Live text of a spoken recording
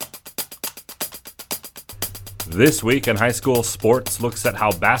This week in high school sports looks at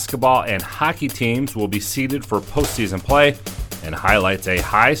how basketball and hockey teams will be seeded for postseason play and highlights a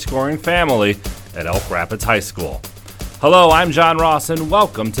high-scoring family at Elk Rapids High School. Hello, I'm John Ross, and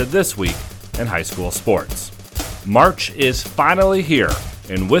welcome to This Week in High School Sports. March is finally here,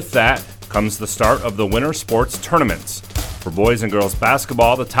 and with that comes the start of the winter sports tournaments. For boys and girls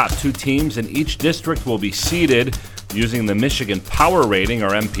basketball, the top two teams in each district will be seeded using the Michigan Power Rating, or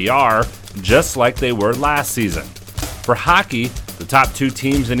MPR, just like they were last season. For hockey, the top two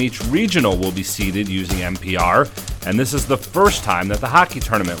teams in each regional will be seeded using MPR, and this is the first time that the hockey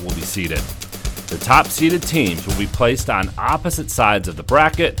tournament will be seeded. The top seeded teams will be placed on opposite sides of the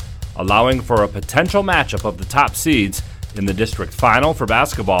bracket, allowing for a potential matchup of the top seeds in the district final for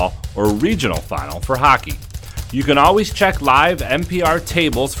basketball or regional final for hockey. You can always check live MPR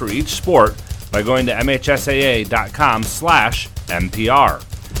tables for each sport by going to mhsaa.com/MPR.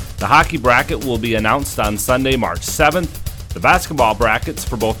 The hockey bracket will be announced on Sunday, March 7th. The basketball brackets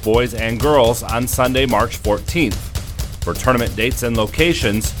for both boys and girls on Sunday, March 14th. For tournament dates and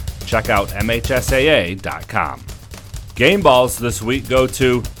locations, check out mhsaa.com. Game balls this week go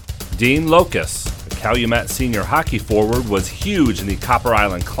to Dean Locus. The Calumet senior hockey forward was huge in the Copper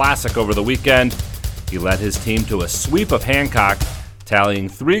Island Classic over the weekend. He led his team to a sweep of Hancock, tallying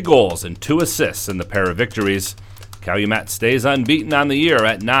 3 goals and 2 assists in the pair of victories. Calumet stays unbeaten on the year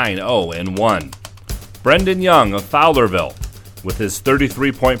at 9-0-1. Brendan Young of Fowlerville. With his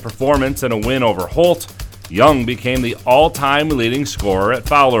 33-point performance and a win over Holt, Young became the all-time leading scorer at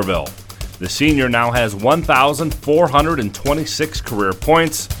Fowlerville. The senior now has 1,426 career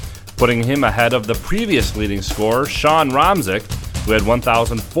points, putting him ahead of the previous leading scorer, Sean Romzik, who had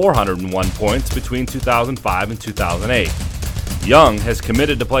 1,401 points between 2005 and 2008. Young has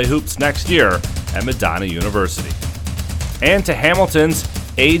committed to play hoops next year at Madonna University. And to Hamilton's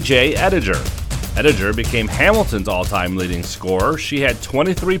A.J. Ettinger. Ettinger became Hamilton's all-time leading scorer. She had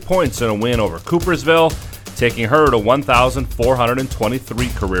 23 points in a win over Coopersville, taking her to 1,423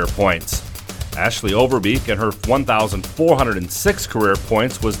 career points. Ashley Overbeek and her 1,406 career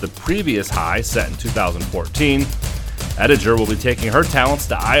points was the previous high set in 2014. Ettinger will be taking her talents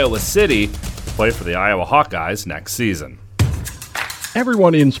to Iowa City to play for the Iowa Hawkeyes next season.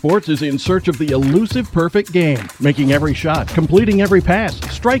 Everyone in sports is in search of the elusive perfect game, making every shot, completing every pass,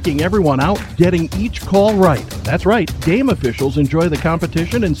 striking everyone out, getting each call right. That's right, game officials enjoy the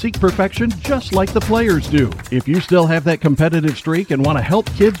competition and seek perfection just like the players do. If you still have that competitive streak and want to help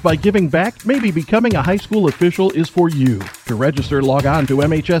kids by giving back, maybe becoming a high school official is for you. To register, log on to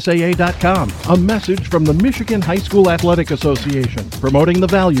mhsaa.com. A message from the Michigan High School Athletic Association, promoting the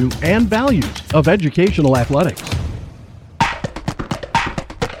value and values of educational athletics.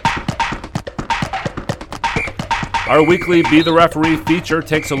 Our weekly Be the Referee feature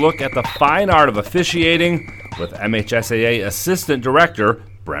takes a look at the fine art of officiating with MHSAA Assistant Director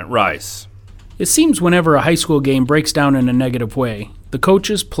Brent Rice. It seems whenever a high school game breaks down in a negative way, the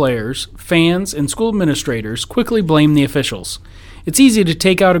coaches, players, fans, and school administrators quickly blame the officials. It's easy to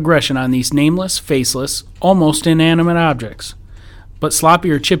take out aggression on these nameless, faceless, almost inanimate objects. But sloppy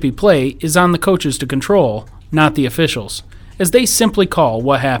or chippy play is on the coaches to control, not the officials, as they simply call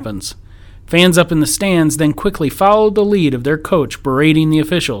what happens. Fans up in the stands then quickly follow the lead of their coach berating the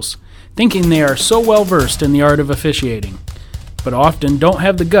officials, thinking they are so well versed in the art of officiating, but often don't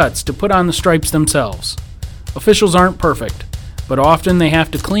have the guts to put on the stripes themselves. Officials aren't perfect, but often they have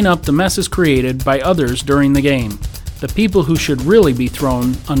to clean up the messes created by others during the game, the people who should really be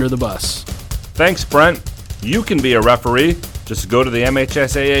thrown under the bus. Thanks, Brent. You can be a referee. Just go to the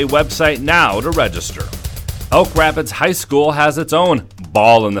MHSAA website now to register. Elk Rapids High School has its own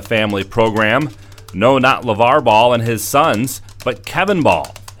Ball in the Family program. No, not LeVar Ball and his sons, but Kevin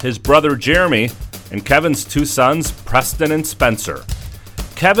Ball, his brother Jeremy, and Kevin's 2 sons, Preston and Spencer.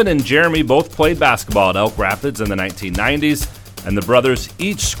 Kevin and Jeremy both played basketball at Elk Rapids in the 1990s, and the brothers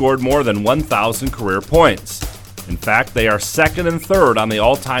each scored more than 1,000 career points. In fact, they are second and third on the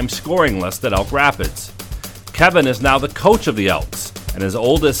all-time scoring list at Elk Rapids. Kevin is now the coach of the Elks, and his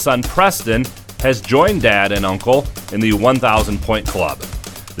oldest son, Preston, has joined Dad and Uncle in the 1,000-point club.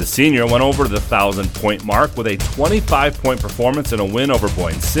 The senior went over the 1,000-point mark with a 25-point performance in a win over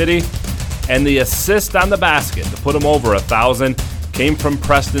Boyne City, and the assist on the basket to put him over 1,000 came from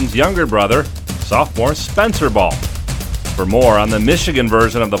Preston's younger brother, sophomore Spencer Ball. For more on the Michigan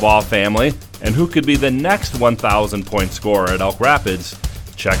version of the Ball family and who could be the next 1,000-point scorer at Elk Rapids,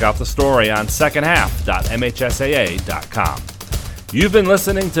 check out the story on secondhalf.mhsaa.com. You've been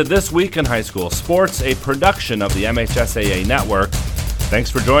listening to This Week in High School Sports, a production of the MHSAA Network.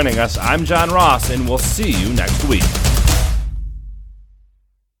 Thanks for joining us. I'm John Ross, and we'll see you next week.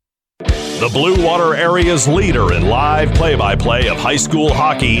 The Blue Water area's leader in live play-by-play of high school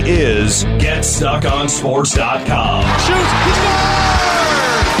hockey is GetStuckOnSports.com. Shoots, he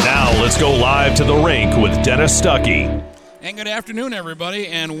scores! Now let's go live to the rink with Dennis Stuckey. And good afternoon, everybody,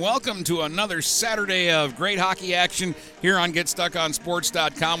 and welcome to another Saturday of great hockey action here on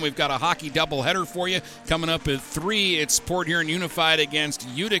GetStuckOnSports.com. We've got a hockey doubleheader for you coming up at 3. It's Port Huron Unified against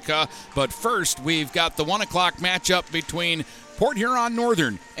Utica. But first, we've got the 1 o'clock matchup between Port Huron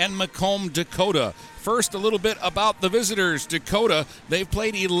Northern and Macomb, Dakota. First, a little bit about the visitors. Dakota, they've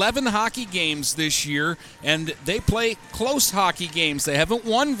played 11 hockey games this year, and they play close hockey games. They haven't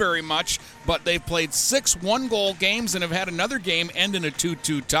won very much, but they've played 6 one-goal games and have had another game end in a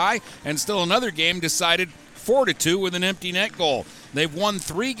 2-2 tie, and still another game decided 4-2 with an empty net goal. They've won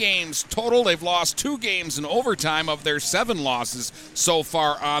 3 games total. They've lost 2 games in overtime of their 7 losses so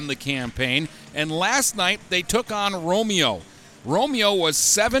far on the campaign. And last night, they took on Romeo. Romeo was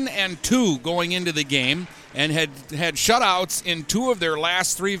 7-2 going into the game and had shutouts in 2 of their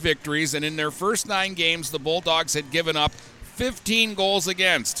last 3 victories, and in their first 9 games, the Bulldogs had given up 15 goals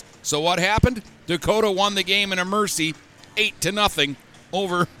against. So what happened? Dakota won the game in a mercy, 8-0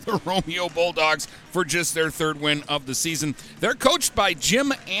 over the Romeo Bulldogs for just their 3rd win of the season. They're coached by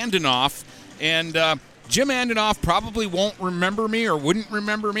Jim Andenoff, and Jim Andenoff probably won't remember me or wouldn't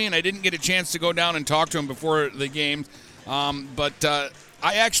remember me, and I didn't get a chance to go down and talk to him before the game. But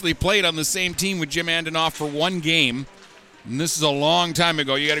I actually played on the same team with Jim Andenoff for 1 game, and this is a long time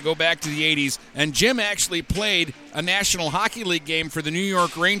ago. You got to go back to the 80s. And Jim actually played a National Hockey League game for the New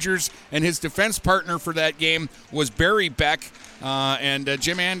York Rangers, and his defense partner for that game was Barry Beck. And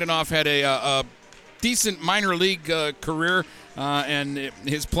Jim Andenoff had a decent minor league career, and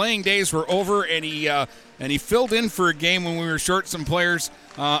his playing days were over, and he filled in for a game when we were short some players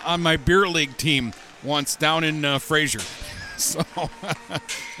on my beer league team once down in Fraser. So,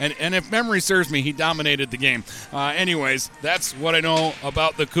 and if memory serves me, he dominated the game. Anyways, that's what I know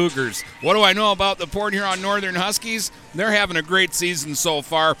about the Cougars. What do I know about the Port Huron Northern Huskies? They're having a great season so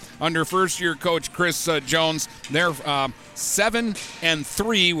far under first-year coach Chris Jones. They're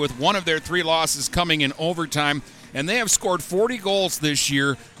 7-3 with one of their 3 losses coming in overtime. And they have scored 40 goals this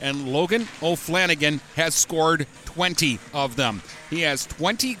year, and Logan O'Flanagan has scored 20 of them. He has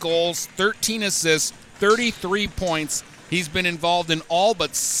 20 goals, 13 assists, 33 points. He's been involved in all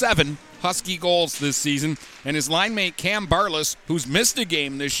but 7 Husky goals this season. And his line mate Cam Barlas, who's missed a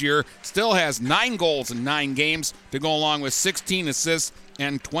game this year, still has 9 goals in 9 games to go along with 16 assists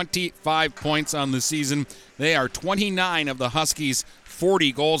and 25 points on the season. They are 29 of the Huskies'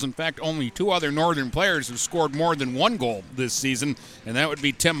 40 goals. In fact, only 2 other Northern players have scored more than 1 goal this season, and that would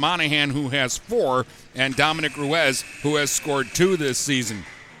be Tim Monahan, who has 4, and Dominic Ruiz, who has scored 2 this season.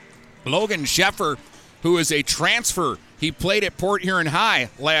 Logan Sheffer, who is a transfer. He played at Port Huron High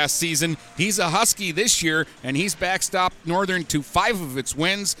last season. He's a Husky this year, and he's backstopped Northern to 5 of its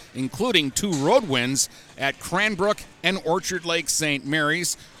wins, including 2 road wins at Cranbrook and Orchard Lake St.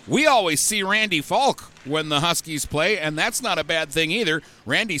 Mary's. We always see Randy Falk when the Huskies play, and that's not a bad thing either.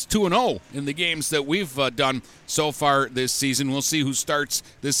 Randy's 2-0 in the games that we've done so far this season. We'll see who starts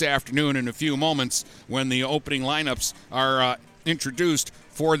this afternoon in a few moments when the opening lineups are introduced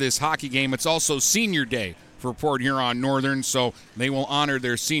for this hockey game. It's also Senior Day for Port Huron Northern, so they will honor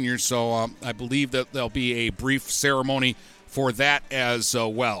their seniors. So I believe that there'll be a brief ceremony for that as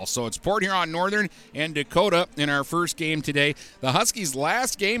well. So it's Port Huron Northern and Dakota in our first game today. The Huskies'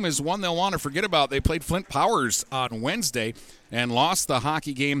 last game is one they'll want to forget about. They played Flint Powers on Wednesday and lost the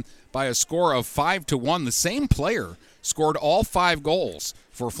hockey game by a score of 5-1. The same player scored all 5 goals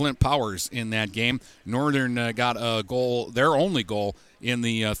for Flint Powers in that game. Northern got a goal, their only goal, in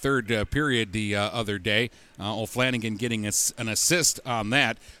the third period the other day. O'Flanagan getting an assist on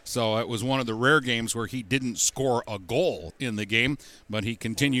that. So it was one of the rare games where he didn't score a goal in the game, but he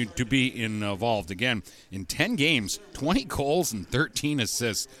continued to be involved. Again, in 10 games, 20 goals and 13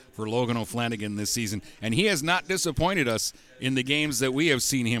 assists for Logan O'Flanagan this season. And he has not disappointed us in the games that we have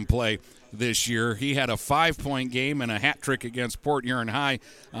seen him play this year. He had a 5-point game and a hat trick against Port Huron High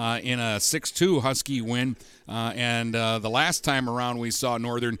in a 6-2 Husky win. And the last time around we saw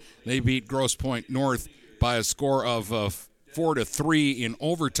Northern, they beat Grosse Pointe North by a score of 4-3 in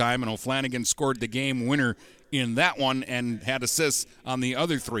overtime, and O'Flanagan scored the game winner in that one and had assists on the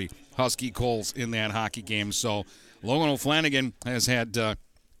other 3 Husky goals in that hockey game. So Logan O'Flanagan has had 9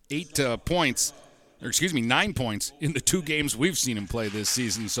 points in the 2 games we've seen him play this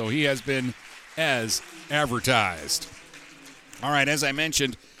season. So he has been as advertised. All right, as I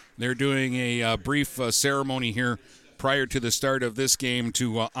mentioned, they're doing a brief ceremony here prior to the start of this game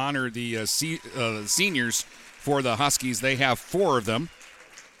to honor the seniors for the Huskies. They have 4 of them.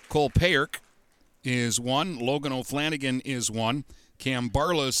 Cole Payerk is 1. Logan O'Flanagan is 1. Cam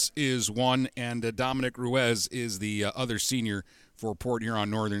Barlas is 1. And Dominic Ruiz is the other senior for Port Huron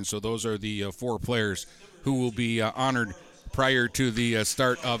Northern. So those are the 4 players who will be honored prior to the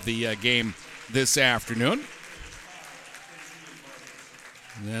start of the game this afternoon.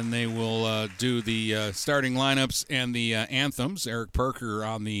 Then they will do the starting lineups and the anthems. Eric Parker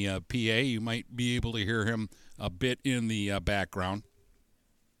on the PA. You might be able to hear him a bit in the background.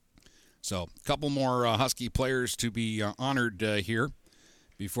 So a couple more Husky players to be honored here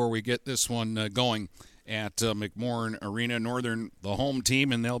before we get this one going at McMorran Arena. Northern, the home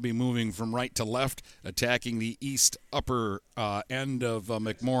team, and they'll be moving from right to left, attacking the east upper end of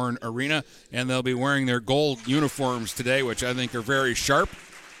McMorran Arena, and they'll be wearing their gold uniforms today, which I think are very sharp,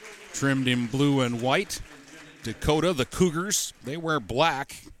 trimmed in blue and white. Dakota, the Cougars, they wear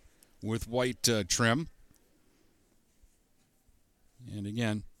black with white trim. And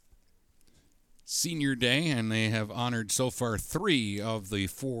again, Senior Day, and they have honored so far 3 of the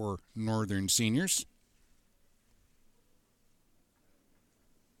 4 Northern seniors.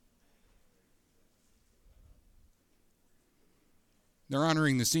 They're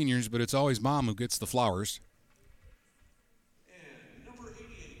honoring the seniors, but it's always Mom who gets the flowers. And number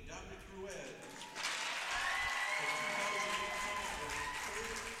 88, Dominic Ruiz.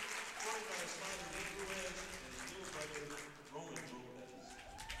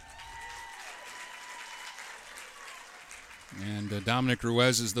 And Dominic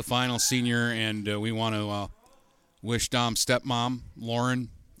Ruiz is the final senior, and we want to wish Dom's stepmom, Lauren,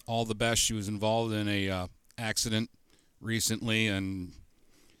 all the best. She was involved in a accident recently, and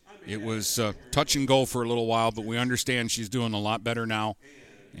it was touch and go for a little while, but we understand she's doing a lot better now,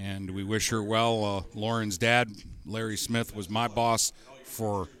 and we wish her well. Lauren's dad, Larry Smith, was my boss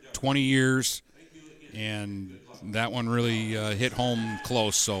for 20 years, and that one really hit home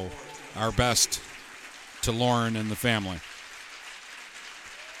close, so our best to Lauren and the family.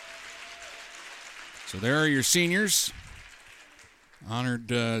 So there are your seniors, honored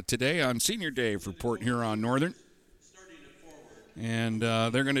today on Senior Day for Port Huron Northern. And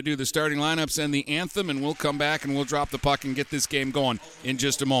they're going to do the starting lineups and the anthem, and we'll come back and we'll drop the puck and get this game going in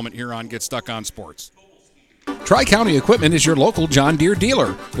just a moment here on Get Stuck on Sports. Tri-County Equipment is your local John Deere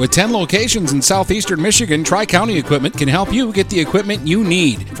dealer. With 10 locations in southeastern Michigan, Tri-County Equipment can help you get the equipment you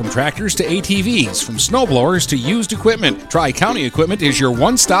need. From tractors to ATVs, from snowblowers to used equipment, Tri-County Equipment is your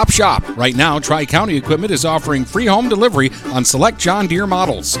one-stop shop. Right now, Tri-County Equipment is offering free home delivery on select John Deere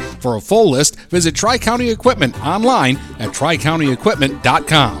models. For a full list, visit Tri-County Equipment online at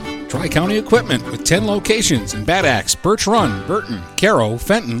tricountyequipment.com. Tri-County Equipment with 10 locations in Bad Axe, Birch Run, Burton, Caro,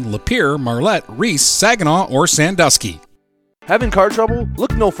 Fenton, Lapeer, Marlette, Reese, Saginaw, or Sandusky. Having car trouble?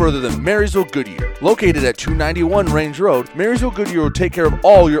 Look no further than Marysville Goodyear. Located at 291 Range Road, Marysville Goodyear will take care of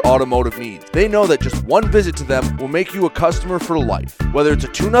all your automotive needs. They know that just one visit to them will make you a customer for life. Whether it's a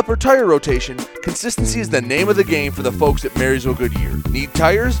tune-up or tire rotation, consistency is the name of the game for the folks at Marysville Goodyear. Need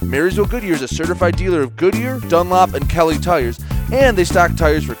tires? Marysville Goodyear is a certified dealer of Goodyear, Dunlop, and Kelly tires, and they stock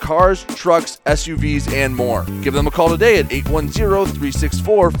tires for cars, trucks, SUVs, and more. Give them a call today at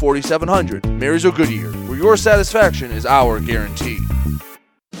 810-364-4700. Marysville Goodyear, where your satisfaction is our guarantee.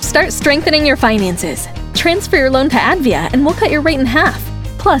 Start strengthening your finances. Transfer your loan to Advia and we'll cut your rate in half.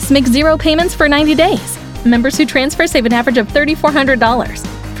 Plus, make 0 payments for 90 days. Members who transfer save an average of $3,400.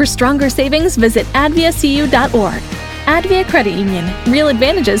 For stronger savings, visit adviacu.org. Advia Credit Union. Real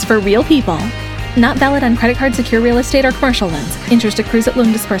advantages for real people. Not valid on credit card, secure real estate, or commercial loans. Interest accrues at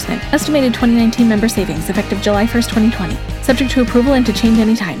loan disbursement. Estimated 2019 member savings effective July 1st, 2020. Subject to approval and to change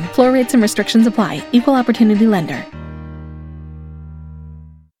anytime. Floor rates and restrictions apply. Equal opportunity lender.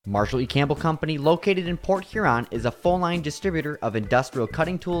 Marshall E. Campbell Company, located in Port Huron, is a full-line distributor of industrial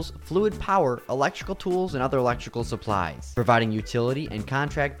cutting tools, fluid power, electrical tools, and other electrical supplies, providing utility and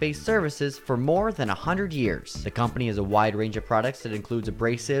contract-based services for more than 100 years. The company has a wide range of products that includes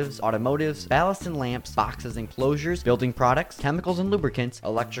abrasives, automotives, ballast and lamps, boxes and closures, building products, chemicals and lubricants,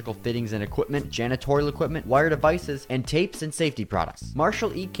 electrical fittings and equipment, janitorial equipment, wire devices, and tapes and safety products.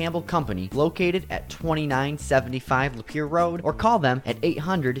 Marshall E. Campbell Company, located at 2975 Lapeer Road, or call them at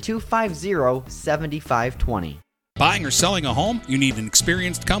 800-250-7520. Buying or selling a home? You need an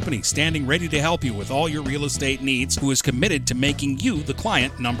experienced company standing ready to help you with all your real estate needs, who is committed to making you the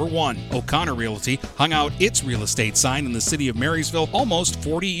client number one. O'Connor Realty hung out its real estate sign in the city of Marysville almost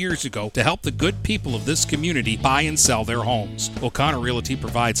 40 years ago to help the good people of this community buy and sell their homes. O'Connor Realty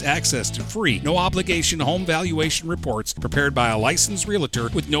provides access to free, no-obligation home valuation reports prepared by a licensed realtor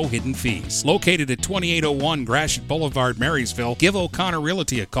with no hidden fees. Located at 2801 Gratiot Boulevard, Marysville, give O'Connor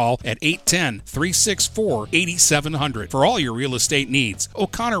Realty a call at 810-364-8700. 888-848-5700 for all your real estate needs.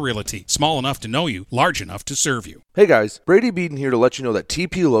 O'Connor Realty, small enough to know you, large enough to serve you. Hey guys, Brady Beaton here to let you know that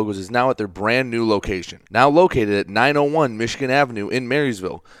TP Logos is now at their brand new location. Now located at 901 Michigan Avenue in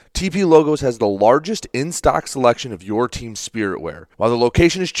Marysville, TP Logos has the largest in-stock selection of your team's spirit wear. While the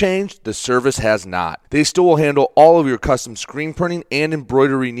location has changed, the service has not. They still will handle all of your custom screen printing and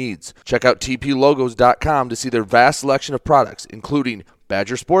embroidery needs. Check out tplogos.com to see their vast selection of products, including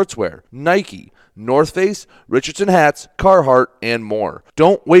Badger Sportswear, Nike, North Face, Richardson hats, Carhartt, and more.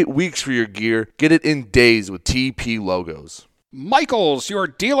 Don't wait weeks for your gear. Get it in days with TP Logos. Michael's, your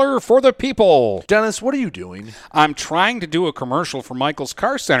dealer for the people. Dennis, what are you doing? I'm trying to do a commercial for Michael's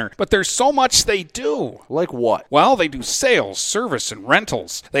Car Center, but there's so much they do. Like what? Well, they do sales, service, and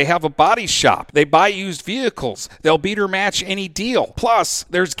rentals. They have a body shop. They buy used vehicles. They'll beat or match any deal. Plus,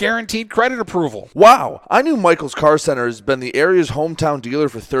 there's guaranteed credit approval. Wow, I knew Michael's Car Center has been the area's hometown dealer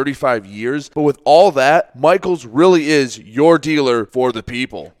for 35 years, but with all that, Michael's really is your dealer for the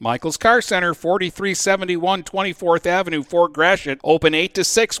people. Michael's Car Center, 4371 24th Avenue, Fort Gratiot, open 8 to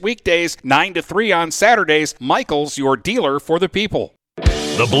 6 weekdays, 9 to 3 on Saturdays. Michael's, your dealer for the people.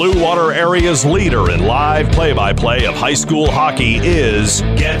 The Blue Water area's leader in live play-by-play of high school hockey is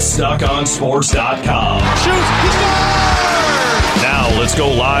GetStuckOnSports.com. Shoots, he scores! Now let's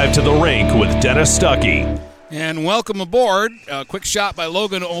go live to the rink with Dennis Stuckey. And welcome aboard. A quick shot by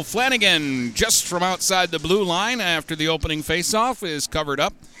Logan O'Flanagan just from outside the blue line after the opening faceoff is covered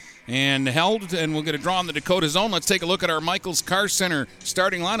up and held, and we'll get a draw in the Dakota zone. Let's take a look at our Michael's Car Center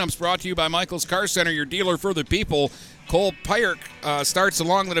starting lineups, brought to you by Michael's Car Center, your dealer for the people. Cole Pyrick starts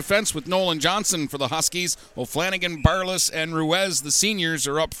along the defense with Nolan Johnson for the Huskies. O'Flanagan, Barless, and Ruiz, the seniors,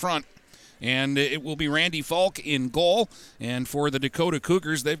 are up front. And it will be Randy Falk in goal. And for the Dakota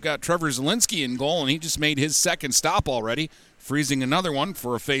Cougars, they've got Trevor Zielinski in goal, and he just made his second stop already, freezing another one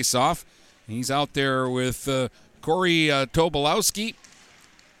for a face-off. He's out there with Corey Tobolowski,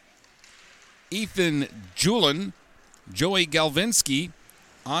 Ethan Julin, Joey Galvinsky,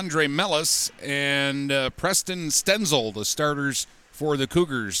 Andre Mellis, and Preston Stenzel, the starters for the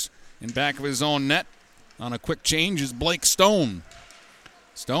Cougars. In back of his own net on a quick change is Blake Stone.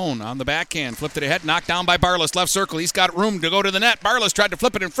 Stone on the backhand, flipped it ahead, knocked down by Barless, left circle. He's got room to go to the net. Barless tried to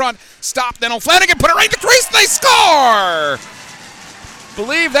flip it in front, stopped, then O'Flanagan put it right in the crease, they score!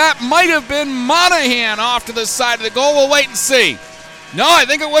 Believe that might have been Monahan off to the side of the goal. We'll wait and see. No, I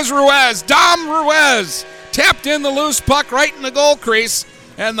think it was Ruiz. Dom Ruiz tapped in the loose puck right in the goal crease,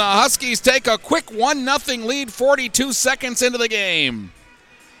 and the Huskies take a quick 1-0 lead 42 seconds into the game.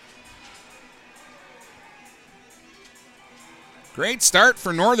 Great start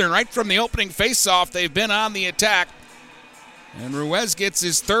for Northern right from the opening faceoff. They've been on the attack. And Ruiz gets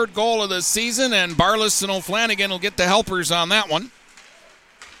his third goal of the season, and Barless and O'Flanagan will get the helpers on that one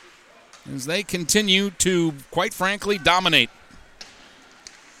as they continue to, quite frankly, dominate.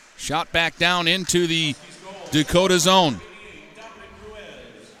 Shot back down into the Dakota zone.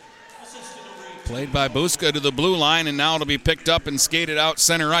 Played by Buska to the blue line, and now it'll be picked up and skated out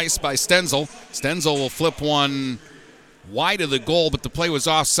center ice by Stenzel. Stenzel will flip one wide of the goal, but the play was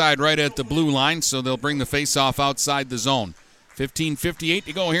offside right at the blue line, so they'll bring the faceoff outside the zone. 15:58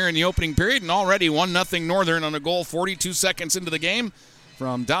 to go here in the opening period, and already 1-0 Northern on a goal 42 seconds into the game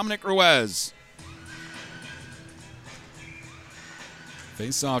from Dominic Ruiz.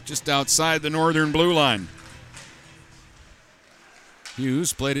 Face-off just outside the Northern blue line.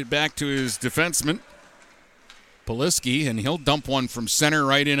 Hughes played it back to his defenseman, Poliski, and he'll dump one from center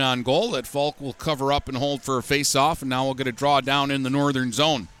right in on goal that Falk will cover up and hold for a face-off, and now we'll get a draw down in the Northern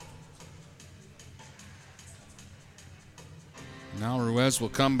zone. Now Ruiz will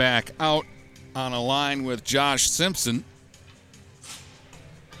come back out on a line with Josh Simpson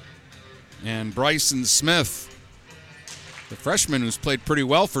and Bryson Smith, the freshman who's played pretty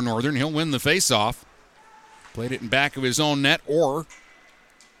well for Northern. He'll win the face-off. Played it in back of his own net, or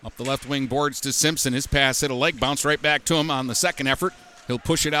up the left wing boards to Simpson. His pass hit a leg, bounced right back to him on the second effort. He'll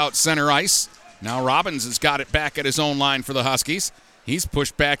push it out center ice. Now Robbins has got it back at his own line for the Huskies. He's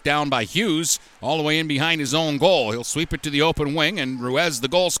pushed back down by Hughes all the way in behind his own goal. He'll sweep it to the open wing, and Ruiz, the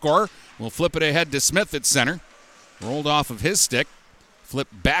goal scorer, will flip it ahead to Smith at center. Rolled off of his stick. Flip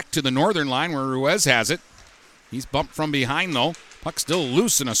back to the Northern line where Ruiz has it. He's bumped from behind, though. Puck still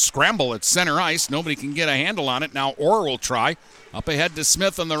loose in a scramble at center ice. Nobody can get a handle on it. Now Orr will try. Up ahead to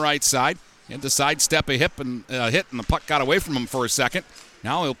Smith on the right side. He had to sidestep a hit, and the puck got away from him for a second.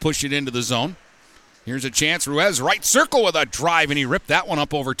 Now he'll push it into the zone. Here's a chance. Ruiz, right circle with a drive, and he ripped that one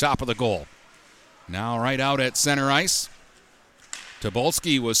up over top of the goal. Now right out at center ice.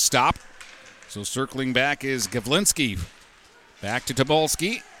 Tobolski was stopped. So circling back is Gavlinski. Back to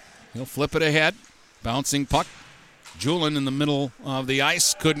Tobolski. He'll flip it ahead. Bouncing puck Julin in the middle of the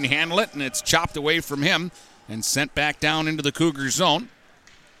ice couldn't handle it, and it's chopped away from him and sent back down into the Cougar zone.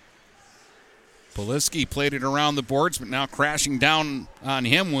 Poliski played it around the boards, but now crashing down on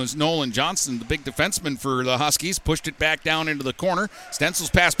him was Nolan Johnston, the big defenseman for the Huskies. Pushed it back down into the corner.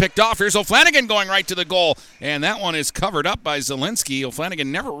 Stensel's pass picked off. Here's O'Flanagan going right to the goal, and that one is covered up by Zielinski. O'Flanagan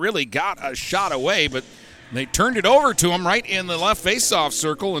never really got a shot away, but they turned it over to him right in the left faceoff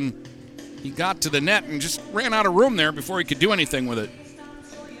circle, and he got to the net and just ran out of room there before he could do anything with it.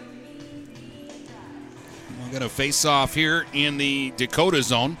 We'll get a face-off here in the Dakota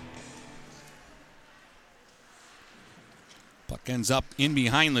zone. Puck ends up in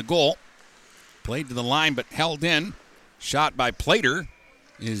behind the goal. Played to the line but held in. Shot by Plater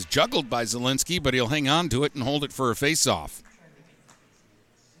is juggled by Zielinski, but he'll hang on to it and hold it for a face-off.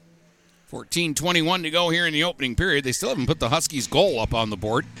 14:21 to go here in the opening period. They still haven't put the Huskies' goal up on the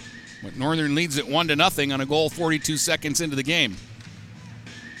board, but Northern leads it 1-0 on a goal 42 seconds into the game.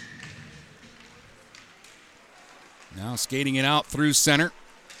 Now skating it out through center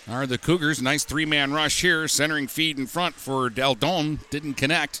are the Cougars. Nice three-man rush here. Centering feed in front for Deldon. Didn't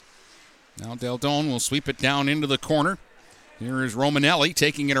connect. Now Deldon will sweep it down into the corner. Here is Romanelli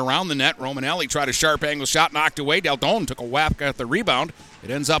taking it around the net. Romanelli tried a sharp angle shot, knocked away. Deldon took a whack at the rebound.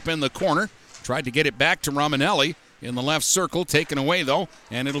 It ends up in the corner. Tried to get it back to Romanelli in the left circle. Taken away, though,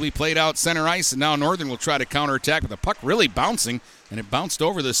 and it'll be played out center ice. And now Northern will try to counterattack, but the puck really bouncing, and it bounced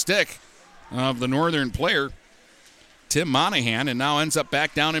over the stick of the Northern player, Tim Monahan, and now ends up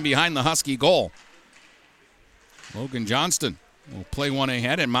back down and behind the Husky goal. Logan Johnston will play one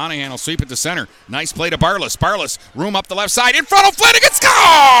ahead, and Monahan will sweep it to center. Nice play to Barlas. Barlas, room up the left side. In front of O'Flanagan,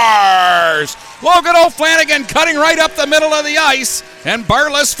 scores! Logan O'Flanagan cutting right up the middle of the ice, and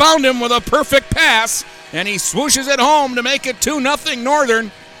Barlas found him with a perfect pass, and he swooshes it home to make it 2-0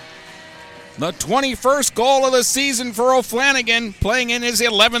 Northern. The 21st goal of the season for O'Flanagan, playing in his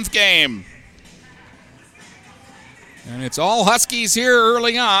 11th game. And it's all Huskies here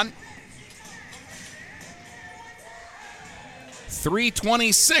early on.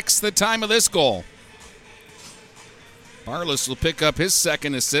 3:26 the time of this goal. Barlas will pick up his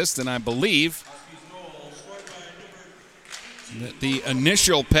second assist, and I believe that the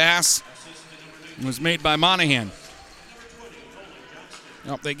initial pass was made by Monahan.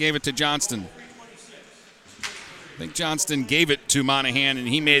 Nope, they gave it to Johnston. I think Johnston gave it to Monahan, and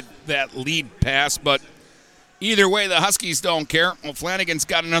he made that lead pass, but either way, the Huskies don't care. Well, Flanagan's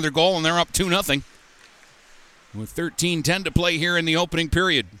got another goal, and they're up 2-0 with 13:10 to play here in the opening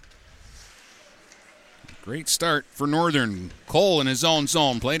period. Great start for Northern. Cole in his own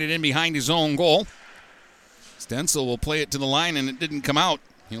zone. Played it in behind his own goal. Stenzel will play it to the line, and it didn't come out.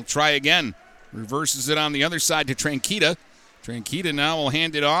 He'll try again. Reverses it on the other side to Tranquita. Tranquita now will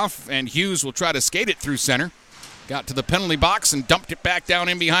hand it off, and Hughes will try to skate it through center. Got to the penalty box and dumped it back down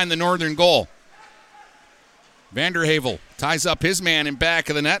in behind the Northern goal. Vanderhavel ties up his man in back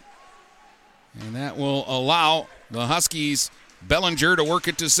of the net, and that will allow the Huskies' Bellinger to work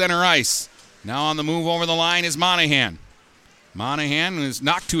it to center ice. Now on the move over the line is Monahan. Monahan is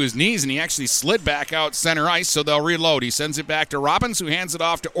knocked to his knees, and he actually slid back out center ice, so they'll reload. He sends it back to Robbins, who hands it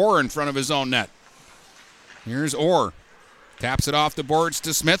off to Orr in front of his own net. Here's Orr. Taps it off the boards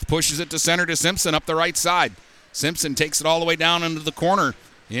to Smith, pushes it to center to Simpson up the right side. Simpson takes it all the way down into the corner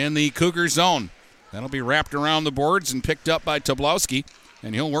in the Cougar zone. That'll be wrapped around the boards and picked up by Tobolowski,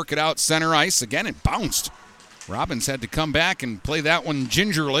 and he'll work it out center ice. Again, it bounced. Robbins had to come back and play that one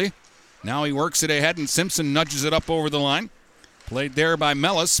gingerly. Now he works it ahead, and Simpson nudges it up over the line. Played there by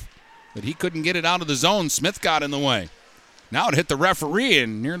Mellis, but he couldn't get it out of the zone. Smith got in the way. Now it hit the referee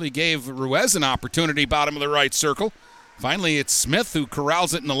and nearly gave Ruiz an opportunity, bottom of the right circle. Finally, it's Smith who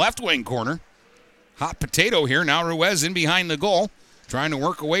corrals it in the left wing corner. Hot potato here. Now Ruiz in behind the goal, trying to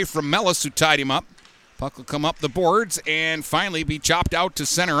work away from Mellis, who tied him up. Puck will come up the boards and finally be chopped out to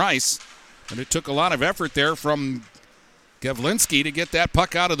center ice. But it took a lot of effort there from Gavlinski to get that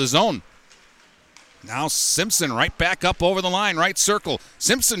puck out of the zone. Now Simpson right back up over the line, right circle.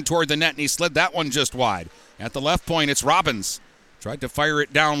 Simpson toward the net, and he slid that one just wide. At the left point, it's Robbins. Tried to fire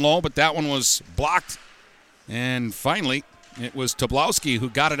it down low, but that one was blocked. And finally, it was Tobolowski who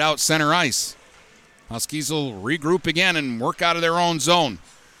got it out center ice. Huskies will regroup again and work out of their own zone.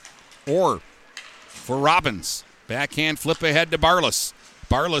 Or for Robbins. Backhand flip ahead to Barlas.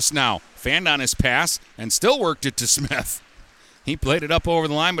 Barlas now fanned on his pass and still worked it to Smith. He played it up over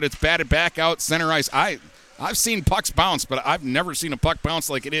the line, but it's batted back out center ice. I've seen pucks bounce, but I've never seen a puck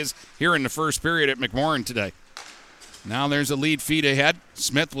bounce like it is here in the first period at McMorran today. Now there's a lead feed ahead.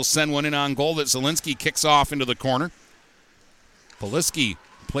 Smith will send one in on goal that Zielinski kicks off into the corner. Poliski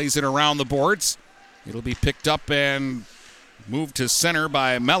plays it around the boards. It'll be picked up and moved to center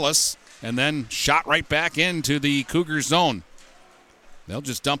by Mellis, and then shot right back into the Cougar zone. They'll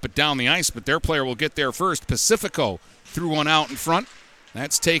just dump it down the ice, but their player will get there first. Pacifico threw one out in front.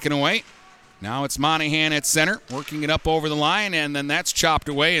 That's taken away. Now it's Monahan at center, working it up over the line, and then that's chopped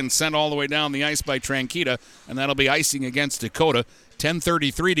away and sent all the way down the ice by Tranquita, and that'll be icing against Dakota.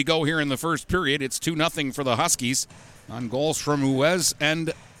 10:33 to go here in the first period. It's 2-0 for the Huskies on goals from Ruiz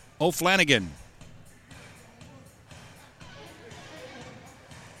and O'Flanagan.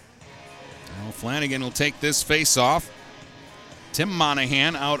 O'Flanagan will take this face-off. Tim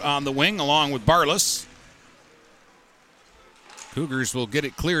Monahan out on the wing along with Barlas. Cougars will get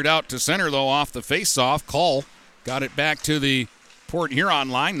it cleared out to center, though, off the face-off. Call got it back to the Port Huron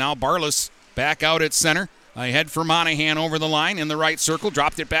line. Now Barlas back out at center. Ahead for Monahan over the line in the right circle.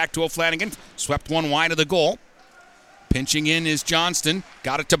 Dropped it back to O'Flanagan. Swept one wide of the goal. Pinching in is Johnston.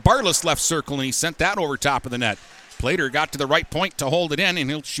 Got it to Barlas left circle, and he sent that over top of the net. Plater got to the right point to hold it in, and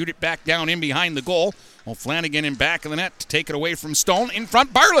he'll shoot it back down in behind the goal. O'Flanagan in back of the net to take it away from Stone. In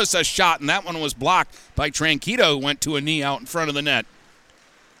front, Barlas a shot, and that one was blocked by Tranquita, who went to a knee out in front of the net.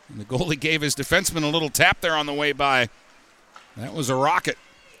 And the goalie gave his defenseman a little tap there on the way by. That was a rocket.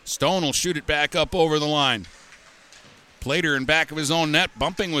 Stone will shoot it back up over the line. Plater in back of his own net,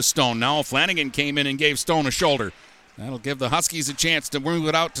 bumping with Stone. Now O'Flanagan came in and gave Stone a shoulder. That'll give the Huskies a chance to move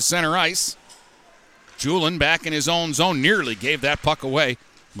it out to center ice. Julin back in his own zone nearly gave that puck away,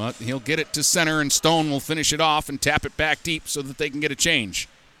 but he'll get it to center, and Stone will finish it off and tap it back deep so that they can get a change.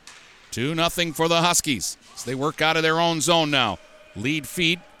 2-0 for the Huskies as they work out of their own zone now. Lead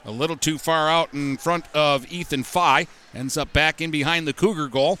feed a little too far out in front of Ethan Fye. Ends up back in behind the Cougar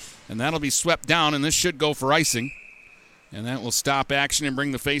goal, and that'll be swept down, and this should go for icing. And that will stop action and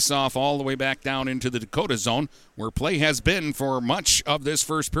bring the face-off all the way back down into the Dakota zone, where play has been for much of this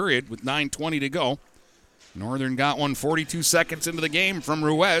first period with 9:20 to go. Northern got one 42 seconds into the game from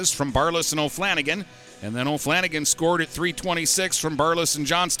Ruiz, from Barlas and O'Flanagan, and then O'Flanagan scored at 3:26 from Barlas and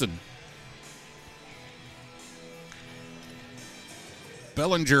Johnston.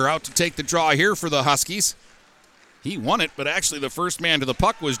 Bellinger out to take the draw here for the Huskies. He won it, but actually the first man to the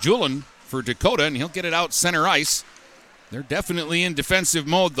puck was Julin for Dakota, and he'll get it out center ice. They're definitely in defensive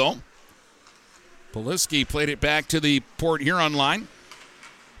mode, though. Poliski played it back to the Port Huron line.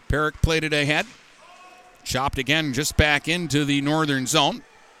 Perrick played it ahead. Chopped again just back into the Northern zone.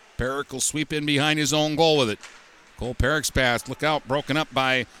 Perrick will sweep in behind his own goal with it. Cole Perrick's pass, look out, broken up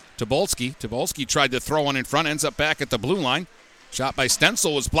by Tobolski. Tobolski tried to throw one in front, ends up back at the blue line. Shot by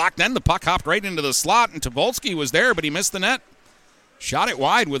Stenzel was blocked, then the puck hopped right into the slot, and Tobolski was there, but he missed the net. Shot it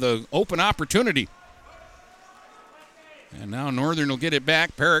wide with an open opportunity. And now Northern will get it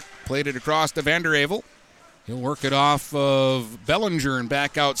back. Perrick played it across to Vanderhavel. He'll work it off of Bellinger and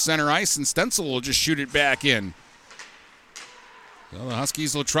back out center ice, and Stenzel will just shoot it back in. So the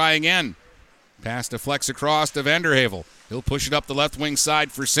Huskies will try again. Pass deflects across to Vanderhavel. He'll push it up the left wing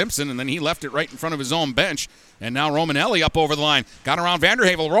side for Simpson, and then he left it right in front of his own bench. And now Romanelli up over the line. Got around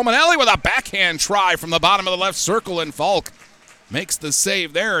Vanderhavel. Romanelli with a backhand try from the bottom of the left circle, and Falk makes the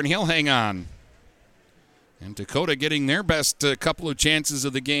save there, and he'll hang on. And Dakota getting their best couple of chances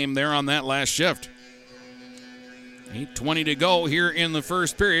of the game there on that last shift. 8:20 to go here in the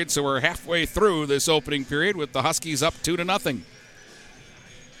first period, so we're halfway through this opening period with the Huskies up 2-0.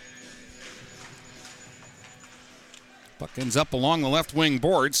 Puck ends up along the left wing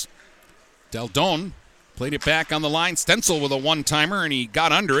boards. Deldon played it back on the line. Stenzel with a one-timer, and he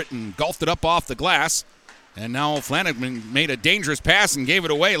got under it and golfed it up off the glass. And now Flanagan made a dangerous pass and gave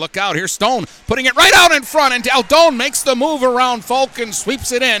it away. Look out, here's Stone putting it right out in front, and Deldon makes the move around Falk and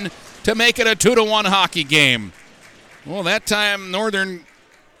sweeps it in to make it a 2-1 hockey game. Well, that time Northern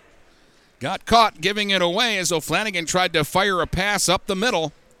got caught giving it away as O'Flanagan tried to fire a pass up the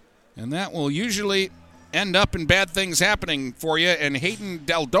middle, and that will usually end up in bad things happening for you, and Hayden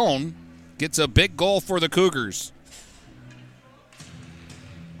Deldon gets a big goal for the Cougars.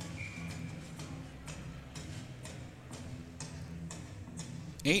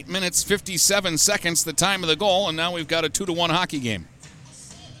 Eight minutes, 57 seconds, the time of the goal, and now we've got a 2-1 hockey game.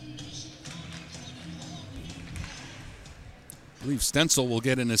 I believe Stenzel will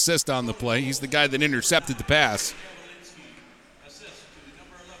get an assist on the play. He's the guy that intercepted the pass.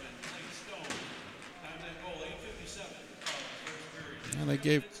 Well,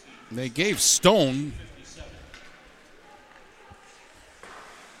 they gave Stone.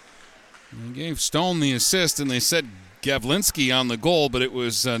 They gave Stone the assist, and they said Gavlinski on the goal, but it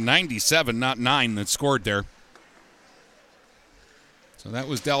was 97, not 9, that scored there. So that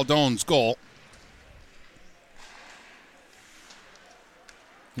was Deldon's goal.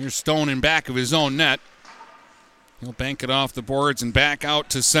 Here's Stone in back of his own net. He'll bank it off the boards and back out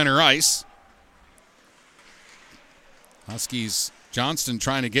to center ice. Huskies, Johnston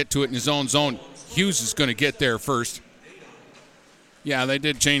trying to get to it in his own zone. Hughes is going to get there first. Yeah, they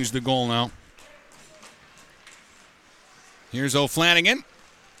did change the goal now. Here's O'Flanagan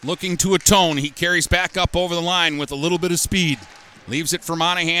looking to atone. He carries back up over the line with a little bit of speed. Leaves it for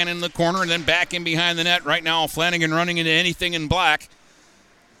Monahan in the corner and then back in behind the net. Right now, O'Flanagan running into anything in black.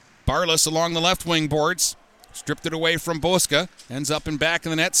 Barlas along the left wing boards. Stripped it away from Boska. Ends up in back of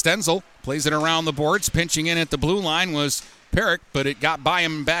the net. Stenzel plays it around the boards. Pinching in at the blue line was Perrick, but it got by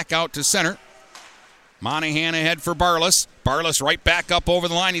him back out to center. Monahan ahead for Barlas. Barlas right back up over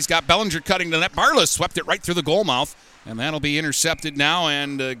the line. He's got Bellinger cutting the net. Barlas swept it right through the goal mouth, and that'll be intercepted now,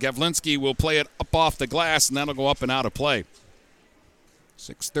 and Gavlinski will play it up off the glass, and that'll go up and out of play.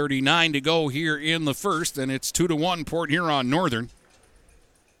 6:39 to go here in the first, and it's 2-1 Port Huron Northern.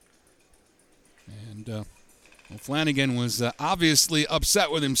 And O'Flanagan was obviously upset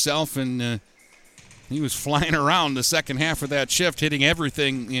with himself, and he was flying around the second half of that shift, hitting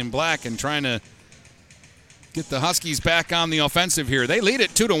everything in black and trying to get the Huskies back on the offensive here. They lead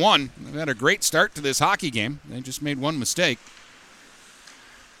it 2-1. They've had a great start to this hockey game. They just made one mistake.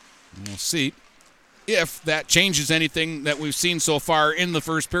 And we'll see if that changes anything that we've seen so far in the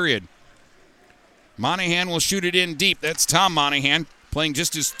first period. Monahan will shoot it in deep. That's Tom Monahan playing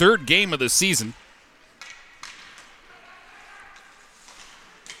just his third game of the season.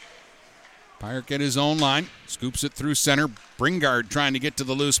 Pyrick at his own line. Scoops it through center. Bringard trying to get to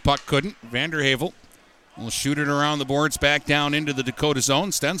the loose puck. Couldn't. Vanderhavel will shoot it around the boards back down into the Dakota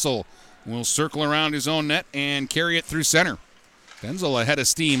zone. Stenzel will circle around his own net and carry it through center. Stenzel ahead of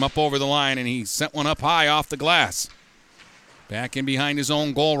steam up over the line, and he sent one up high off the glass. Back in behind his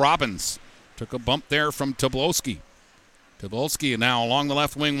own goal, Robbins. Took a bump there from Tobolski. Tobolski now along the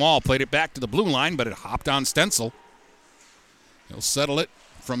left wing wall. Played it back to the blue line, but it hopped on Stenzel. He'll settle it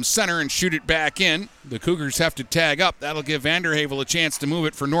from center and shoot it back in. The Cougars have to tag up. That'll give Vanderhavel a chance to move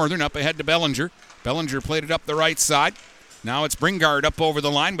it for Northern. Up ahead to Bellinger. Bellinger played it up the right side. Now it's Bringard up over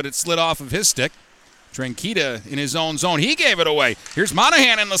the line, but it slid off of his stick. Trankita in his own zone. He gave it away. Here's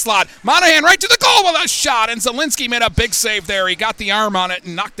Monahan in the slot. Monahan right to the goal with a shot, and Zielinski made a big save there. He got the arm on it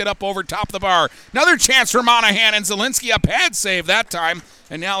and knocked it up over top of the bar. Another chance for Monahan, and Zielinski a pad save that time,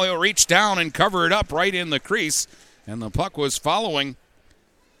 and now he'll reach down and cover it up right in the crease, and the puck was following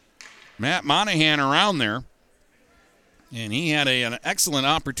Matt Monahan around there, and he had an excellent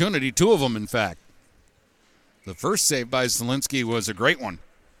opportunity, two of them, in fact. The first save by Zielinski was a great one.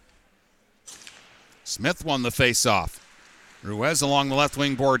 Smith won the face-off. Ruiz along the left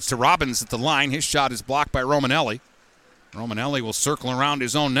wing boards to Robbins at the line. His shot is blocked by Romanelli. Romanelli will circle around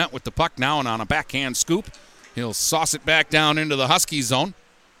his own net with the puck now, and on a backhand scoop, he'll sauce it back down into the Husky zone.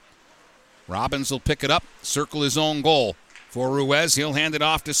 Robbins will pick it up, circle his own goal. For Ruiz, he'll hand it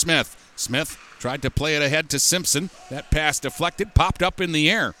off to Smith. Smith tried to play it ahead to Simpson. That pass deflected, popped up in the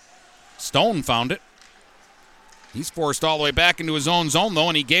air. Stone found it. He's forced all the way back into his own zone, though,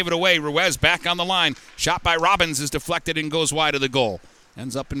 and he gave it away. Ruiz back on the line. Shot by Robbins is deflected and goes wide of the goal.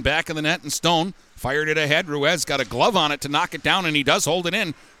 Ends up in back of the net, and Stone fired it ahead. Ruiz got a glove on it to knock it down, and he does hold it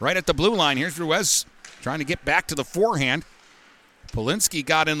in right at the blue line. Here's Ruiz trying to get back to the forehand. Polinsky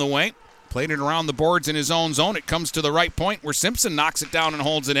got in the way. Played it around the boards in his own zone. It comes to the right point where Simpson knocks it down and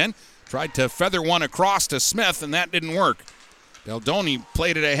holds it in. Tried to feather one across to Smith, and that didn't work. Beldoni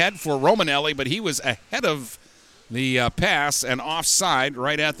played it ahead for Romanelli, but he was ahead of the pass and offside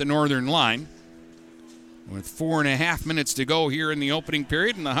right at the Northern line. With 4.5 minutes to go here in the opening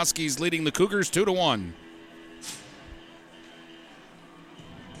period, and the Huskies leading the Cougars 2-1.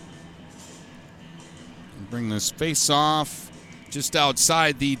 Bring this face off just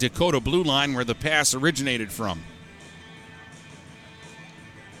outside the Dakota blue line where the pass originated from.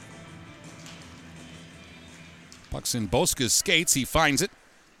 Puck's in Boska's skates. He finds it.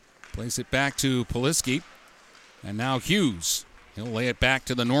 Plays it back to Polinsky. And now Hughes. He'll lay it back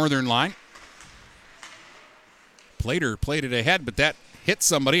to the Northern line. Plater played it ahead, but that hit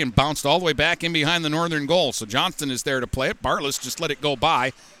somebody and bounced all the way back in behind the Northern goal. So Johnston is there to play it. Bartless just let it go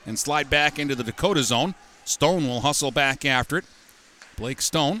by and slide back into the Dakota zone. Stone will hustle back after it. Blake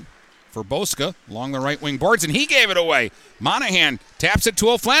Stone for Boska along the right wing boards, and he gave it away. Monahan taps it to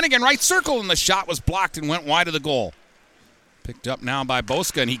O'Flanagan, right circle, and the shot was blocked and went wide of the goal. Picked up now by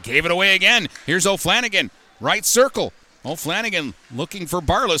Boska, and he gave it away again. Here's O'Flanagan, right circle. O'Flanagan looking for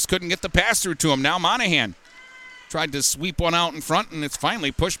Bartless, couldn't get the pass through to him. Now Monahan tried to sweep one out in front, and it's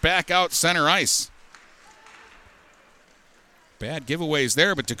finally pushed back out center ice. Bad giveaways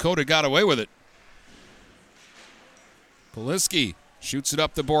there, but Dakota got away with it. Polinsky Shoots it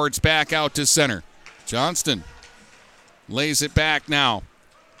up the boards, back out to center. Johnston lays it back now.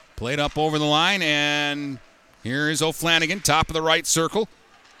 Played up over the line, and here is O'Flanagan, top of the right circle.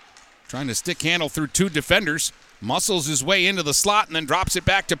 Trying to stick handle through two defenders. Muscles his way into the slot and then drops it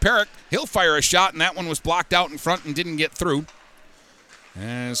back to Perrick. He'll fire a shot, and that one was blocked out in front and didn't get through.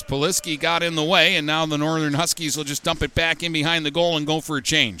 As Poliski got in the way, and now the Northern Huskies will just dump it back in behind the goal and go for a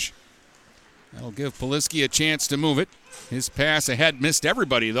change. That'll give Poliski a chance to move it. His pass ahead missed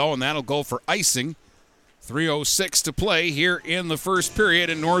everybody, though, and that'll go for icing. 3:06 to play here in the first period,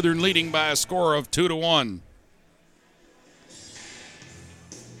 and Northern leading by a score of 2-1.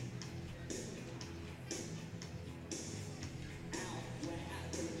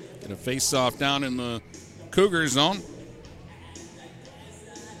 Get a face-off down in the Cougar zone.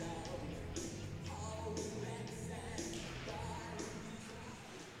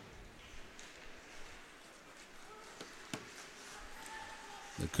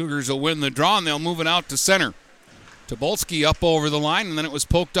 The Cougars will win the draw, and they'll move it out to center. Tobolski up over the line, and then it was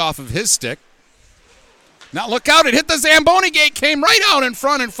poked off of his stick. Now look out, it hit the Zamboni gate, came right out in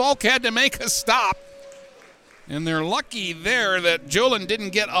front, and Falk had to make a stop. And they're lucky there that Jolin didn't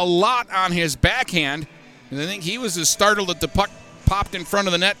get a lot on his backhand. And I think he was as startled that the puck popped in front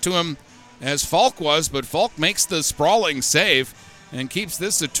of the net to him as Falk was, but Falk makes the sprawling save and keeps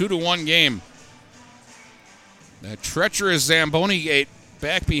this a 2-1 game. That treacherous Zamboni gate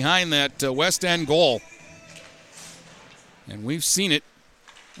back behind that West End goal. And we've seen it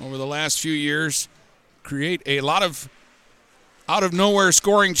over the last few years create a lot of out-of-nowhere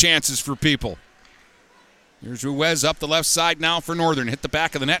scoring chances for people. Here's Ruiz up the left side now for Northern. Hit the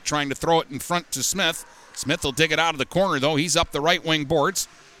back of the net trying to throw it in front to Smith. Smith will dig it out of the corner, though. He's up the right wing boards.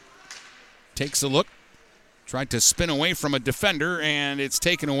 Takes a look. Tried to spin away from a defender, and it's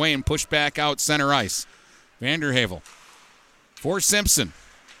taken away and pushed back out center ice. Vanderhavel for Simpson.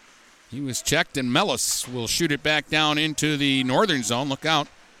 He was checked, and Mellis will shoot it back down into the Northern zone. Look out.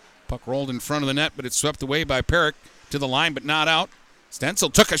 Puck rolled in front of the net, but it's swept away by Perrick to the line, but not out.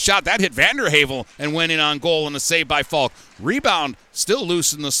 Stensel took a shot. That hit Vanderhavel and went in on goal, and a save by Falk. Rebound still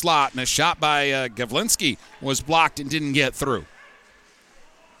loose in the slot, and a shot by Gavlinski was blocked and didn't get through.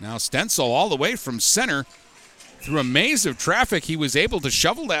 Now Stensel all the way from center. Through a maze of traffic, he was able to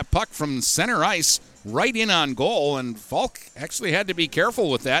shovel that puck from center ice right in on goal, and Falk actually had to be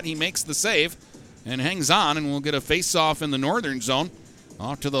careful with that. He makes the save and hangs on, and we'll get a face-off in the Northern zone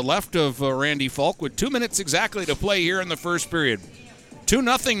off to the left of Randy Falk with 2 minutes exactly to play here in the first period.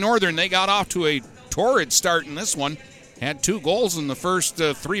 2-0 Northern. They got off to a torrid start in this one. Had 2 goals in the first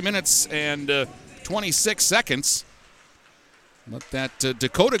 3 minutes and 26 seconds. But that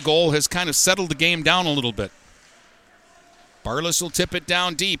Dakota goal has kind of settled the game down a little bit. Barlas will tip it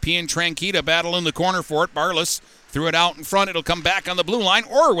down deep. He and Tranquita battle in the corner for it. Barlas threw it out in front. It'll come back on the blue line,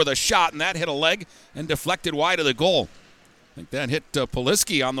 or with a shot, and that hit a leg and deflected wide of the goal. I think that hit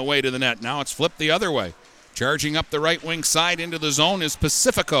Poliski on the way to the net. Now it's flipped the other way. Charging up the right wing side into the zone is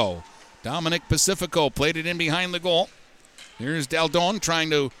Pacifico. Dominic Pacifico played it in behind the goal. Here's Daldon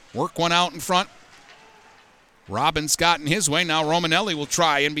trying to work one out in front. Robbins got in his way. Now Romanelli will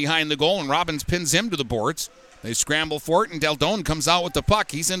try in behind the goal, and Robbins pins him to the boards. They scramble for it, and Daldon comes out with the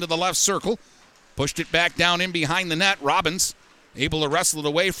puck. He's into the left circle. Pushed it back down in behind the net. Robbins able to wrestle it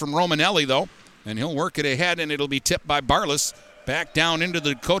away from Romanelli, though, and he'll work it ahead, and it'll be tipped by Barlas. Back down into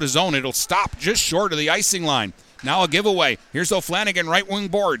the Dakota zone. It'll stop just short of the icing line. Now a giveaway. Here's O'Flanagan, right wing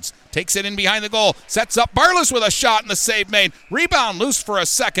boards. Takes it in behind the goal. Sets up Barlas with a shot, and the save made. Rebound loose for a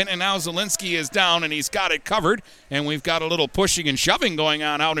second, and now Zielinski is down, and he's got it covered. And we've got a little pushing and shoving going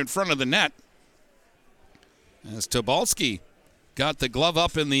on out in front of the net. As Tobolski got the glove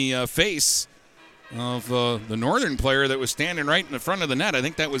up in the face of the Northern player that was standing right in the front of the net. I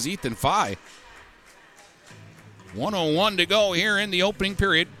think that was Ethan Fye. 1:01 to go here in the opening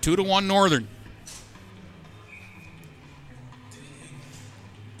period. 2-1 Northern.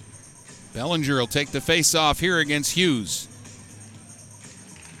 Bellinger will take the face-off here against Hughes.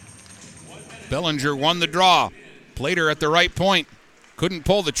 Bellinger won the draw. Played her at the right point. Couldn't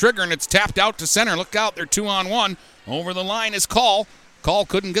pull the trigger, and it's tapped out to center. Look out, they're 2-on-1. Over the line is Call. Call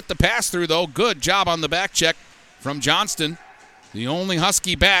couldn't get the pass through, though. Good job on the back check from Johnston. The only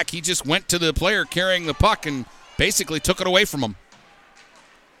Husky back. He just went to the player carrying the puck and basically took it away from him.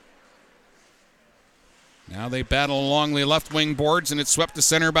 Now they battle along the left wing boards, and it's swept to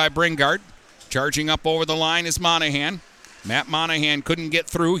center by Bringard. Charging up over the line is Monahan. Matt Monahan couldn't get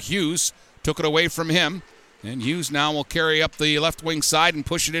through. Hughes took it away from him. And Hughes now will carry up the left wing side and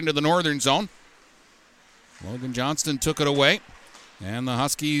push it into the Northern zone. Logan Johnston took it away. And the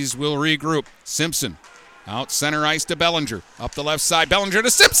Huskies will regroup. Simpson Out center ice to Bellinger. Up the left side, Bellinger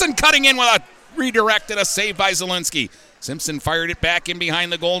to Simpson, cutting in with a redirect and a save by Zielinski. Simpson fired it back in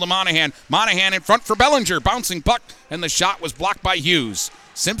behind the goal to Monahan. Monahan in front for Bellinger. Bouncing puck, and the shot was blocked by Hughes.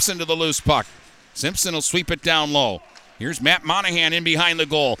 Simpson to the loose puck. Simpson will sweep it down low. Here's Matt Monahan in behind the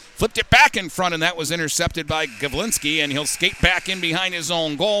goal. Flipped it back in front, and that was intercepted by Gavlinski, and he'll skate back in behind his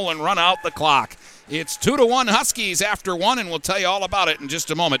own goal and run out the clock. It's 2-1 Huskies after one, and we'll tell you all about it in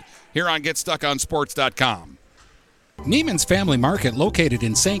just a moment here on GetStuckOnSports.com. Neiman's Family Market, located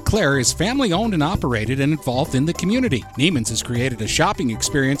in St. Clair, is family-owned and operated and involved in the community. Neiman's has created a shopping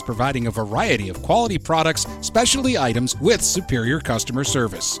experience providing a variety of quality products, specialty items with superior customer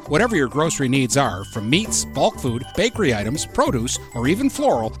service. Whatever your grocery needs are, from meats, bulk food, bakery items, produce, or even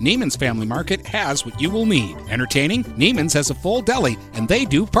floral, Neiman's Family Market has what you will need. Entertaining? Neiman's has a full deli, and they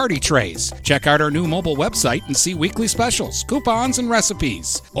do party trays. Check out our new mobile website and see weekly specials, coupons, and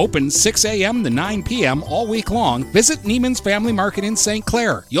recipes. Open 6 a.m. to 9 p.m. all week long. Visit Neiman's Family Market in St.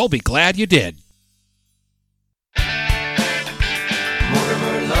 Clair. You'll be glad you did.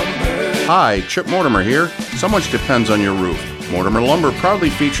 Hi, Chip Mortimer here. So much depends on your roof. Mortimer Lumber proudly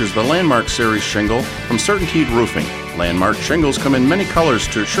features the Landmark Series shingle from Certainteed Roofing. Landmark shingles come in many colors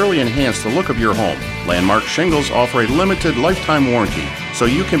to surely enhance the look of your home. Landmark shingles offer a limited lifetime warranty, so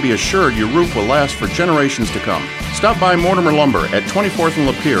you can be assured your roof will last for generations to come. Stop by Mortimer Lumber at 24th and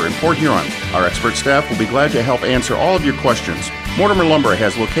Lapeer in Port Huron. Our expert staff will be glad to help answer all of your questions. Mortimer Lumber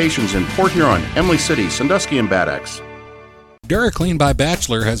has locations in Port Huron, Emily City, Sandusky, and Bad Axe. DuraClean by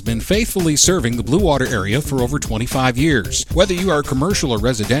Bachelor has been faithfully serving the Blue Water area for over 25 years. Whether you are commercial or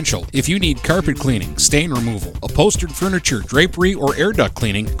residential, if you need carpet cleaning, stain removal, upholstered furniture, drapery, or air duct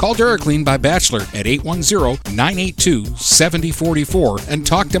cleaning, call DuraClean by Bachelor at 810-982-7044 and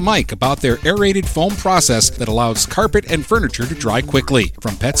talk to Mike about their aerated foam process that allows carpet and furniture to dry quickly.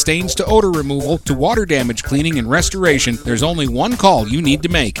 From pet stains to odor removal to water damage cleaning and restoration, there's only one call you need to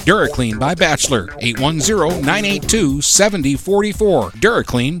make. DuraClean by Bachelor, 810-982-7044.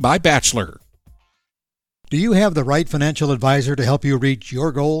 DuraClean by Bachelor. Do you have the right financial advisor to help you reach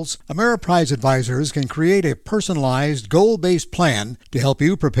your goals? Ameriprise Advisors can create a personalized, goal-based plan to help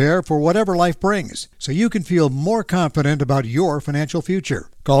you prepare for whatever life brings, so you can feel more confident about your financial future.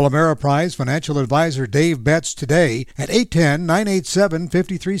 Call Ameriprise Financial Advisor Dave Betts today at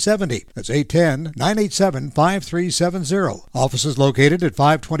 810-987-5370. That's 810-987-5370. Office is located at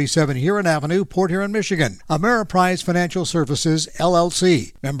 527 Huron Avenue, Port Huron, Michigan. Ameriprise Financial Services,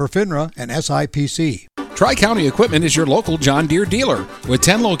 LLC. Member FINRA and SIPC. Tri-County Equipment is your local John Deere dealer. With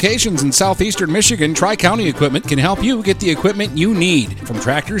 10 locations in southeastern Michigan, Tri-County Equipment can help you get the equipment you need. From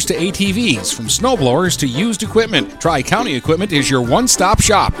tractors to ATVs, from snowblowers to used equipment, Tri-County Equipment is your one-stop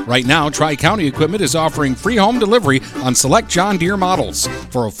shop. Right now, Tri-County Equipment is offering free home delivery on select John Deere models.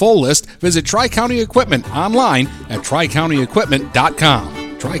 For a full list, visit Tri-County Equipment online at tricountyequipment.com.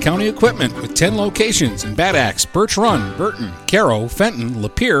 Tri-County Equipment with 10 locations in Bad Axe, Birch Run, Burton, Caro, Fenton,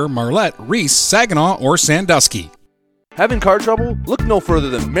 Lapeer, Marlette, Reese, Saginaw, or Sandusky. Having car trouble? Look no further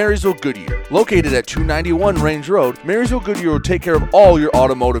than Marysville Goodyear. Located at 291 Range Road, Marysville Goodyear will take care of all your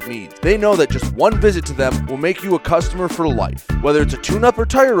automotive needs. They know that just one visit to them will make you a customer for life. Whether it's a tune-up or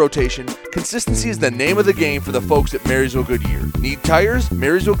tire rotation, consistency is the name of the game for the folks at Marysville Goodyear. Need tires?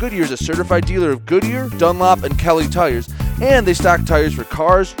 Marysville Goodyear is a certified dealer of Goodyear, Dunlop, and Kelly tires, and they stock tires for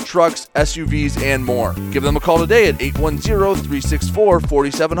cars, trucks, SUVs, and more. Give them a call today at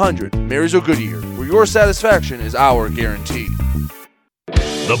 810-364-4700. Marysville Goodyear, where your satisfaction is our guarantee.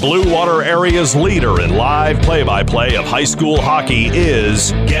 The Blue Water area's leader in live play-by-play of high school hockey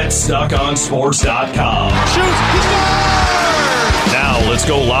is GetStuckOnSports.com. Shoots! He scores! Now let's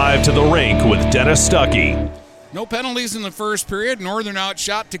go live to the rink with Dennis Stuckey. No penalties in the first period. Northern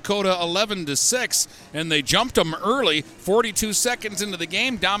outshot Dakota 11-6, and they jumped them early. 42 seconds into the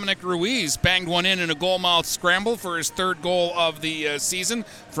game, Dominic Ruiz banged one in a goal-mouth scramble for his third goal of the season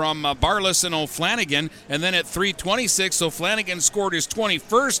from Barlis and O'Flanagan. And then at 3:26, O'Flanagan scored his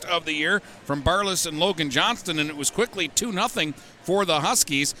 21st of the year from Barlis and Logan Johnston, and it was quickly 2-0 for the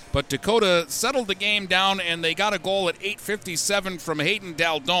Huskies, but Dakota settled the game down, and they got a goal at 8:57 from Hayden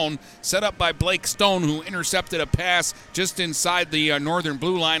Daldone, set up by Blake Stone, who intercepted a pass just inside the northern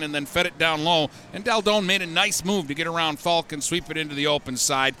blue line and then fed it down low. And Daldone made a nice move to get around Falk and sweep it into the open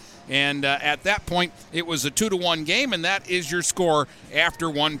side. And at that point, it was a 2-1 game, and that is your score after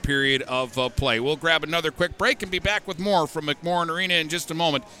one period of play. We'll grab another quick break and be back with more from McMorran Arena in just a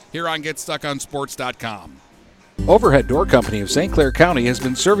moment here on GetStuckOnSports.com. Overhead Door Company of St. Clair County has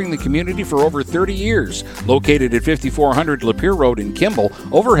been serving the community for over 30 years. Located at 5400 Lapeer Road in Kimball,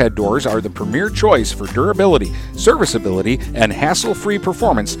 Overhead Doors are the premier choice for durability, serviceability, and hassle-free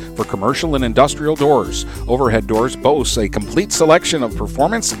performance for commercial and industrial doors. Overhead Doors boasts a complete selection of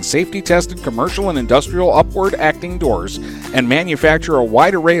performance and safety-tested commercial and industrial upward-acting doors and manufacture a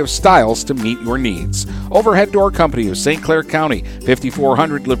wide array of styles to meet your needs. Overhead Door Company of St. Clair County,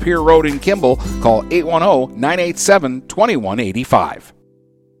 5400 Lapeer Road in Kimball. Call 810-987-2185.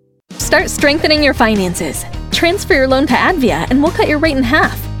 Start strengthening your finances. Transfer your loan to Advia and we'll cut your rate in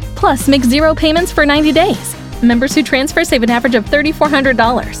half. Plus, make 0 payments for 90 days. Members who transfer save an average of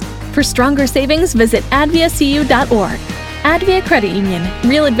 $3,400. For stronger savings, visit adviacu.org. Advia Credit Union.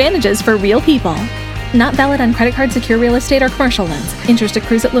 Real advantages for real people. Not valid on credit card, secure real estate, or commercial loans. Interest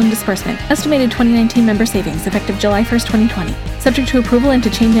accrues at loan disbursement. Estimated 2019 member savings effective July 1st, 2020. Subject to approval and to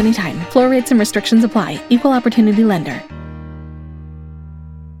change anytime. Floor rates and restrictions apply. Equal opportunity lender.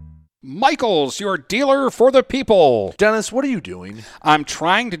 Michael's, your dealer for the people. Dennis, what are you doing? I'm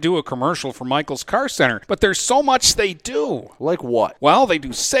trying to do a commercial for Michael's Car Center, but there's so much they do. Like what? Well, they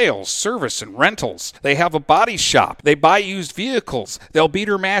do sales, service, and rentals. They have a body shop. They buy used vehicles. They'll beat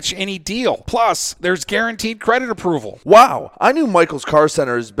or match any deal. Plus, there's guaranteed credit approval. Wow, I knew Michael's Car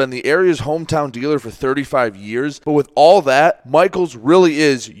Center has been the area's hometown dealer for 35 years, but with all that, Michael's really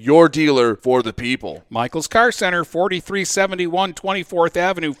is your dealer for the people. Michael's Car Center, 4371 24th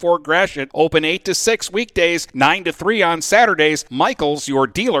Avenue, Fort Gratiot, open 8 to 6 weekdays, 9 to 3 on Saturdays. Michael's, your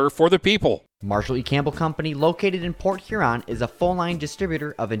dealer for the people. Marshall E. Campbell Company, located in Port Huron, is a full-line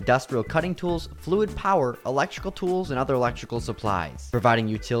distributor of industrial cutting tools, fluid power, electrical tools, and other electrical supplies, providing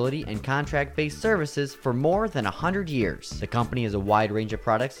utility and contract-based services for more than 100 years. The company has a wide range of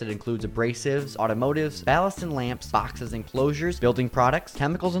products that includes abrasives, automotives, ballast and lamps, boxes and closures, building products,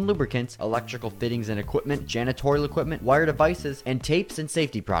 chemicals and lubricants, electrical fittings and equipment, janitorial equipment, wire devices, and tapes and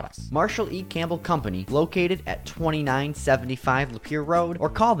safety products. Marshall E. Campbell Company, located at 2975 Lapeer Road, or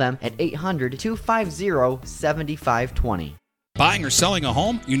call them at 800-250-7520. Buying or selling a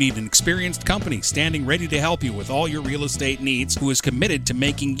home? You need an experienced company standing ready to help you with all your real estate needs, who is committed to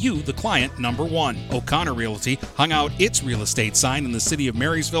making you the client number one. O'Connor Realty hung out its real estate sign in the city of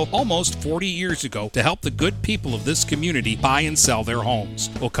Marysville almost 40 years ago to help the good people of this community buy and sell their homes.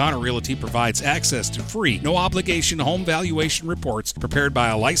 O'Connor Realty provides access to free, no-obligation home valuation reports prepared by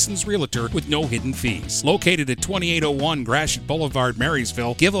a licensed realtor with no hidden fees. Located at 2801 Gratiot Boulevard,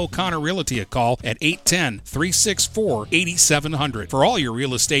 Marysville, give O'Connor Realty a call at 810-364-8700 for all your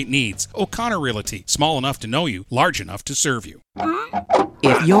real estate needs. O'Connor Realty, small enough to know you, large enough to serve you.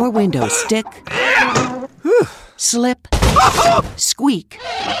 If your windows stick, slip, squeak,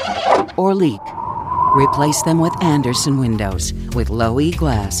 or leak, replace them with Andersen windows. With low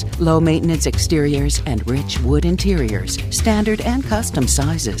E-glass, low maintenance exteriors, and rich wood interiors, standard and custom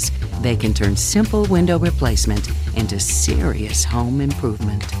sizes, they can turn simple window replacement into serious home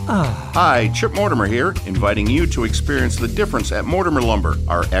improvement. Hi, Chip Mortimer here, inviting you to experience the difference at Mortimer Lumber.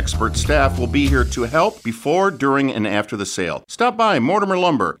 Our expert staff will be here to help before, during, and after the sale. Stop by Mortimer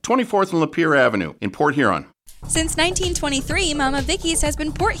Lumber, 24th and Lapeer Avenue in Port Huron. Since 1923, Mama Vicky's has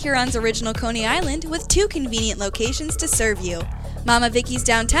been Port Huron's original Coney Island with 2 convenient locations to serve you. Mama Vicky's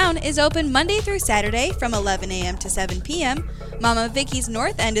Downtown is open Monday through Saturday from 11 a.m. to 7 p.m. Mama Vicky's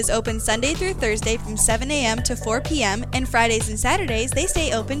North End is open Sunday through Thursday from 7 a.m. to 4 p.m. and Fridays and Saturdays they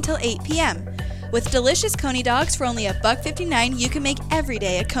stay open till 8 p.m. With delicious Coney dogs for only $1.59, you can make every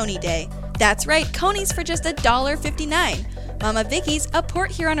day a Coney day. That's right, Coney's for just $1.59. Mama Vicky's, a Port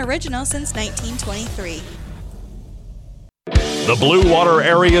Huron original since 1923. The Blue Water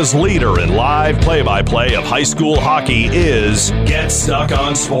area's leader in live play-by-play of high school hockey is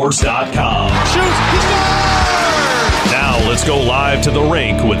GetStuckOnSports.com. Shoot! Now let's go live to the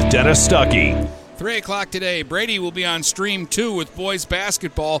rink with Dennis Stuckey. 3 o'clock today, Brady will be on Stream 2 with boys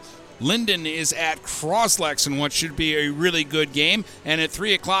basketball. Linden is at Croslex in what should be a really good game. And at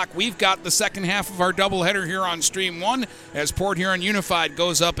 3 o'clock, we've got the second half of our doubleheader here on Stream 1 as Port Huron Unified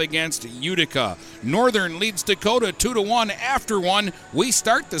goes up against Utica. Northern leads Dakota 2-1 after 1. We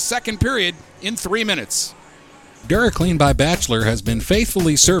start the second period in 3 minutes. DuraClean by Bachelor has been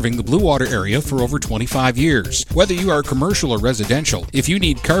faithfully serving the Blue Water area for over 25 years. Whether you are commercial or residential, if you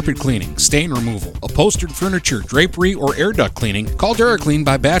need carpet cleaning, stain removal, upholstered furniture, drapery, or air duct cleaning, call DuraClean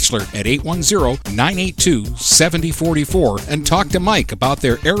by Bachelor at 810-982-7044 and talk to Mike about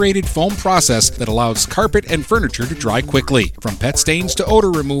their aerated foam process that allows carpet and furniture to dry quickly. From pet stains to odor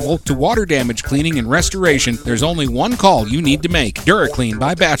removal to water damage cleaning and restoration, there's only one call you need to make. DuraClean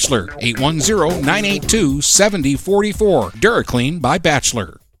by Bachelor, 810-982-7044. DuraClean by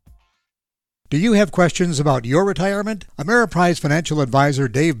Bachelor. Do you have questions about your retirement? Ameriprise financial advisor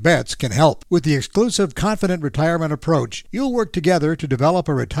Dave Betts can help. With the exclusive Confident Retirement approach, you'll work together to develop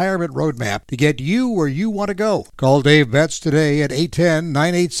a retirement roadmap to get you where you want to go. Call Dave Betts today at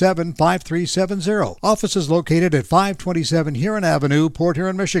 810-987-5370. Office is located at 527 Huron Avenue, Port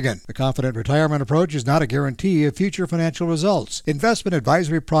Huron, Michigan. The Confident Retirement approach is not a guarantee of future financial results. Investment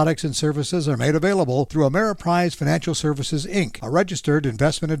advisory products and services are made available through Ameriprise Financial Services, Inc., a registered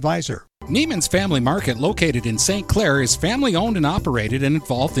investment advisor. Neiman's Family Market, located in St. Clair, is family-owned and operated and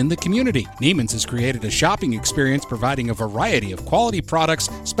involved in the community. Neiman's has created a shopping experience providing a variety of quality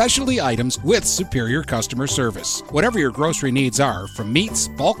products, specialty items with superior customer service. Whatever your grocery needs are, from meats,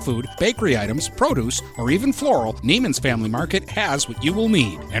 bulk food, bakery items, produce, or even floral, Neiman's Family Market has what you will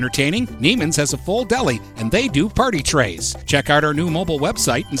need. Entertaining? Neiman's has a full deli, and they do party trays. Check out our new mobile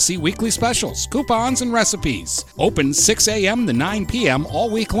website and see weekly specials, coupons, and recipes. Open 6 a.m. to 9 p.m.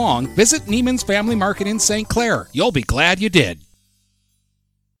 all week long. Visit Neiman's Family Market in St. Clair. You'll be glad you did.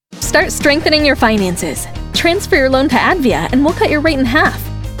 Start strengthening your finances. Transfer your loan to Advia and we'll cut your rate in half.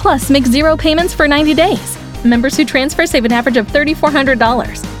 Plus, make 0 payments for 90 days. Members who transfer save an average of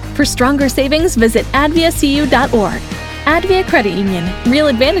 $3,400. For stronger savings, visit adviacu.org. Advia Credit Union. Real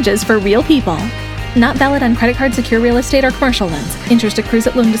advantages for real people. Not valid on credit card, secure real estate, or commercial loans. Interest accrues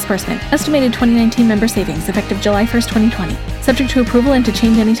at loan disbursement. Estimated 2019 member savings effective July 1st, 2020. Subject to approval and to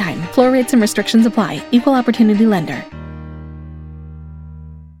change anytime. Floor rates and restrictions apply. Equal opportunity lender.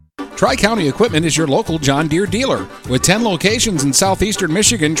 Tri-County Equipment is your local John Deere dealer. With 10 locations in southeastern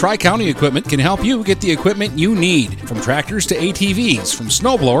Michigan, Tri-County Equipment can help you get the equipment you need. From tractors to ATVs, from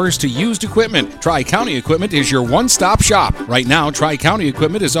snowblowers to used equipment, Tri-County Equipment is your one-stop shop. Right now, Tri-County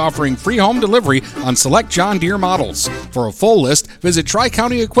Equipment is offering free home delivery on select John Deere models. For a full list, visit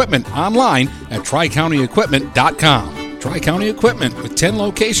Tri-County Equipment online at tricountyequipment.com. Tri-County Equipment with 10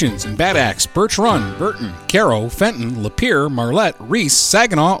 locations in Bad Axe, Birch Run, Burton, Caro, Fenton, Lapeer, Marlette, Reese,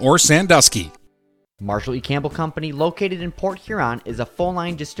 Saginaw, or Sandusky. Marshall E. Campbell Company, located in Port Huron, is a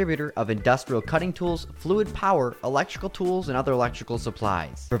full-line distributor of industrial cutting tools, fluid power, electrical tools, and other electrical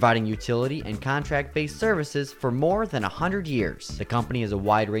supplies, providing utility and contract-based services for more than 100 years. The company has a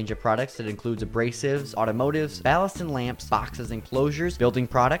wide range of products that includes abrasives, automotives, ballast and lamps, boxes and closures, building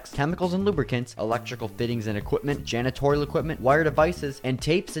products, chemicals and lubricants, electrical fittings and equipment, janitorial equipment, wire devices, and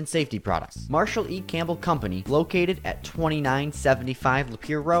tapes and safety products. Marshall E. Campbell Company, located at 2975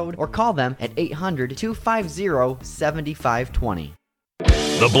 Lapeer Road, or call them at 800-250-7520. The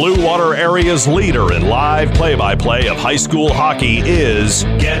Blue Water area's leader in live play-by-play of high school hockey is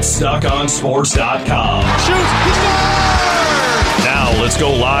GetStuckOnSports.com. Shoots, he scored! Now let's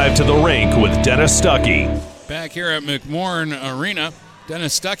go live to the rink with Dennis Stuckey. Back here at McMorran Arena,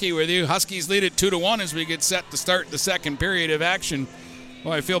 Dennis Stuckey with you. Huskies lead it 2-1 as we get set to start the second period of action.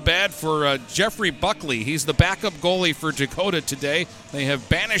 Well, I feel bad for Jeffrey Buckley. He's the backup goalie for Dakota today. They have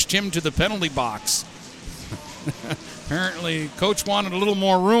banished him to the penalty box. Apparently, coach wanted a little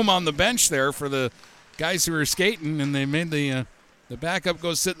more room on the bench there for the guys who were skating, and they made the backup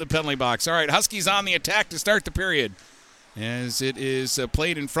go sit in the penalty box. All right, Huskies on the attack to start the period, as it is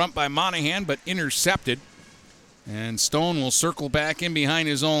played in front by Monahan, but intercepted. And Stone will circle back in behind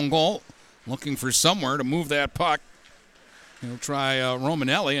his own goal, looking for somewhere to move that puck. He'll try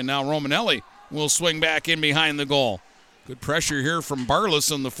Romanelli, and now Romanelli will swing back in behind the goal. Good pressure here from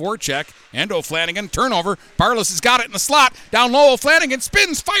Barlas on the forecheck. And O'Flanagan, turnover. Barlas has got it in the slot. Down low, O'Flanagan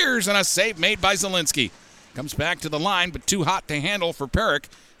spins, fires, and a save made by Zielinski. Comes back to the line, but too hot to handle for Perrick,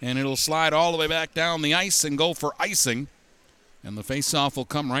 and it'll slide all the way back down the ice and go for icing. And the faceoff will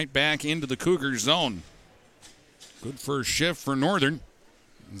come right back into the Cougars zone. Good first shift for Northern.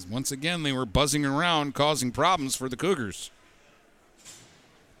 Once again, they were buzzing around, causing problems for the Cougars.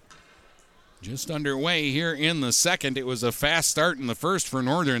 Just underway here in the second. It was a fast start in the first for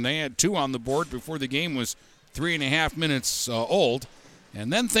Northern. They had 2 on the board before the game was 3.5 minutes old.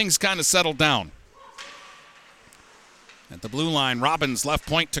 And then things kind of settled down. At the blue line, Robbins left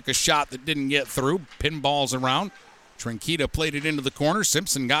point took a shot that didn't get through. Pinballs around. Trinquita played it into the corner.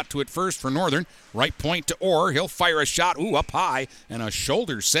 Simpson got to it first for Northern. Right point to Orr. He'll fire a shot. Up high. And a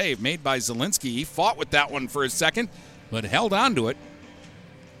shoulder save made by Zielinski. He fought with that one for a second, but held on to it.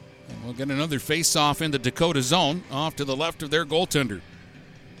 And we'll get another face-off in the Dakota zone off to the left of their goaltender.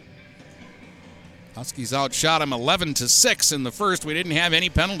 Huskies outshot him 11-6 in the first. We didn't have any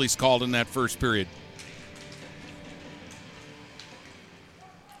penalties called in that first period.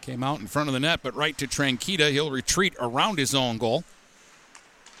 Came out in front of the net, but right to Trinquita. He'll retreat around his own goal.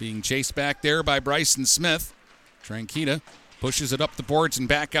 Being chased back there by Bryson Smith. Trinquita pushes it up the boards and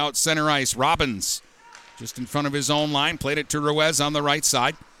back out center ice. Robbins just in front of his own line. Played it to Ruiz on the right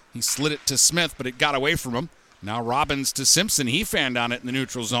side. He slid it to Smith, but it got away from him. Now Robbins to Simpson. He fanned on it in the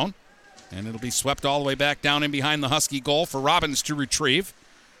neutral zone. And it'll be swept all the way back down in behind the Husky goal for Robbins to retrieve.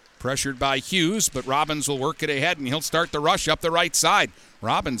 Pressured by Hughes, but Robbins will work it ahead, and he'll start the rush up the right side.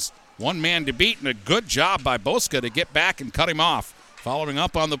 Robbins, one man to beat, and a good job by Boska to get back and cut him off. Following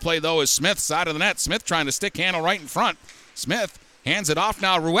up on the play, though, is Smith, side of the net. Smith trying to stick handle right in front. Smith hands it off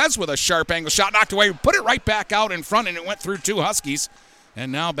now. Ruiz with a sharp angle shot, knocked away. Put it right back out in front, and it went through two Huskies.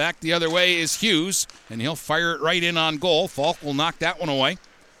 And now back the other way is Hughes, and he'll fire it right in on goal. Falk will knock that one away.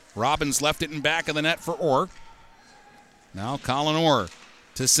 Robbins left it in back of the net for Orr. Now Colin Orr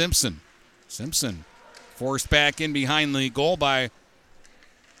to Simpson. Simpson forced back in behind the goal by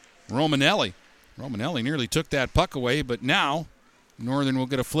Romanelli. Romanelli nearly took that puck away, but now Northern will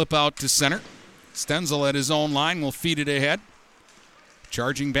get a flip out to center. Stenzel at his own line will feed it ahead.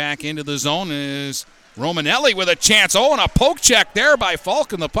 Charging back into the zone is Romanelli with a chance. Oh, and a poke check there by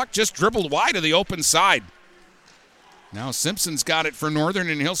Falk, and the puck just dribbled wide of the open side. Now Simpson's got it for Northern,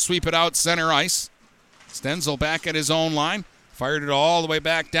 and he'll sweep it out center ice. Stenzel back at his own line. Fired it all the way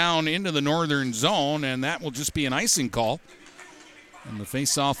back down into the Northern zone, and that will just be an icing call. And the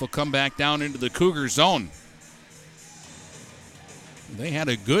faceoff will come back down into the Cougar zone. They had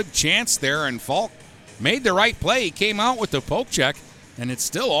a good chance there, and Falk made the right play. He came out with the poke check, and it's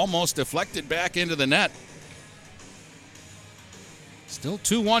still almost deflected back into the net. Still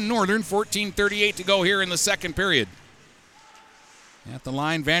 2-1 Northern, 14:38 to go here in the second period. At the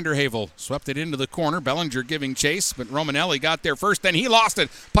line, Vanderhavel swept it into the corner. Bellinger giving chase, but Romanelli got there first. Then he lost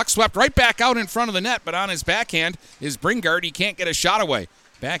it. Puck swept right back out in front of the net, but on his backhand is Bringard. He can't get a shot away.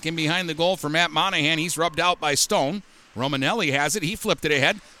 Back in behind the goal for Matt Monahan. He's rubbed out by Stone. Romanelli has it. He flipped it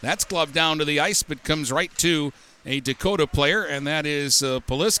ahead. That's gloved down to the ice, but comes right to a Dakota player, and that is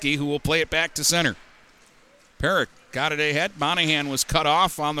Poliski, who will play it back to center. Perrick got it ahead. Monahan was cut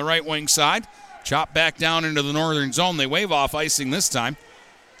off on the right wing side. Chopped back down into the Northern zone. They wave off icing this time.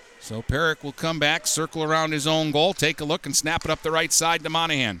 So Perrick will come back, circle around his own goal, take a look, and snap it up the right side to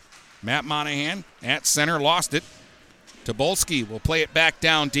Monahan. Matt Monahan at center, lost it. Tobolski will play it back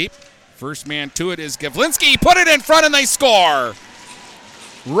down deep. First man to it is Gavlinski. Put it in front, and they score.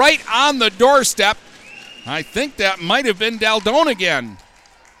 Right on the doorstep. I think that might have been Daldon again.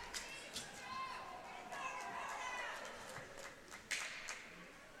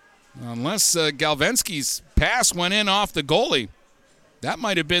 Unless Galvenski's pass went in off the goalie. That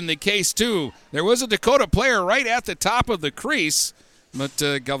might have been the case, too. There was a Dakota player right at the top of the crease, but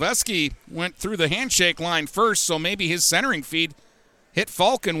Galvenski went through the handshake line first, so maybe his centering feed hit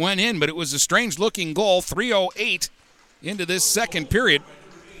Falk and went in, but it was a strange-looking goal, 3:08 into this second period.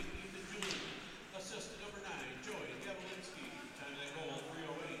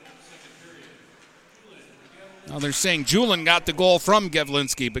 Now they're saying Julin got the goal from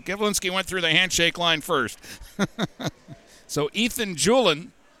Gavlinski, but Gavlinski went through the handshake line first. So Ethan Julin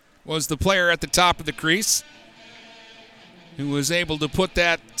was the player at the top of the crease who was able to put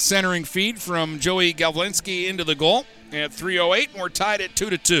that centering feed from Joey Gavlinski into the goal at 3:08, and we're tied at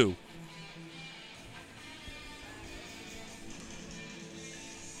 2-2.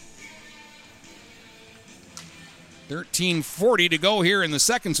 $13:40 to go here in the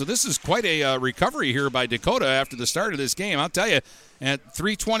second, so this is quite a recovery here by Dakota after the start of this game. I'll tell you, at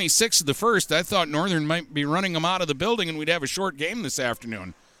 3:26 of the first, I thought Northern might be running them out of the building and we'd have a short game this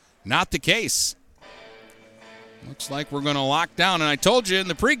afternoon. Not the case. Looks like we're going to lock down, and I told you in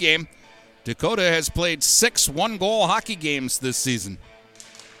the pregame, Dakota has played 6 one-goal hockey games this season.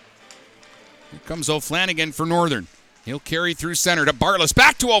 Here comes O'Flanagan for Northern. He'll carry through center to Bartless.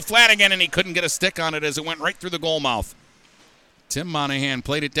 Back to O'Flanagan, and he couldn't get a stick on it as it went right through the goal mouth. Tim Monahan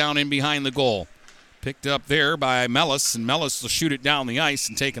played it down in behind the goal. Picked up there by Mellis, and Mellis will shoot it down the ice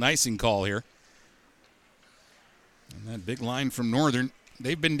and take an icing call here. And that big line from Northern.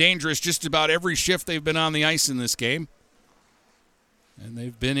 They've been dangerous just about every shift they've been on the ice in this game. And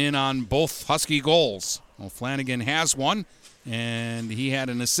they've been in on both Husky goals. O'Flanagan has one, and he had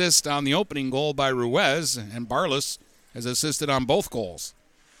an assist on the opening goal by Ruiz, and Bartless has assisted on both goals.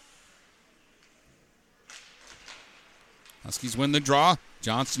 Huskies win the draw.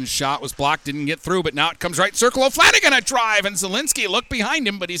 Johnson's shot was blocked, didn't get through, but now it comes right circle. O'Flanagan a drive, and Zielinski looked behind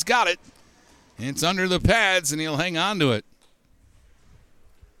him, but he's got it. It's under the pads, and he'll hang on to it.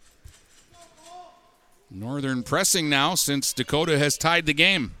 Northern pressing now since Dakota has tied the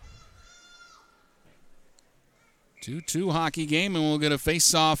game. 2-2 hockey game, and we'll get a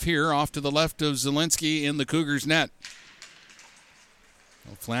face-off here off to the left of Zielinski in the Cougars' net.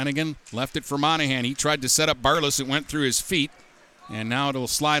 O'Flanagan left it for Monahan. He tried to set up Bartless. It went through his feet, and now it'll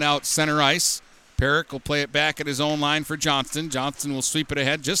slide out center ice. Perrick will play it back at his own line for Johnston. Johnston will sweep it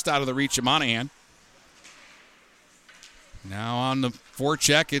ahead just out of the reach of Monahan. Now on the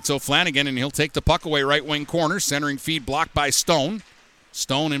forecheck, it's O'Flanagan, and he'll take the puck away right wing corner. Centering feed blocked by Stone.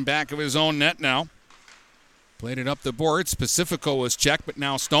 Stone in back of his own net now. Played it up the boards. Pacifico was checked, but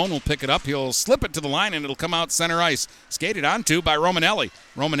now Stone will pick it up. He'll slip it to the line, and it'll come out center ice. Skated onto by Romanelli.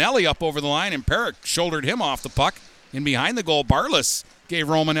 Romanelli up over the line, and Perrick shouldered him off the puck. In behind the goal, Barlas gave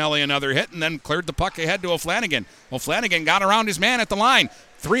Romanelli another hit and then cleared the puck ahead to O'Flanagan. O'Flanagan got around his man at the line.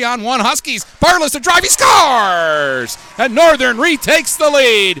 3-on-1 Huskies. Barlas to drive. He scores! And Northern retakes the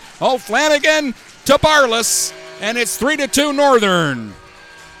lead. O'Flanagan to Barlas, and it's 3-2 Northern.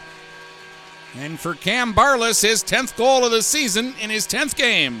 And for Cam Barlas, his 10th goal of the season in his 10th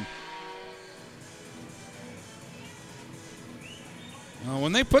game. Well,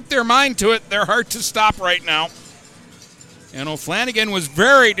 when they put their mind to it, they're hard to stop right now. And O'Flanagan was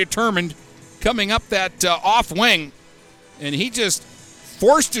very determined coming up that off wing, and he just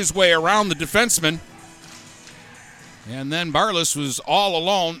forced his way around the defenseman. And then Barlas was all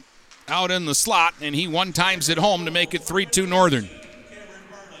alone out in the slot, and he one-times it home to make it 3-2 Northern.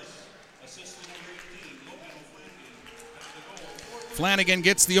 Flanagan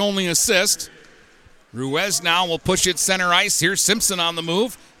gets the only assist. Ruiz now will push it center ice. Here's Simpson on the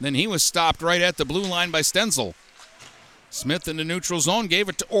move. Then he was stopped right at the blue line by Stenzel. Smith in the neutral zone gave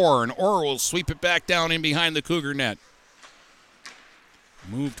it to Orr, and Orr will sweep it back down in behind the Cougar net.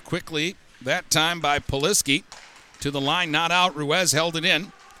 Moved quickly that time by Poliski to the line, not out. Ruiz held it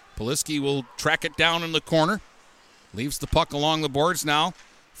in. Poliski will track it down in the corner. Leaves the puck along the boards now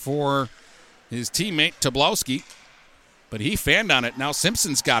for his teammate Toblowski. But he fanned on it. Now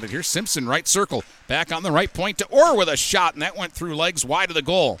Simpson's got it. Here's Simpson, right circle. Back on the right point to Orr with a shot, and that went through legs wide of the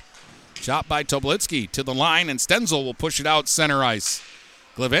goal. Shot by Toblitsky to the line, and Stenzel will push it out center ice.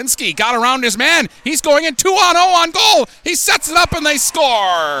 Glavinsky got around his man. He's going in 2-on-0 on goal. He sets it up, and they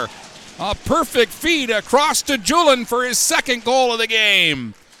score. A perfect feed across to Julin for his second goal of the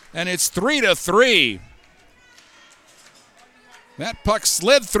game. And it's 3-3. That puck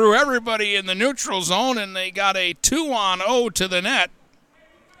slid through everybody in the neutral zone, and they got a 2-on-0 to the net.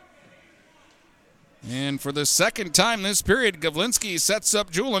 And for the second time this period, Gavlinski sets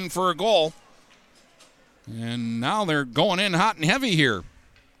up Julin for a goal. And now they're going in hot and heavy here.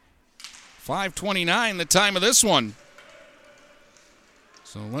 5:29 the time of this one.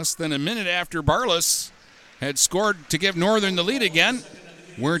 So less than a minute after Barlas had scored to give Northern the lead again,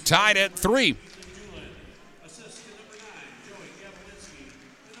 we're tied at 3.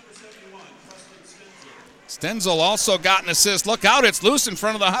 Stenzel also got an assist. Look out, it's loose in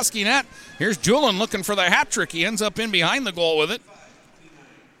front of the Husky net. Here's Julin looking for the hat trick. He ends up in behind the goal with it.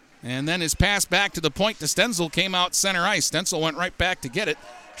 And then his pass back to the point to Stenzel came out center ice. Stenzel went right back to get it.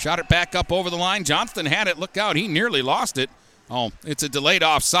 Shot it back up over the line. Johnston had it. Look out, he nearly lost it. Oh, it's a delayed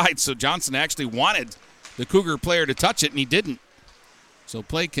offside, so Johnson actually wanted the Cougar player to touch it, and he didn't. So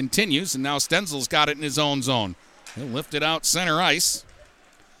play continues, and now Stenzel's got it in his own zone. He'll lift it out center ice.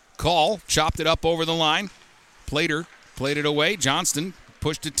 Call chopped it up over the line. Plater played it away. Johnston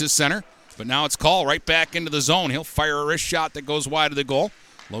pushed it to center, but now it's Call right back into the zone. He'll fire a wrist shot that goes wide of the goal.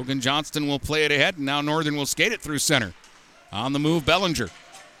 Logan Johnston will play it ahead, and now Northern will skate it through center. On the move, Bellinger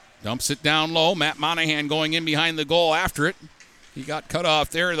dumps it down low. Matt Monahan going in behind the goal after it. He got cut off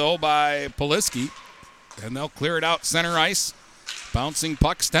there, though, by Poliski, and they'll clear it out center ice. Bouncing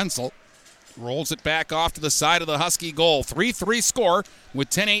puck, Stenzel rolls it back off to the side of the Husky goal. 3-3 score with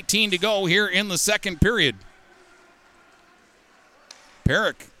 10:18 to go here in the second period.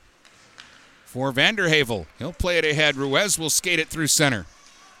 Perrick for Vanderhavel. He'll play it ahead. Ruiz will skate it through center.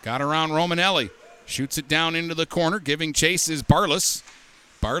 Got around Romanelli. Shoots it down into the corner. Giving chase is Barlas.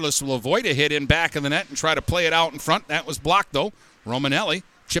 Barlas will avoid a hit in back of the net and try to play it out in front. That was blocked, though. Romanelli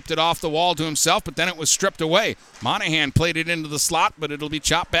chipped it off the wall to himself, but then it was stripped away. Monahan played it into the slot, but it'll be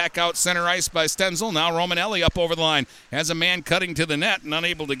chopped back out center ice by Stenzel. Now Romanelli up over the line. Has a man cutting to the net, and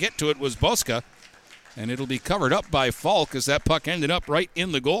unable to get to it was Boska. And it'll be covered up by Falk as that puck ended up right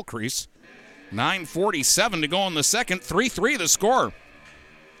in the goal crease. 9:47 to go in the second. 3-3 the score.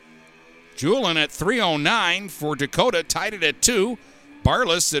 Julin at 3:09 for Dakota, tied it at 2.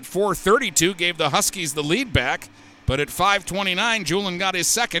 Barlas at 4:32 gave the Huskies the lead back. But at 5:29, Julin got his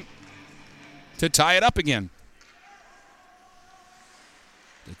second to tie it up again.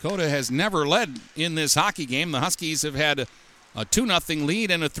 Dakota has never led in this hockey game. The Huskies have had a 2-0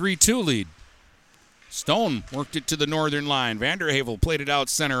 lead and a 3-2 lead. Stone worked it to the Northern line. Vanderhavel played it out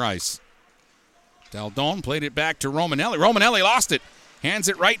center ice. Daldon played it back to Romanelli. Romanelli lost it. Hands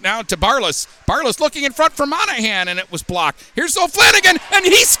it right now to Barlas. Barlas looking in front for Monahan, and it was blocked. Here's O'Flanagan, and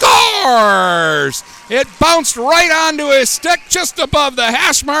he scores! It bounced right onto his stick just above the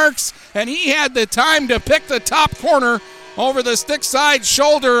hash marks, and he had the time to pick the top corner over the stick side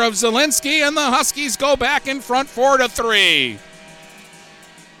shoulder of Zielinski, and the Huskies go back in front 4-3.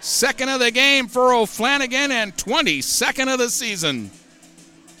 Second of the game for O'Flanagan and 22nd of the season.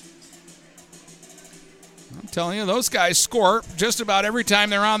 I'm telling you, those guys score just about every time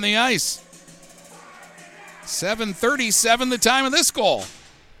they're on the ice. 7:37 the time of this goal.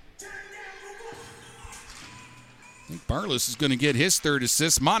 I think Barlas is going to get his third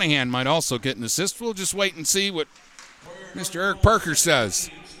assist. Monahan might also get an assist. We'll just wait and see what Mr. Eric Parker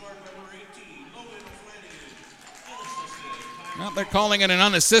says. Well, they're calling it an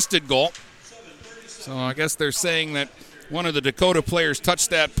unassisted goal. So I guess they're saying that one of the Dakota players touched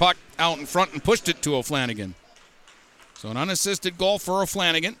that puck out in front and pushed it to O'Flanagan. So an unassisted goal for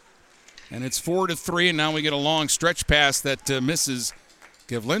O'Flanagan. And it's 4-3, and now we get a long stretch pass that misses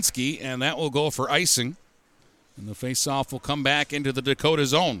Gavlinski, and that will go for icing. And the faceoff will come back into the Dakota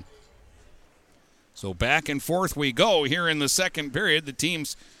zone. So back and forth we go here in the second period. The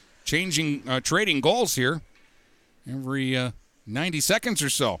team's trading goals here every 90 seconds or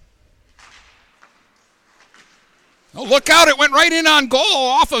so. Oh, look out. It went right in on goal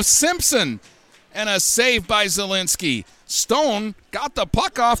off of Simpson. And a save by Zielinski. Stone got the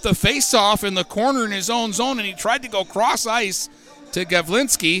puck off the face-off in the corner in his own zone, and he tried to go cross ice to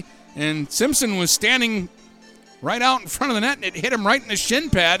Gavlinski. And Simpson was standing right out in front of the net, and it hit him right in the shin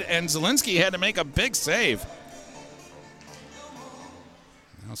pad, and Zielinski had to make a big save.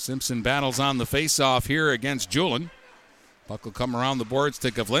 Now Simpson battles on the face-off here against Julin. Puck will come around the boards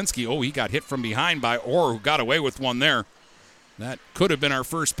to Gavlinski. Oh, he got hit from behind by Orr, who got away with one there. That could have been our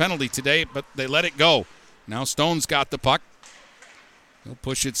first penalty today, but they let it go. Now Stone's got the puck. He'll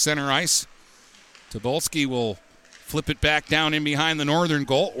push it center ice. Tobolski will flip it back down in behind the northern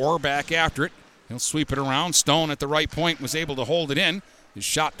goal. Orr back after it. He'll sweep it around. Stone at the right point was able to hold it in. His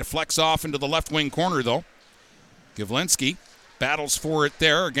shot deflects off into the left wing corner, though. Gavlinski battles for it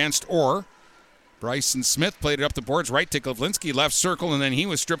there against Orr. Bryson Smith played it up the boards right to Gavlinski, left circle, and then he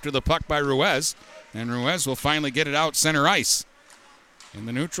was stripped of the puck by Ruiz. And Ruiz will finally get it out center ice in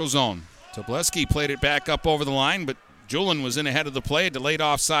the neutral zone. Tobolski played it back up over the line, but Julin was in ahead of the play. Delayed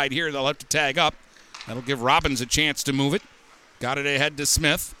offside here. They'll have to tag up. That'll give Robbins a chance to move it. Got it ahead to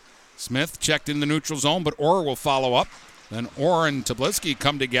Smith. Smith checked in the neutral zone, but Orr will follow up. Then Orr and Tobolski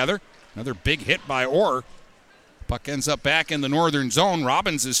come together. Another big hit by Orr. Puck ends up back in the northern zone.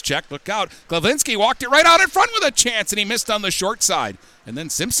 Robbins is checked. Look out. Gavlinski walked it right out in front with a chance, and he missed on the short side. And then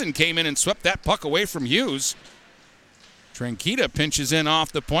Simpson came in and swept that puck away from Hughes. Tranquita pinches in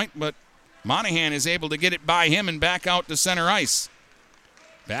off the point, but Monahan is able to get it by him and back out to center ice.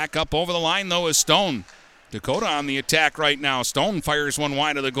 Back up over the line, though, is Stone. Dakota on the attack right now. Stone fires one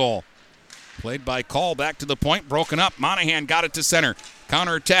wide of the goal. Played by Call back to the point, broken up. Monahan got it to center.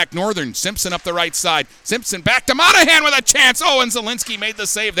 Counterattack Northern. Simpson up the right side. Simpson back to Monahan with a chance. Oh, and Zielinski made the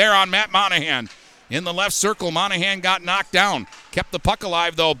save there on Matt Monahan. In the left circle, Monahan got knocked down. Kept the puck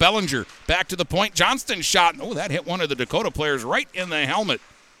alive, though. Bellinger back to the point. Johnston shot. Oh, that hit one of the Dakota players right in the helmet.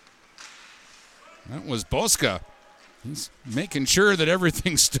 That was Boska. He's making sure that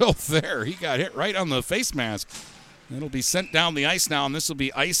everything's still there. He got hit right on the face mask. It'll be sent down the ice now, and this will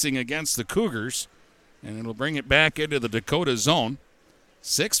be icing against the Cougars. And it'll bring it back into the Dakota zone.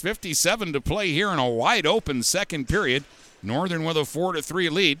 6:57 to play here in a wide-open second period. Northern with a 4-3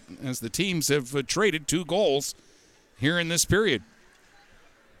 lead as the teams have traded 2 goals here in this period.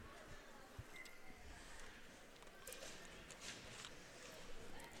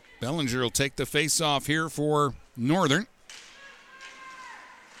 Bellinger will take the face-off here for Northern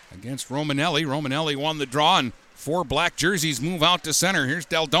against Romanelli. Romanelli won the draw, and 4 black jerseys move out to center. Here's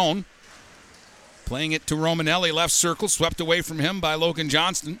Deldone playing it to Romanelli, left circle, swept away from him by Logan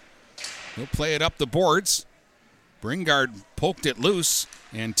Johnston. He'll play it up the boards. Bringard poked it loose,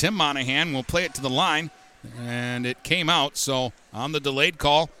 and Tim Monahan will play it to the line, and it came out. So on the delayed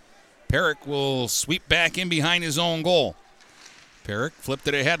call, Perrick will sweep back in behind his own goal. Perrick flipped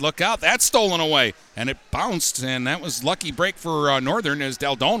it ahead. Look out. That's stolen away. And it bounced, and that was lucky break for Northern as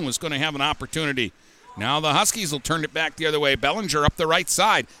Deldone was going to have an opportunity. Now the Huskies will turn it back the other way. Bellinger up the right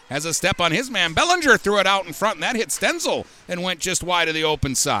side. Has a step on his man. Bellinger threw it out in front, and that hit Stenzel and went just wide of the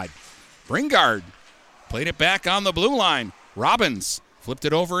open side. Bringard played it back on the blue line. Robbins flipped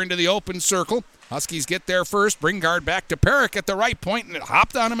it over into the open circle. Huskies get there first. Bringard back to Perrick at the right point, and it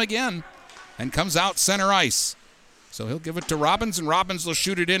hopped on him again and comes out center ice. So he'll give it to Robbins, and Robbins will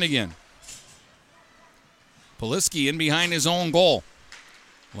shoot it in again. Poliski in behind his own goal.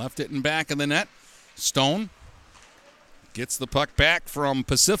 Left it in back of the net. Stone gets the puck back from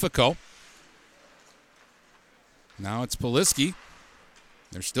Pacifico. Now it's Poliski.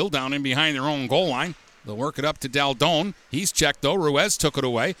 They're still down in behind their own goal line. They'll work it up to Daldone. He's checked, though. Ruiz took it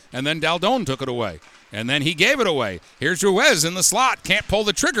away, and then Daldone took it away. And then he gave it away. Here's Ruiz in the slot. Can't pull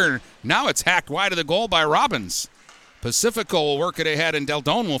the trigger. Now it's hacked wide of the goal by Robbins. Pacifico will work it ahead, and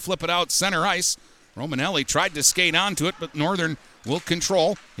Daldone will flip it out center ice. Romanelli tried to skate onto it, but Northern will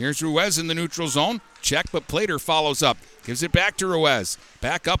control. Here's Ruiz in the neutral zone. Check, but Plater follows up. Gives it back to Ruiz.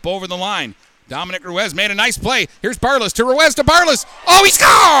 Back up over the line. Dominic Ruiz made a nice play. Here's Barlas to Ruiz to Barlas. Oh, he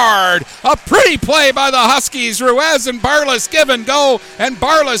scored! A pretty play by the Huskies. Ruiz and Barlas give and go, and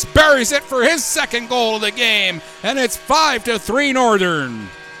Barlas buries it for his second goal of the game, and it's 5-3 Northern.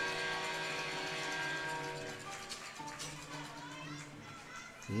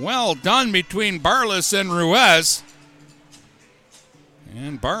 Well done between Barlas and Ruiz.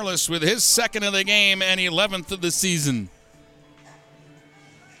 And Barlas with his second of the game and 11th of the season.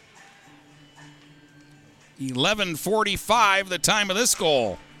 11:45, the time of this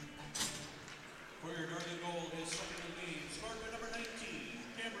goal. For your Northern goal is second in the game, scored by number 19,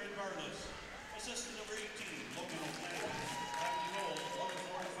 Cameron Barlas. Assist to number 18, Logan O'Flanagan. After goal,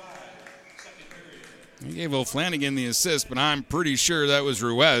 11:45, second period. He gave O'Flanagan the assist, but I'm pretty sure that was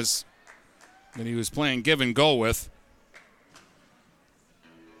Ruiz that he was playing give and go with.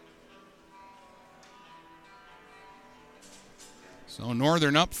 So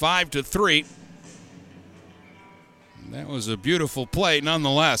Northern up 5-3. That was a beautiful play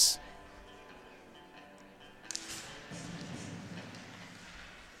nonetheless.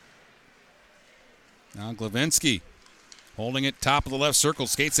 Now Glavinsky holding it top of the left circle,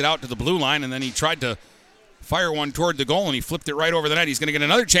 skates it out to the blue line, and then he tried to fire one toward the goal, and he flipped it right over the net. He's going to get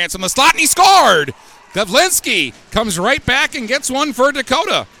another chance on the slot, and he scored! Glavinsky comes right back and gets one for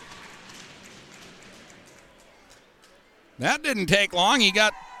Dakota. That didn't take long. He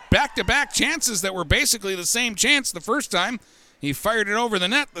got back-to-back chances that were basically the same chance the first time. He fired it over the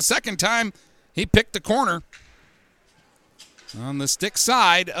net. The second time, he picked the corner on the stick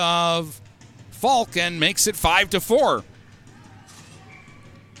side of Falk and makes it 5-4.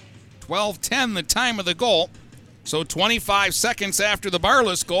 12:10 the time of the goal. So 25 seconds after the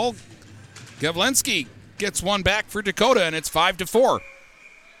Barlas goal, Gavlinski gets one back for Dakota, and it's 5-4.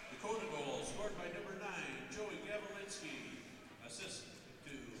 Dakota goal scored by number 9, Joey Gavlinski. Assist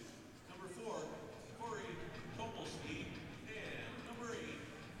to number 4, Corey Topolsky, and number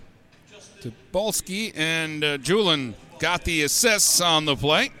 8, Justin Tobolski and Julin got the assists on the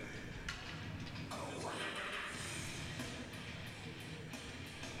play.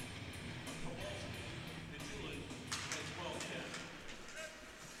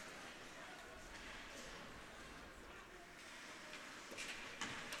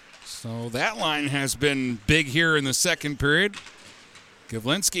 So that line has been big here in the second period.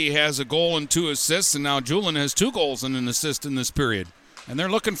 Gavlinski has a goal and 2 assists, and now Julin has 2 goals and an assist in this period. And they're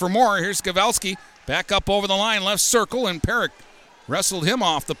looking for more. Here's Gavelski back up over the line, left circle, and Perrick wrestled him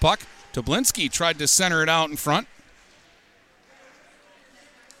off the puck. Toblinski tried to center it out in front.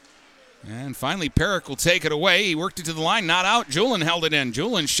 And finally, Perrick will take it away. He worked it to the line, not out. Julin held it in.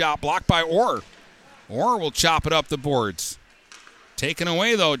 Julin's shot blocked by Orr. Orr will chop it up the boards. Taken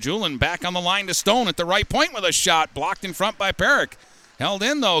away, though. Julin back on the line to Stone at the right point with a shot. Blocked in front by Perrick. Held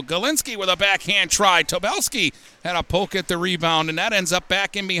in, though. Galinski with a backhand try. Tobelski had a poke at the rebound, and that ends up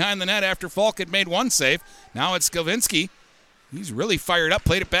back in behind the net after Falk had made one save. Now it's Galinski. He's really fired up.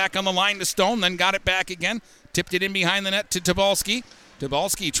 Played it back on the line to Stone, then got it back again. Tipped it in behind the net to Tobolski.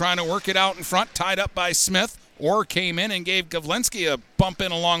 Tobolski trying to work it out in front, tied up by Smith. Orr came in and gave Gavlinski a bump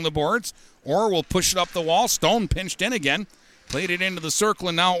in along the boards. Orr will push it up the wall. Stone pinched in again. Played it into the circle,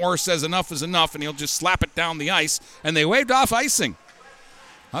 and now Orr says enough is enough, and he'll just slap it down the ice. And they waved off icing.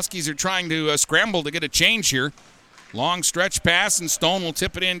 Huskies are trying to scramble to get a change here. Long stretch pass, and Stone will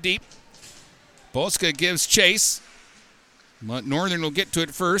tip it in deep. Boska gives chase, but Northern will get to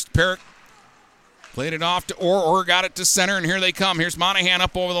it first. Perrick played it off to Orr. Orr got it to center, and here they come. Here's Monahan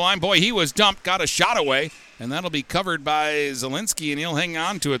up over the line. Boy, he was dumped, got a shot away, and that'll be covered by Zielinski, and he'll hang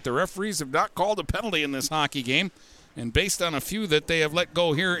on to it. The referees have not called a penalty in this hockey game, and based on a few that they have let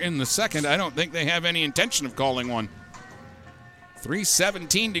go here in the second, I don't think they have any intention of calling one.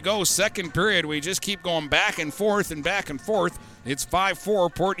 3:17 to go, second period. We just keep going back and forth and back and forth. It's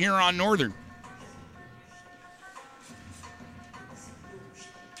 5-4 Port Huron Northern.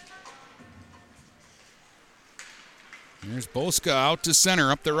 Here's Boska out to center,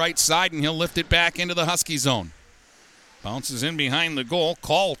 up the right side, and he'll lift it back into the Husky zone. Bounces in behind the goal.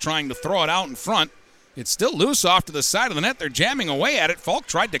 Call trying to throw it out in front. It's still loose off to the side of the net. They're jamming away at it. Falk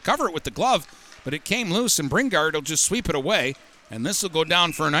tried to cover it with the glove, but it came loose, and Bringard will just sweep it away, and this will go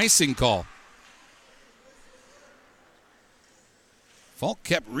down for an icing call. Falk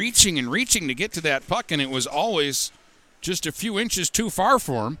kept reaching and reaching to get to that puck, and it was always just a few inches too far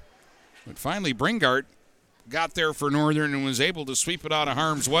for him. But finally, Bringard got there for Northern and was able to sweep it out of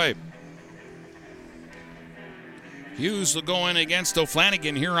harm's way. Hughes will go in against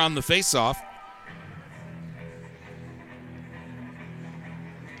O'Flanagan here on the faceoff.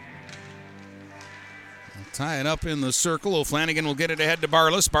 Tie it up in the circle. O'Flanagan will get it ahead to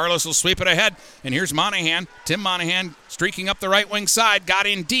Barlas. Barlas will sweep it ahead. And here's Monahan. Tim Monahan streaking up the right wing side. Got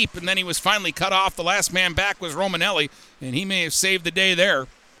in deep, and then he was finally cut off. The last man back was Romanelli, and he may have saved the day there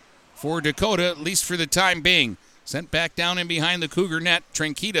for Dakota, at least for the time being. Sent back down in behind the Cougar net.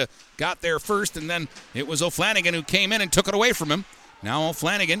 Tranquita got there first, and then it was O'Flanagan who came in and took it away from him. Now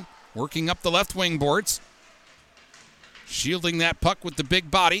O'Flanagan working up the left wing boards. Shielding that puck with the big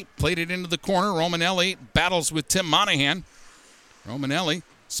body. Played it into the corner. Romanelli battles with Tim Monahan. Romanelli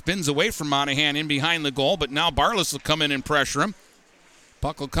spins away from Monahan in behind the goal, but now Barlas will come in and pressure him.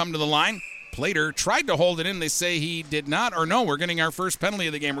 Puck will come to the line. Plater tried to hold it in. They say he did not, or no, we're getting our first penalty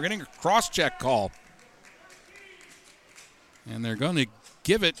of the game. We're getting a cross-check call. And they're going to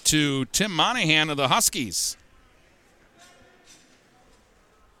give it to Tim Monahan of the Huskies.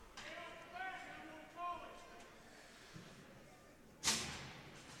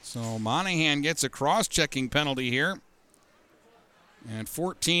 So Monahan gets a cross-checking penalty here. And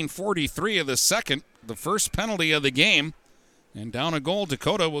 14:43 of the second, the first penalty of the game. And down a goal,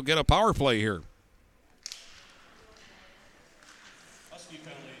 Dakota will get a power play here. Husky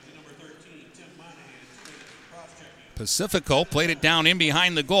penalty to number 13, Tim Monahan, cross-checking. Pacifico played it down in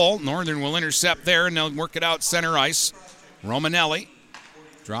behind the goal. Northern will intercept there, and they'll work it out center ice. Romanelli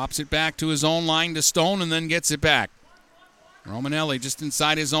drops it back to his own line to Stone and then gets it back. Romanelli just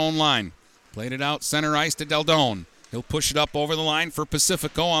inside his own line. Played it out center ice to Deldone. He'll push it up over the line for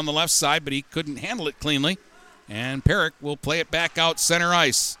Pacifico on the left side, but he couldn't handle it cleanly. And Perrick will play it back out center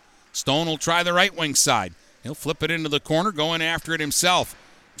ice. Stone will try the right wing side. He'll flip it into the corner, going after it himself.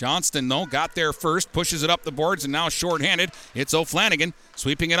 Johnston, though, got there first, pushes it up the boards, and now shorthanded. It's O'Flanagan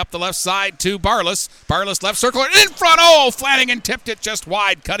sweeping it up the left side to Barlas. Barlas left circle, in front. Oh, O'Flanagan tipped it just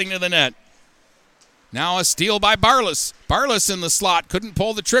wide, cutting to the net. Now a steal by Barlas. Barlas in the slot. Couldn't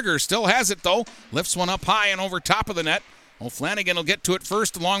pull the trigger. Still has it, though. Lifts one up high and over top of the net. O'Flanagan will get to it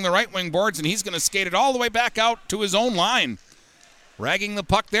first along the right wing boards, and he's going to skate it all the way back out to his own line. Ragging the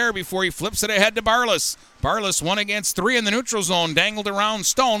puck there before he flips it ahead to Barlas. Barlas 1 against 3 in the neutral zone. Dangled around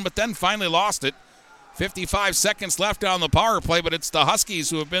Stone, but then finally lost it. 55 seconds left on the power play, but it's the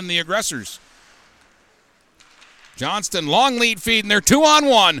Huskies who have been the aggressors. Johnston, long lead feed, and they're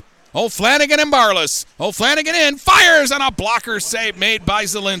 2-on-1. O'Flanagan and Barlas. O'Flanagan in, fires on a blocker save made by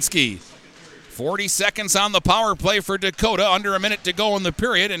Zielinski. 40 seconds on the power play for Dakota, under a minute to go in the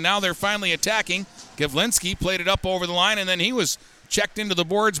period, and now they're finally attacking. Gavlinski played it up over the line, and then he was checked into the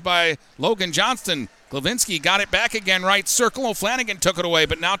boards by Logan Johnston. Glavinsky got it back again, right circle. O'Flanagan took it away,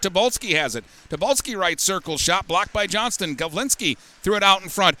 but now Tobolski has it. Tobolski right circle, shot blocked by Johnston. Gavlinski threw it out in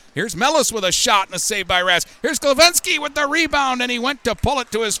front. Here's Mellis with a shot and a save by Rask. Here's Glavinsky with the rebound, and he went to pull it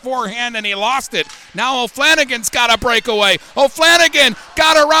to his forehand, and he lost it. Now O'Flanagan's got a breakaway. O'Flanagan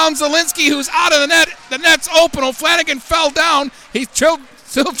got around Zielinski, who's out of the net. The net's open. O'Flanagan fell down. He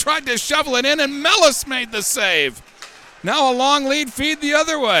still tried to shovel it in, and Mellis made the save. Now a long lead feed the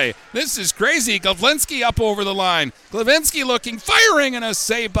other way. This is crazy. Gavlinski up over the line. Glavinsky looking, firing, and a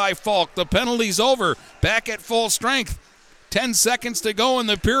save by Falk. The penalty's over. Back at full strength. 10 seconds to go in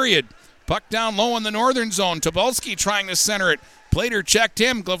the period. Puck down low in the northern zone. Tobolski trying to center it. Plater checked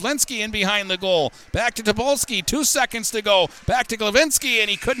him. Glavinsky in behind the goal. Back to Tobolski. 2 seconds to go. Back to Glavinsky, and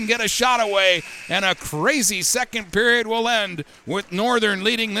he couldn't get a shot away. And a crazy second period will end with Northern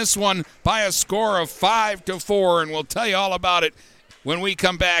leading this one by a score of 5-4. And we'll tell you all about it when we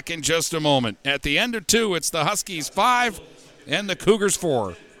come back in just a moment. At the end of 2, it's the Huskies 5 and the Cougars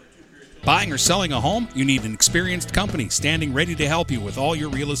 4. Buying or selling a home? You need an experienced company standing ready to help you with all your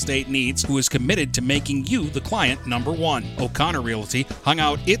real estate needs, who is committed to making you the client number one. O'Connor Realty hung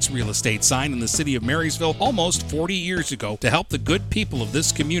out its real estate sign in the city of Marysville almost 40 years ago to help the good people of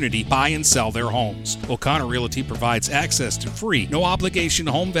this community buy and sell their homes. O'Connor Realty provides access to free, no-obligation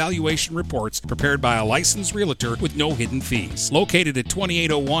home valuation reports prepared by a licensed realtor with no hidden fees. Located at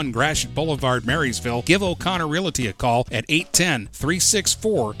 2801 Gratiot Boulevard, Marysville, give O'Connor Realty a call at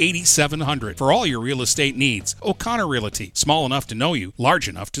 810-364-8700 for all your real estate needs. O'Connor Realty, small enough to know you, large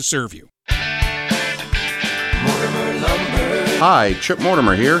enough to serve you. Mortimer Lumber Hi, Chip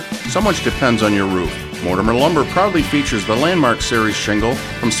Mortimer here. So much depends on your roof. Mortimer Lumber proudly features the Landmark Series shingle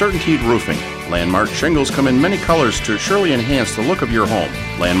from Certainteed Roofing. Landmark shingles come in many colors to surely enhance the look of your home.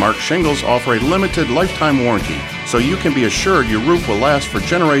 Landmark shingles offer a limited lifetime warranty, so you can be assured your roof will last for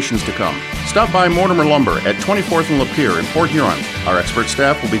generations to come. Stop by Mortimer Lumber at 24th and Lapeer in Port Huron. Our expert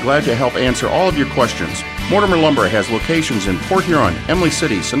staff will be glad to help answer all of your questions. Mortimer Lumber has locations in Port Huron, Emily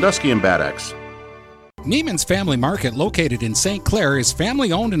City, Sandusky, and Bad Axe. Neiman's Family Market, located in St. Clair, is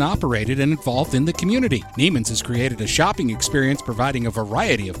family-owned and operated and involved in the community. Neiman's has created a shopping experience providing a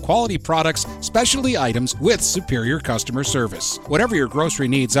variety of quality products, specialty items with superior customer service. Whatever your grocery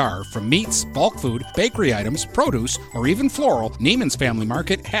needs are, from meats, bulk food, bakery items, produce, or even floral, Neiman's Family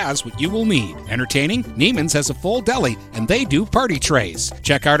Market has what you will need. Entertaining? Neiman's has a full deli, and they do party trays.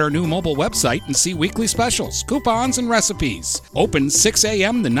 Check out our new mobile website and see weekly specials, coupons, and recipes. Open 6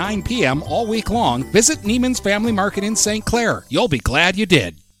 a.m. to 9 p.m. all week long. Visit Neiman's Family Market in St. Clair. You'll be glad you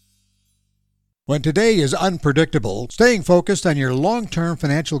did. When today is unpredictable, staying focused on your long-term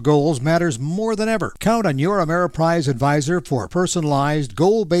financial goals matters more than ever. Count on your Ameriprise advisor for personalized,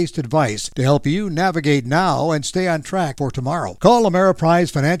 goal-based advice to help you navigate now and stay on track for tomorrow. Call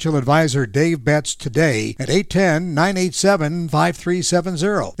Ameriprise financial advisor Dave Betts today at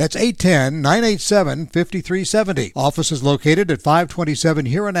 810-987-5370. That's 810-987-5370. Office is located at 527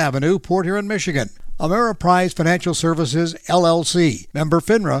 Huron Avenue, Port Huron, Michigan. Ameriprise Financial Services, LLC, member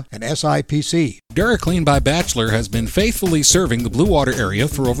FINRA and SIPC. DuraClean by Bachelor has been faithfully serving the Blue Water area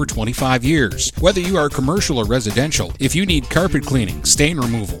for over 25 years. Whether you are commercial or residential, if you need carpet cleaning, stain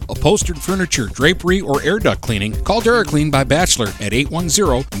removal, upholstered furniture, drapery, or air duct cleaning, call DuraClean by Bachelor at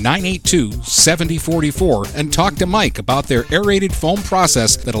 810-982-7044 and talk to Mike about their aerated foam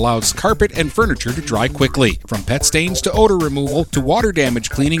process that allows carpet and furniture to dry quickly. From pet stains to odor removal to water damage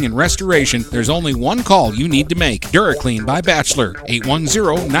cleaning and restoration, there's only one call you need to make. DuraClean by Bachelor,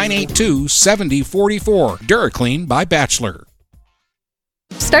 810-982-7044. DuraClean by Bachelor.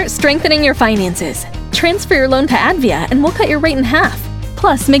 Start strengthening your finances. Transfer your loan to Advia and we'll cut your rate in half.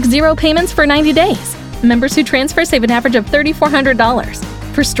 Plus, make 0 payments for 90 days. Members who transfer save an average of $3,400.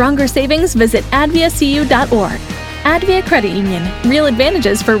 For stronger savings, visit adviacu.org. Advia Credit Union. Real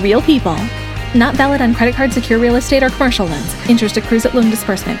advantages for real people. Not valid on credit card, secure real estate, or commercial loans. Interest accrues at loan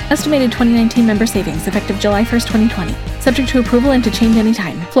disbursement. Estimated 2019 member savings effective July 1st, 2020. Subject to approval and to change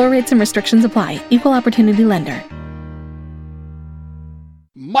anytime. Floor rates and restrictions apply. Equal opportunity lender.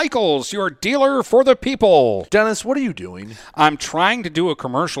 Michael's, your dealer for the people. Dennis, what are you doing? I'm trying to do a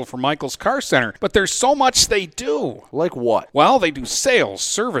commercial for Michael's Car Center, but there's so much they do. Like what? Well, they do sales,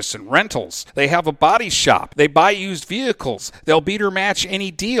 service, and rentals. They have a body shop. They buy used vehicles. They'll beat or match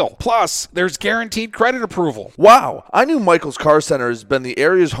any deal. Plus, there's guaranteed credit approval. Wow, I knew Michael's Car Center has been the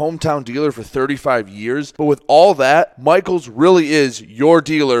area's hometown dealer for 35 years, but with all that, Michael's really is your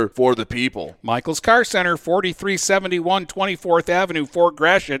dealer for the people. Michael's Car Center, 4371 24th Avenue, Fort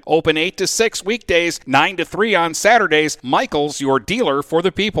Gratiot. Open 8 to 6 weekdays, 9 to 3 on Saturdays. Michael's, your dealer for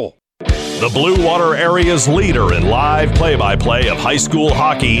the people. The Blue Water area's leader in live play-by-play of high school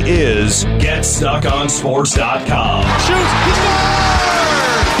hockey is GetStuckOnSports.com. Shoots, he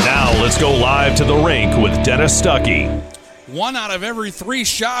scores! Now let's go live to the rink with Dennis Stuckey. 1 out of every 3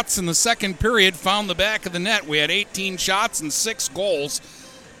 shots in the second period found the back of the net. We had 18 shots and 6 goals.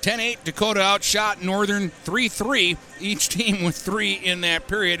 10-8, Dakota outshot Northern 3-3, each team with 3 in that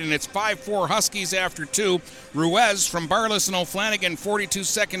period, and it's 5-4 Huskies after 2. Ruiz from Barlis and O'Flanagan 42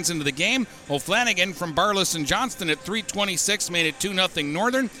 seconds into the game. O'Flanagan from Barlis and Johnston at 3:26 made it 2-0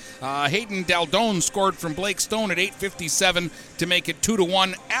 Northern. Hayden Daldone scored from Blake Stone at 8:57 to make it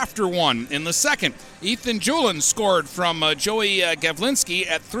 2-1 after 1 in the second. Ethan Julin scored from Joey Gavlinski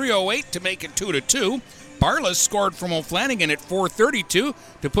at 3:08 to make it 2-2. Barlis scored from O'Flanagan at 4:32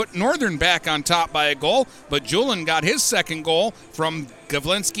 to put Northern back on top by a goal, but Julin got his second goal from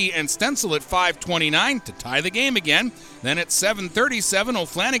Gavlinski and Stencil at 5:29 to tie the game again. Then at 7:37,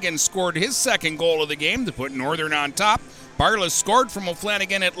 O'Flanagan scored his second goal of the game to put Northern on top. Barlis scored from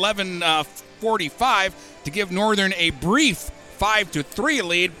O'Flanagan at 11:45 to give Northern a brief 5-3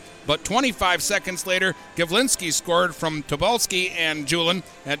 lead. But 25 seconds later, Gavlinski scored from Tobolski and Julin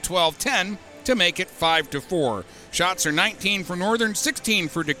at 12:10 to make it 5-4. Shots are 19 for Northern, 16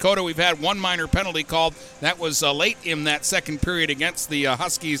 for Dakota. We've had one minor penalty called. That was late in that second period against the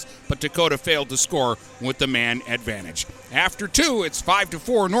Huskies, but Dakota failed to score with the man advantage. After 2, it's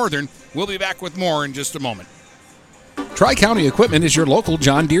 5-4 Northern. We'll be back with more in just a moment. Tri-County Equipment is your local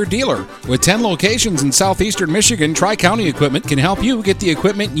John Deere dealer. With 10 locations in southeastern Michigan, Tri-County Equipment can help you get the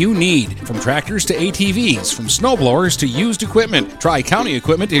equipment you need. From tractors to ATVs, from snowblowers to used equipment, Tri-County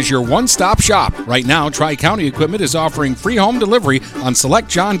Equipment is your one-stop shop. Right now, Tri-County Equipment is offering free home delivery on select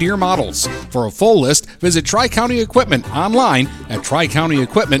John Deere models. For a full list, visit Tri-County Equipment online at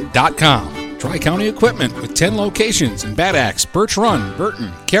tricountyequipment.com. Tri-County Equipment with 10 locations in Bad Axe, Birch Run,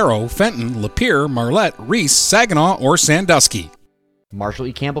 Burton, Caro, Fenton, Lapeer, Marlette, Reese, Saginaw, or Sandusky. Marshall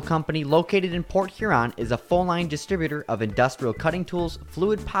E. Campbell Company, located in Port Huron, is a full-line distributor of industrial cutting tools,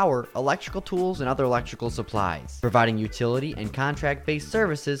 fluid power, electrical tools, and other electrical supplies, providing utility and contract-based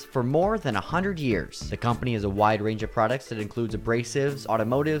services for more than 100 years. The company has a wide range of products that includes abrasives,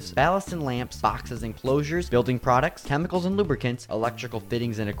 automotives, ballast and lamps, boxes and closures, building products, chemicals and lubricants, electrical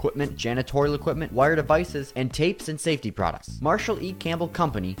fittings and equipment, janitorial equipment, wire devices, and tapes and safety products. Marshall E. Campbell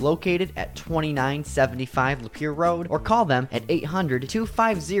Company, located at 2975 Lapeer Road, or call them at 800-250-7520.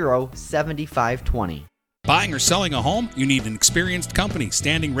 Buying or selling a home? You need an experienced company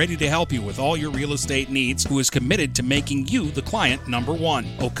standing ready to help you with all your real estate needs, who is committed to making you the client number one.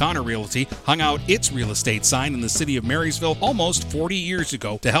 O'Connor Realty hung out its real estate sign in the city of Marysville almost 40 years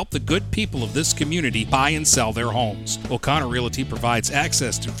ago to help the good people of this community buy and sell their homes. O'Connor Realty provides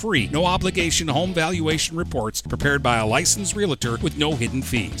access to free, no-obligation home valuation reports prepared by a licensed realtor with no hidden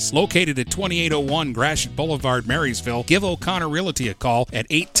fees. Located at 2801 Gratiot Boulevard, Marysville, give O'Connor Realty a call at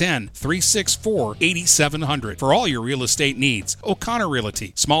 810-364-8700 for all your real estate needs. O'Connor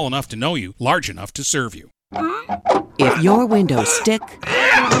Realty, small enough to know you, large enough to serve you. If your windows stick,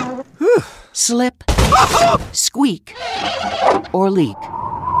 slip, squeak, or leak,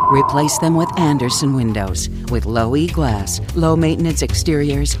 replace them with Anderson windows. With low E-glass, low maintenance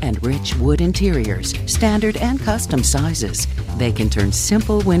exteriors, and rich wood interiors, standard and custom sizes, they can turn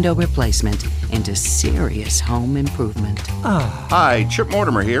simple window replacement into serious home improvement. Hi, Chip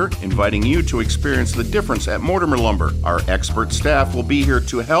Mortimer here, inviting you to experience the difference at Mortimer Lumber. Our expert staff will be here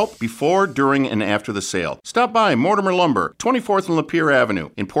to help before, during, and after the sale. Stop by Mortimer Lumber, 24th and Lapeer Avenue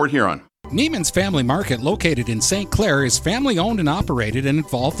in Port Huron. Neiman's Family Market, located in St. Clair, is family-owned and operated and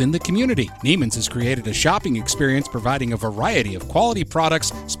involved in the community. Neiman's has created a shopping experience providing a variety of quality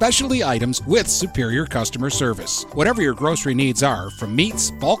products, specialty items with superior customer service. Whatever your grocery needs are, from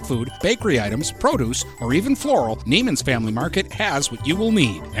meats, bulk food, bakery items, produce, or even floral, Neiman's Family Market has what you will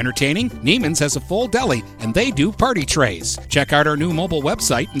need. Entertaining? Neiman's has a full deli, and they do party trays. Check out our new mobile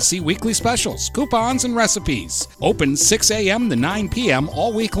website and see weekly specials, coupons, and recipes. Open 6 a.m. to 9 p.m.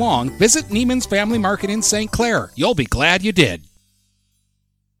 all week long. Visit Neiman's Family Market in St. Clair. You'll be glad you did.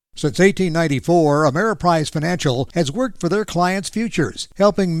 Since 1894, Ameriprise Financial has worked for their clients' futures,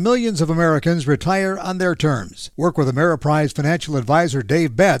 helping millions of Americans retire on their terms. Work with Ameriprise Financial Advisor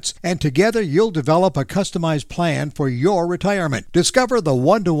Dave Betts, and together you'll develop a customized plan for your retirement. Discover the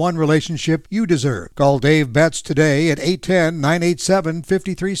one-to-one relationship you deserve. Call Dave Betts today at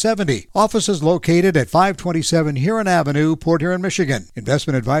 810-987-5370. Office is located at 527 Huron Avenue, Port Huron, Michigan.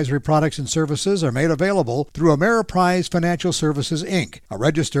 Investment advisory products and services are made available through Ameriprise Financial Services, Inc., a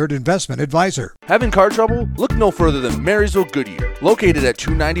registered investment advisor. Having car trouble? Look no further than Marysville Goodyear. Located at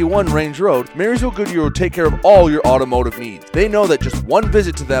 291 Range Road, Marysville Goodyear will take care of all your automotive needs. They know that just one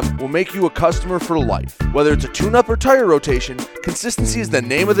visit to them will make you a customer for life. Whether it's a tune-up or tire rotation, consistency is the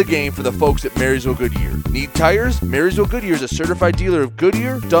name of the game for the folks at Marysville Goodyear. Need tires? Marysville Goodyear is a certified dealer of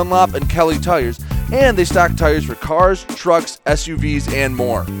Goodyear, Dunlop, and Kelly tires, and they stock tires for cars, trucks, SUVs, and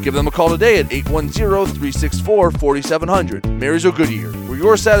more. Give them a call today at 810-364-4700. Marysville Goodyear, where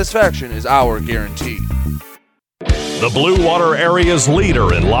your satisfaction is our guarantee. The Blue Water area's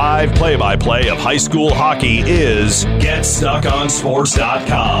leader in live play-by-play of high school hockey is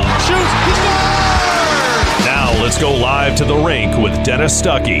GetStuckOnSports.com. Shoots! He scores! Now let's go live to the rink with Dennis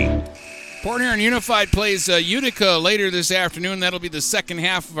Stuckey. Port Huron Unified plays Utica later this afternoon. That'll be the second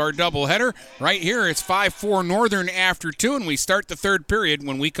half of our doubleheader. Right here, it's 5-4 Northern after 2, and we start the third period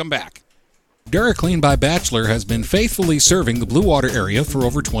when we come back. DuraClean by Bachelor has been faithfully serving the Blue Water area for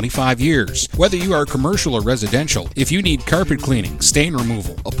over 25 years. Whether you are commercial or residential, if you need carpet cleaning, stain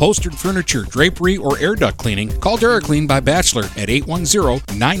removal, upholstered furniture, drapery, or air duct cleaning, call DuraClean by Bachelor at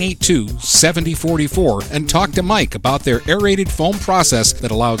 810-982-7044 and talk to Mike about their aerated foam process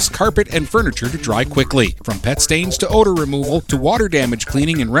that allows carpet and furniture to dry quickly. From pet stains to odor removal to water damage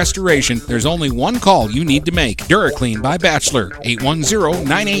cleaning and restoration, there's only one call you need to make. DuraClean by Bachelor,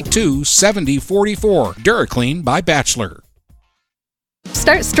 810-982-7044. DuraClean by Bachelor.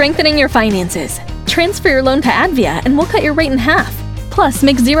 Start strengthening your finances. Transfer your loan to Advia and we'll cut your rate in half. Plus,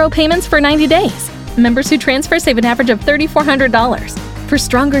 make 0 payments for 90 days. Members who transfer save an average of $3,400. For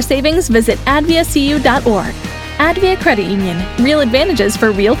stronger savings, visit adviacu.org. Advia Credit Union. Real advantages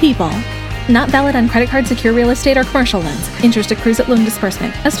for real people. Not valid on credit card, secure real estate, or commercial loans. Interest accrues at loan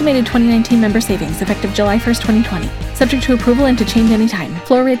disbursement. Estimated 2019 member savings effective July 1st, 2020. Subject to approval and to change anytime.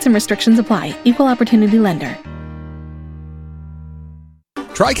 Floor rates and restrictions apply. Equal opportunity lender.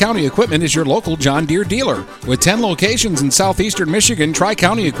 Tri-County Equipment is your local John Deere dealer. With 10 locations in southeastern Michigan,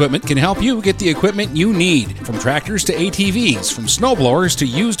 Tri-County Equipment can help you get the equipment you need. From tractors to ATVs, from snowblowers to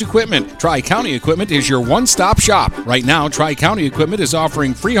used equipment, Tri-County Equipment is your one-stop shop. Right now, Tri-County Equipment is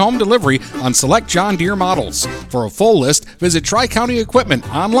offering free home delivery on select John Deere models. For a full list, visit Tri-County Equipment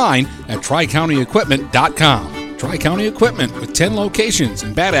online at tricountyequipment.com. Tri-County Equipment with 10 locations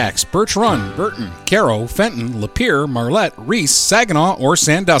in Bad Axe, Birch Run, Burton, Caro, Fenton, Lapeer, Marlette, Reese, Saginaw, or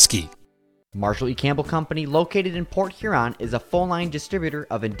Sandusky. Marshall E. Campbell Company, located in Port Huron, is a full-line distributor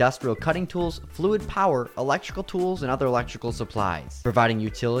of industrial cutting tools, fluid power, electrical tools, and other electrical supplies, providing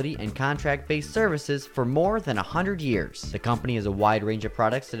utility and contract-based services for more than 100 years. The company has a wide range of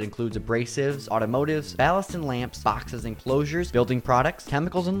products that includes abrasives, automotives, ballast and lamps, boxes and closures, building products,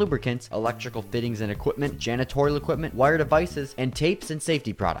 chemicals and lubricants, electrical fittings and equipment, janitorial equipment, wire devices, and tapes and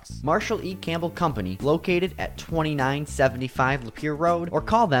safety products. Marshall E. Campbell Company, located at 2975 Lapeer Road, or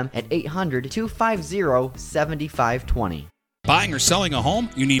call them at 800-250-7520. Buying or selling a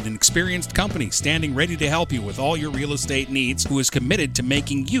home? You need an experienced company standing ready to help you with all your real estate needs, who is committed to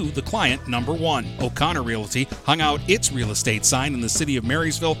making you the client number one. O'Connor Realty hung out its real estate sign in the city of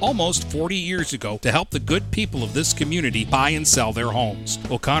Marysville almost 40 years ago to help the good people of this community buy and sell their homes.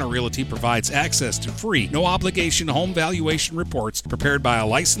 O'Connor Realty provides access to free, no-obligation home valuation reports prepared by a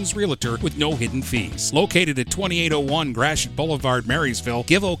licensed realtor with no hidden fees. Located at 2801 Gratiot Boulevard, Marysville,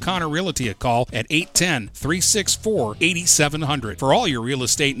 give O'Connor Realty a call at 810-364-8700 for all your real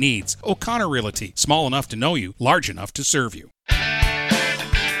estate needs. O'Connor Realty, small enough to know you, large enough to serve you.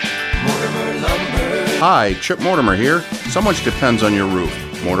 Hi, Chip Mortimer here. So much depends on your roof.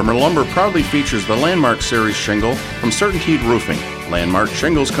 Mortimer Lumber proudly features the Landmark Series shingle from CertainTeed Roofing. Landmark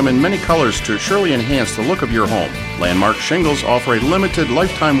shingles come in many colors to surely enhance the look of your home. Landmark shingles offer a limited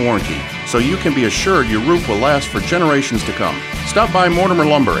lifetime warranty, so you can be assured your roof will last for generations to come. Stop by Mortimer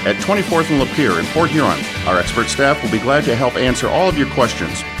Lumber at 24th and Lapeer in Port Huron. Our expert staff will be glad to help answer all of your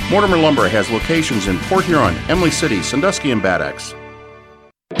questions. Mortimer Lumber has locations in Port Huron, Emily City, Sandusky, and Bad Axe.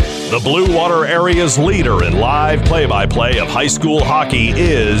 The Blue Water area's leader in live play-by-play of high school hockey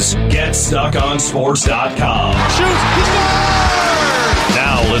is GetStuckOnSports.com. Shoots! He scores!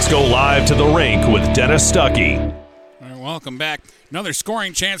 Now let's go live to the rink with Dennis Stuckey. All right, welcome back. Another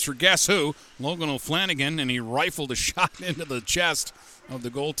scoring chance for guess who? Logan O'Flanagan, and he rifled a shot into the chest of the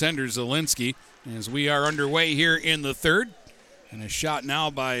goaltender Zielinski as we are underway here in the third. And a shot now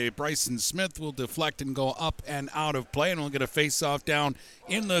by Bryson Smith will deflect and go up and out of play, and we'll get a face-off down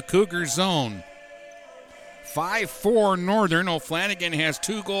in the Cougar zone. 5-4 Northern. O'Flanagan has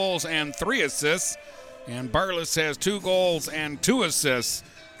 2 goals and 3 assists, and Bartless has 2 goals and 2 assists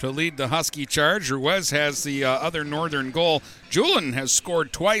to lead the Husky charge. Ruiz has the other Northern goal. Julin has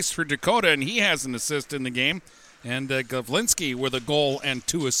scored twice for Dakota, and he has an assist in the game. And Gavlinski with a goal and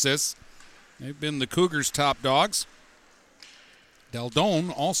 2 assists. They've been the Cougars' top dogs.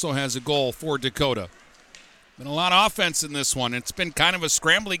 Daldone also has a goal for Dakota. Been a lot of offense in this one. It's been kind of a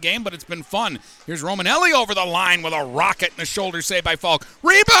scrambly game, but it's been fun. Here's Romanelli over the line with a rocket and a shoulder save by Falk.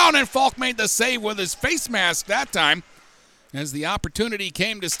 Rebound, and Falk made the save with his face mask that time as the opportunity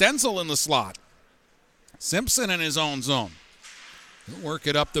came to Stenzel in the slot. Simpson in his own zone. He'll work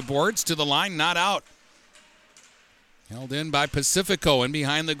it up the boards to the line, not out. Held in by Pacifico, and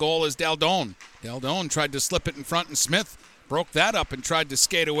behind the goal is Daldone. Daldone tried to slip it in front, and Smith broke that up and tried to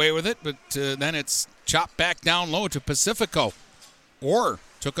skate away with it, but then it's chopped back down low to Pacifico. Orr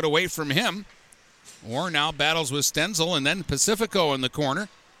took it away from him. Orr now battles with Stenzel, and then Pacifico in the corner.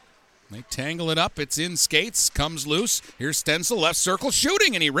 They tangle it up. It's in skates. Comes loose. Here's Stenzel, left circle,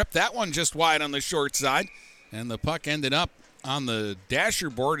 shooting, and he ripped that one just wide on the short side. And the puck ended up on the dasher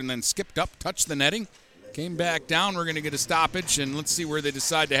board and then skipped up, touched the netting, came back down. We're going to get a stoppage, and let's see where they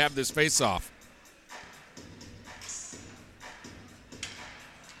decide to have this face-off.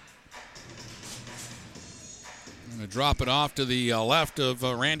 Going to drop it off to the left of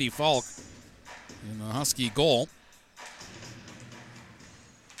Randy Falk in the Husky goal.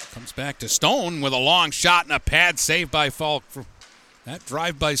 Comes back to Stone with a long shot and a pad save by Falk. That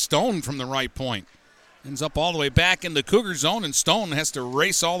drive by Stone from the right point. Ends up all the way back in the Cougar zone, and Stone has to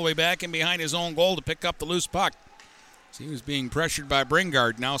race all the way back in behind his own goal to pick up the loose puck. So he was being pressured by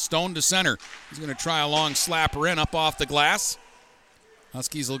Bringard. Now Stone to center. He's going to try a long slapper in up off the glass.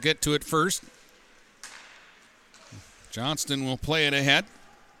 Huskies will get to it first. Johnston will play it ahead.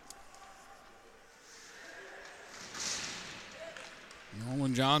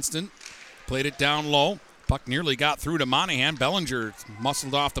 Nolan Johnston played it down low. Puck nearly got through to Monahan. Bellinger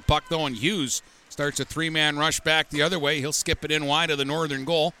muscled off the puck, though, and Hughes starts a three-man rush back the other way. He'll skip it in wide of the northern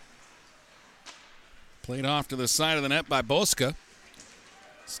goal. Played off to the side of the net by Boska.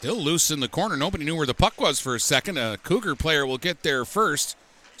 Still loose in the corner. Nobody knew where the puck was for a second. A Cougar player will get there first.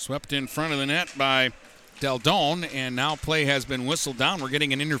 Swept in front of the net by Deldone, and now play has been whistled down. We're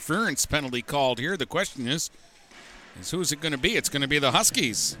getting an interference penalty called here. The question is who's it going to be? It's going to be the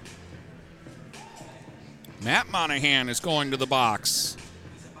Huskies. Matt Monahan is going to the box.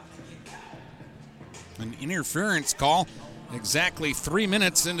 An interference call exactly 3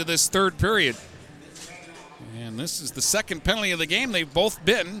 minutes into this third period. And this is the second penalty of the game. They've both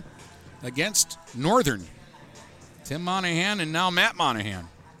been against Northern. Tim Monahan and now Matt Monahan.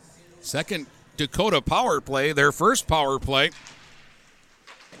 Second Dakota power play, their first power play,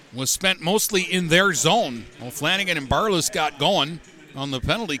 was spent mostly in their zone. O'Flanagan and Barless got going on the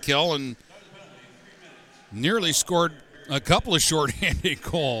penalty kill and nearly scored a couple of shorthanded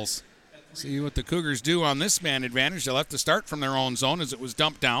goals. See what the Cougars do on this man advantage. They'll have to start from their own zone as it was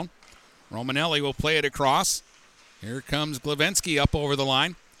dumped down. Romanelli will play it across. Here comes Glavensky up over the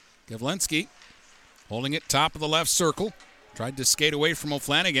line. Glavensky holding it top of the left circle. Tried to skate away from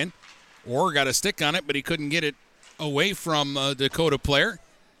O'Flanagan. Orr got a stick on it, but he couldn't get it away from a Dakota player.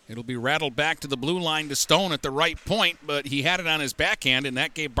 It'll be rattled back to the blue line to Stone at the right point, but he had it on his backhand, and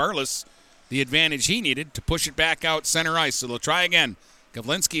that gave Barless the advantage he needed to push it back out center ice. So they'll try again.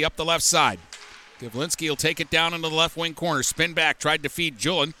 Gavlinski up the left side. Gavlinski will take it down into the left wing corner. Spin back, tried to feed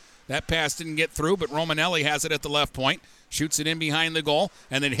Julin. That pass didn't get through, but Romanelli has it at the left point. Shoots it in behind the goal,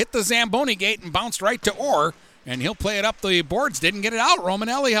 and then hit the Zamboni gate and bounced right to Orr. And he'll play it up the boards. Didn't get it out.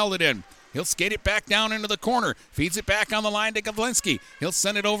 Romanelli held it in. He'll skate it back down into the corner. Feeds it back on the line to Gavlinski. He'll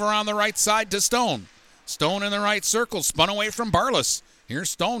send it over on the right side to Stone. Stone in the right circle. Spun away from Barless.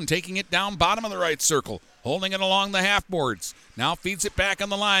 Here's Stone taking it down bottom of the right circle. Holding it along the half boards. Now feeds it back on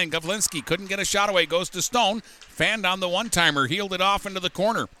the line. Gavlinski couldn't get a shot away. Goes to Stone. Fanned on the one-timer. Heeled it off into the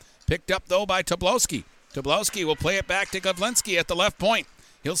corner. Picked up, though, by Toblowski. Toblowski will play it back to Gavlinski at the left point.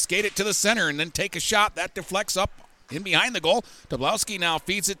 He'll skate it to the center and then take a shot. That deflects up in behind the goal. Toblowski now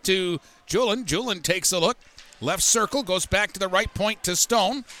feeds it to Julin. Julin takes a look. Left circle, goes back to the right point to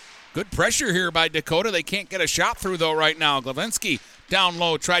Stone. Good pressure here by Dakota. They can't get a shot through, though, right now. Glavensky down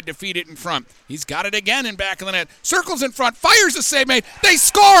low, tried to feed it in front. He's got it again in back of the net. Circles in front, fires a save made. They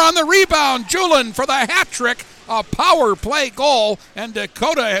score on the rebound. Julin for the hat trick. A power play goal, and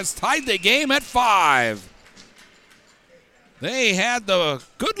Dakota has tied the game at 5. They had the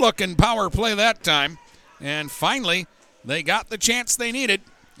good-looking power play that time, and finally they got the chance they needed.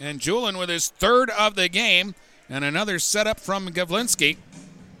 And Julin with his third of the game, and another setup from Gavlinski.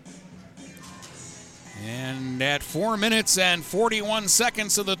 And at 4 minutes and 41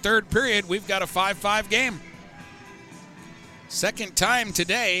 seconds of the third period, we've got a 5-5 game. Second time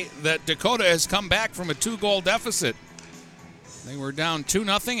today that Dakota has come back from a 2-goal deficit. They were down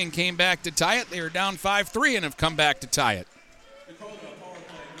 2-0 and came back to tie it. They were down 5-3 and have come back to tie it. Dakota power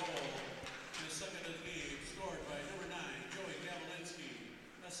play goal. The second of the game, scored by number 9, Joey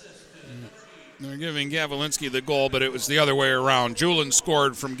Gavlinski. Assist to number 8. They're giving Gavlinski the goal, but it was the other way around. Julin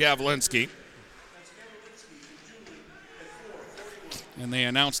scored from Gavlinski. And they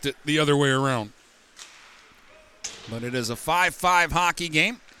announced it the other way around. But it is a 5-5 hockey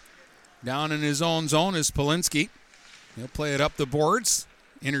game. Down in his own zone is Polinsky. He'll play it up the boards.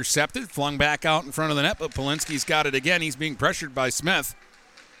 Intercepted, flung back out in front of the net, but Polinsky's got it again. He's being pressured by Smith.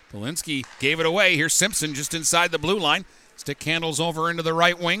 Polinsky gave it away. Here's Simpson just inside the blue line. Stick handles over into the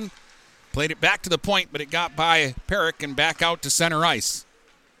right wing. Played it back to the point, but it got by Perrick and back out to center ice.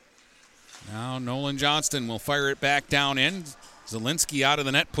 Now Nolan Johnston will fire it back down in. Zielinski out of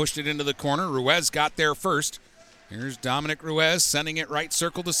the net, pushed it into the corner. Ruiz got there first. Here's Dominic Ruiz sending it right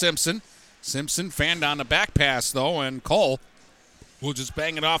circle to Simpson. Simpson fanned on the back pass, though, and Cole will just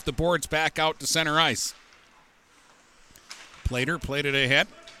bang it off the boards back out to center ice. Plater played it ahead.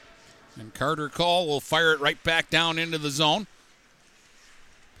 And Carter Cole will fire it right back down into the zone.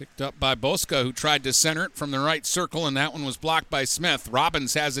 Picked up by Boska, who tried to center it from the right circle, and that one was blocked by Smith.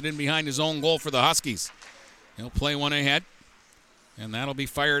 Robbins has it in behind his own goal for the Huskies. He'll play one ahead. And that'll be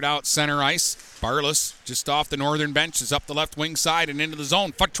fired out center ice. Barless, just off the northern bench, is up the left wing side and into the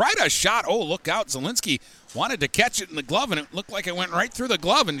zone. Tried a shot. Oh, look out. Zielinski wanted to catch it in the glove, and it looked like it went right through the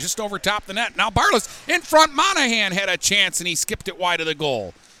glove and just over top the net. Now Barless in front. Monahan had a chance, and he skipped it wide of the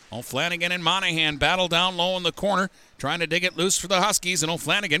goal. O'Flanagan and Monahan battle down low in the corner, trying to dig it loose for the Huskies, and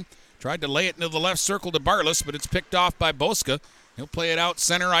O'Flanagan tried to lay it into the left circle to Barless, but it's picked off by Boska. He'll play it out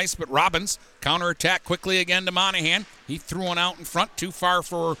center ice, but Robbins counterattack quickly again to Monahan. He threw one out in front, too far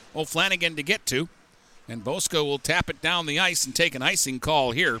for O'Flanagan to get to. And Boska will tap it down the ice and take an icing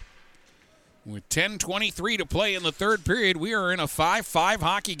call here. With 10:23 to play in the third period, we are in a 5-5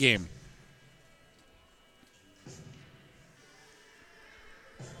 hockey game.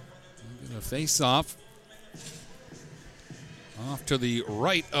 Gonna face off to the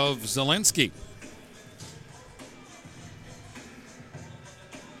right of Zelensky.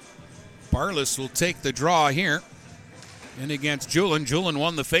 Barlis will take the draw here. In against Julin. Julin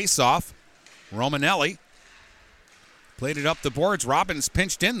won the faceoff. Romanelli played it up the boards. Robbins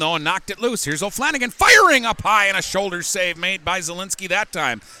pinched in, though, and knocked it loose. Here's O'Flanagan firing up high, and a shoulder save made by Zelensky that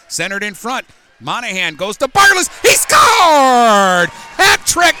time. Centered in front. Monahan goes to Barlis. He scored! Hat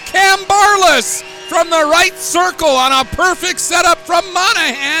trick, Cam Barlis from the right circle on a perfect setup from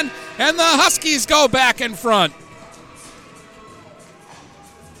Monahan, and the Huskies go back in front.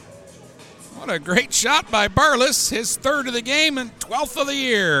 What a great shot by Barlis, his third of the game and 12th of the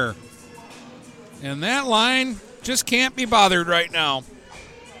year. And that line just can't be bothered right now.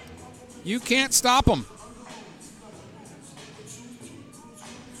 You can't stop them.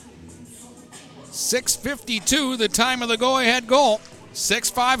 6:52, the time of the go-ahead goal.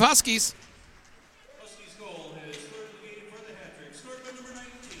 6-5 Huskies. Huskies goal, his third of the game for the hat trick. Scored by number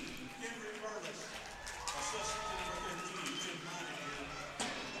 19, Cameron Barlis. Assist to number 13, Jim Monahan.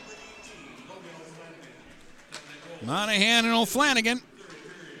 Number 18, Logan O'Flanagan. Monahan and O'Flanagan.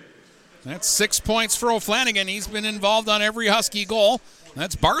 That's 6 points for O'Flanagan. He's been involved on every Husky goal.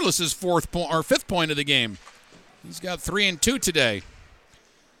 That's Barlis's fifth point of the game. He's got 3 and 2 today.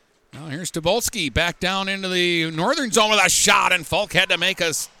 Now here's Tobolski back down into the northern zone with a shot, and Falk had to make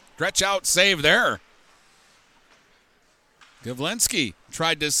a stretch-out save there. Gavlensky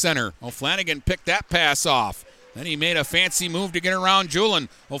tried to center. O'Flanagan picked that pass off. Then he made a fancy move to get around Julin.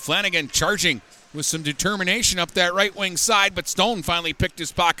 O'Flanagan charging with some determination up that right wing side, but Stone finally picked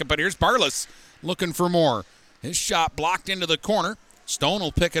his pocket. But here's Barlis looking for more. His shot blocked into the corner. Stone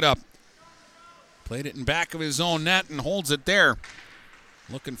will pick it up. Played it in back of his own net and holds it there.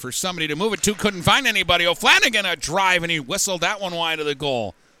 Looking for somebody to move it to. Couldn't find anybody. O'Flanagan a drive, and he whistled that one wide of the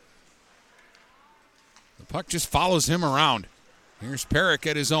goal. The puck just follows him around. Here's Perrick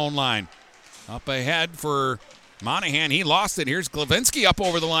at his own line. Up ahead for Monahan. He lost it. Here's Glavinsky up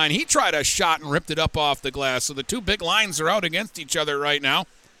over the line. He tried a shot and ripped it up off the glass. So the two big lines are out against each other right now.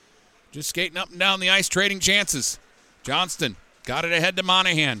 Just skating up and down the ice, trading chances. Johnston got it ahead to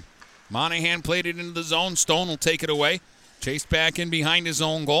Monahan. Monahan played it into the zone. Stone will take it away. Chased back in behind his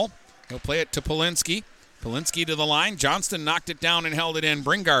own goal. He'll play it to Polinsky. Polinsky to the line. Johnston knocked it down and held it in.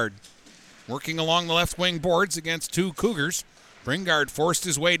 Bringard working along the left wing boards against two Cougars. Bringard forced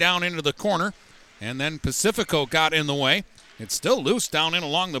his way down into the corner, and then Pacifico got in the way. It's still loose down in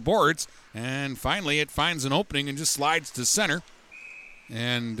along the boards, and finally it finds an opening and just slides to center.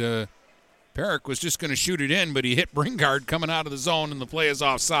 And Perrick was just going to shoot it in, but he hit Bringard coming out of the zone, and the play is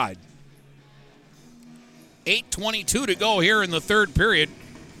offside. 8:22 to go here in the third period.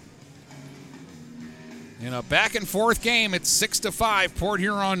 In a back-and-forth game, it's 6-5, Port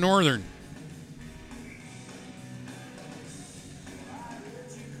Huron Northern.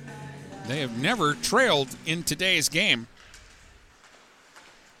 They have never trailed in today's game,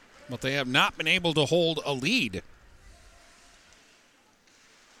 but they have not been able to hold a lead.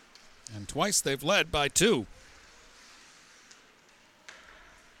 And twice they've led by 2.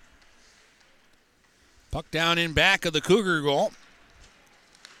 Puck down in back of the Cougar goal.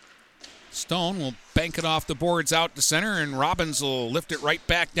 Stone will bank it off the boards out to center, and Robbins will lift it right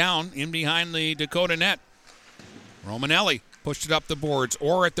back down in behind the Dakota net. Romanelli pushed it up the boards.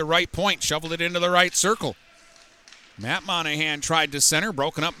 Orr at the right point, shoveled it into the right circle. Matt Monahan tried to center,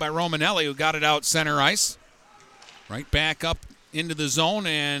 broken up by Romanelli, who got it out center ice. Right back up into the zone,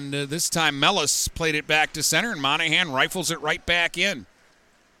 and this time Mellis played it back to center, and Monahan rifles it right back in.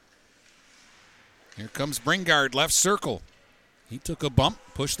 Here comes Bringard, left circle. He took a bump,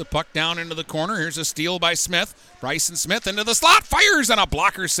 pushed the puck down into the corner. Here's a steal by Smith. Bryson Smith into the slot, fires, and a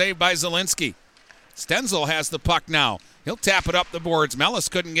blocker save by Zelensky. Stenzel has the puck now. He'll tap it up the boards. Mellis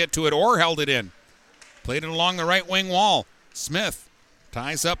couldn't get to it or held it in. Played it along the right wing wall. Smith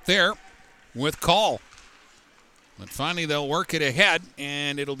ties up there with Call. But finally they'll work it ahead,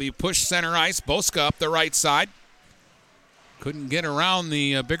 and it'll be pushed center ice. Boska up the right side. Couldn't get around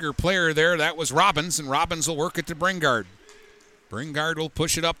the bigger player there. That was Robbins, and Robbins will work it to Bringard. Bringard will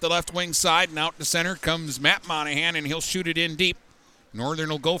push it up the left wing side, and out to center comes Matt Monahan, and he'll shoot it in deep. Northern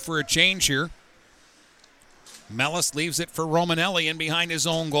will go for a change here. Mellis leaves it for Romanelli in behind his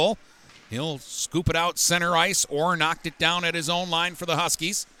own goal. He'll scoop it out center ice or knocked it down at his own line for the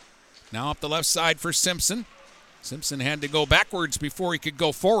Huskies. Now up the left side for Simpson. Simpson had to go backwards before he could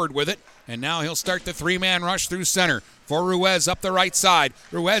go forward with it. And now he'll start the three-man rush through center for Ruiz up the right side.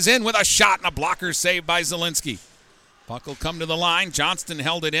 Ruiz in with a shot and a blocker saved by Zielinski. Puck will come to the line. Johnston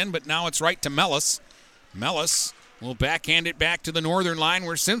held it in, but now it's right to Mellis. Mellis will backhand it back to the Northern line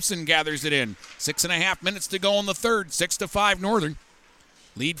where Simpson gathers it in. 6.5 minutes to go in the third. 6-5 Northern.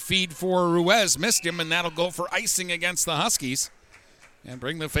 Lead feed for Ruiz missed him, and that'll go for icing against the Huskies. And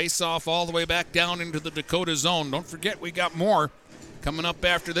bring the face-off all the way back down into the Dakota zone. Don't forget, we got more coming up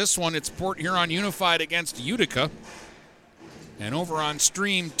after this one. It's Port Huron Unified against Utica. And over on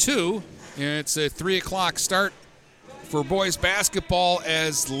Stream 2, it's a 3 o'clock start for boys basketball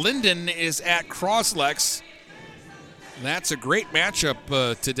as Linden is at Croslex. That's a great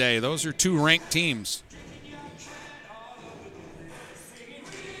matchup today. Those are two ranked teams.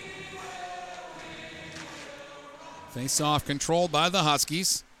 Face-off controlled by the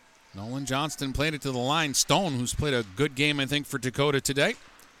Huskies. Nolan Johnston played it to the line. Stone, who's played a good game, I think, for Dakota today,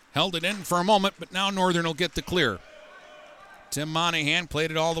 held it in for a moment, but now Northern will get the clear. Tim Monahan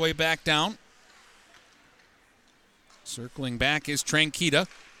played it all the way back down. Circling back is Tranquita.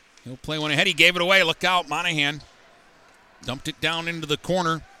 He'll play one ahead. He gave it away. Look out, Monahan. Dumped it down into the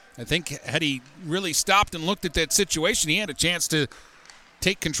corner. I think had he really stopped and looked at that situation, he had a chance to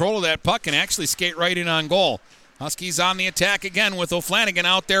take control of that puck and actually skate right in on goal. Huskies on the attack again with O'Flanagan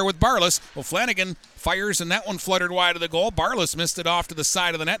out there with Barlas. O'Flanagan fires, and that one fluttered wide of the goal. Barlas missed it off to the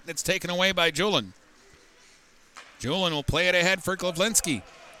side of the net, and it's taken away by Julin. Julin will play it ahead for Klavlinski.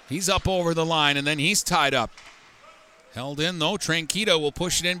 He's up over the line, and then he's tied up. Held in, though. Tranquita will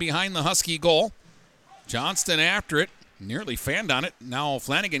push it in behind the Husky goal. Johnston after it. Nearly fanned on it. Now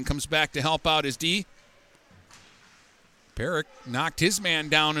O'Flanagan comes back to help out his D. Perrick knocked his man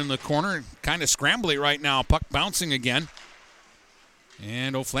down in the corner. Kind of scrambly right now. Puck bouncing again.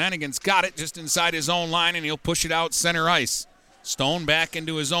 And O'Flanagan's got it just inside his own line, and he'll push it out center ice. Stone back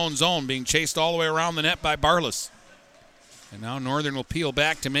into his own zone, being chased all the way around the net by Barlas. And now Northern will peel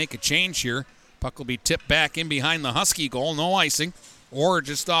back to make a change here. Puck will be tipped back in behind the Husky goal. No icing. Or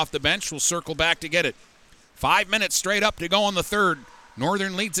just off the bench will circle back to get it. 5 minutes straight up to go in the third.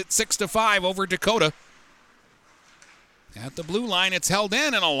 Northern leads it 6-5 over Dakota. At the blue line, it's held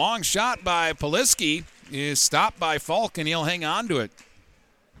in, and a long shot by Poliski is stopped by Falk, and he'll hang on to it.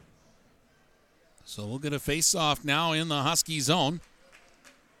 So we'll get a face-off now in the Husky zone.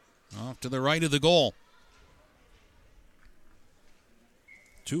 Off to the right of the goal.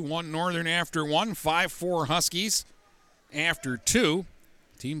 2-1 Northern after one, 5-4 Huskies after two.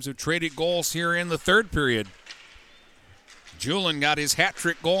 Teams have traded goals here in the third period. Julin got his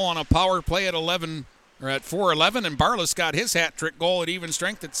hat-trick goal on a power play at 4:11, and Barlas got his hat-trick goal at even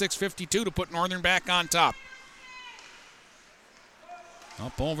strength at 6:52 to put Northern back on top.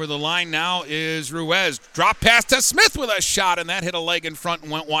 Up over the line now is Ruiz. Drop pass to Smith with a shot, and that hit a leg in front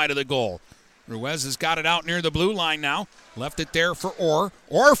and went wide of the goal. Ruiz has got it out near the blue line now. Left it there for Orr.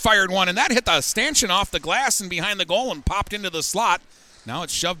 Orr fired one, and that hit the stanchion off the glass and behind the goal and popped into the slot. Now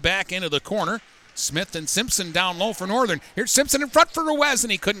it's shoved back into the corner. Smith and Simpson down low for Northern. Here's Simpson in front for Ruiz,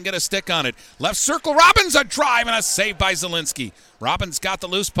 and he couldn't get a stick on it. Left circle, Robbins, a drive, and a save by Zielinski. Robbins got the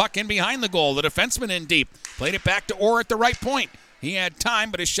loose puck in behind the goal. The defenseman in deep. Played it back to Orr at the right point. He had time,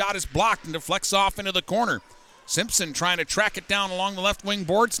 but his shot is blocked and deflects off into the corner. Simpson trying to track it down along the left wing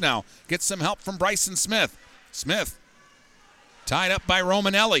boards now. Gets some help from Bryson Smith. Smith tied up by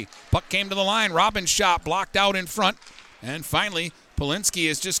Romanelli. Puck came to the line. Robbins' shot blocked out in front. And finally, Polinsky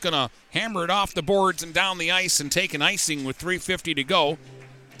is just going to hammer it off the boards and down the ice and take an icing with 3:50 to go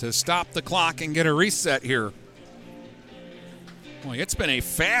to stop the clock and get a reset here. Boy, it's been a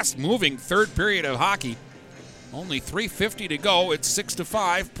fast-moving third period of hockey. Only 3:50 to go. It's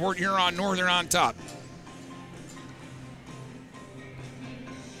 6-5. Port Huron Northern on top.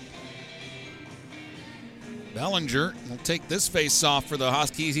 Bellinger will take this face-off for the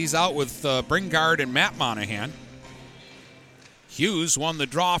Huskies. He's out with Bringard and Matt Monahan. Hughes won the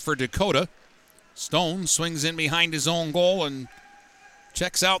draw for Dakota. Stone swings in behind his own goal and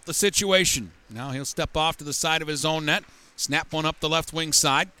checks out the situation. Now he'll step off to the side of his own net. Snap one up the left wing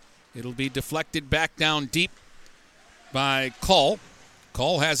side. It'll be deflected back down deep by Cull.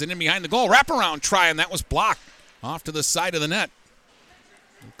 Cull has it in behind the goal. Wraparound try, and that was blocked off to the side of the net.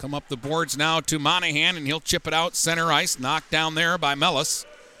 He'll come up the boards now to Monahan, and he'll chip it out center ice. Knocked down there by Mellis.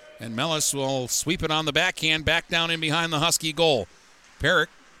 And Mellis will sweep it on the backhand back down in behind the Husky goal. Perrick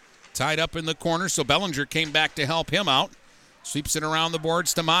tied up in the corner, so Bellinger came back to help him out. Sweeps it around the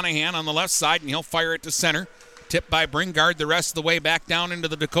boards to Monahan on the left side, and he'll fire it to center. Tipped by Bringard the rest of the way back down into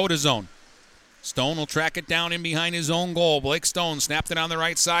the Dakota zone. Stone will track it down in behind his own goal. Blake Stone snapped it on the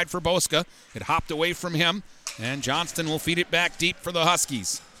right side for Boska. It hopped away from him, and Johnston will feed it back deep for the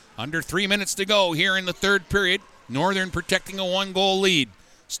Huskies. Under 3 minutes to go here in the third period. Northern protecting a 1-goal lead.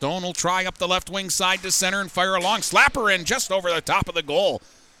 Stone will try up the left wing side to center and fire a long slapper in just over the top of the goal.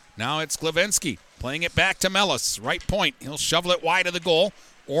 Now it's Glavinsky playing it back to Mellis. Right point. He'll shovel it wide of the goal.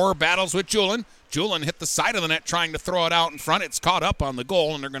 Orr battles with Julin. Julin hit the side of the net trying to throw it out in front. It's caught up on the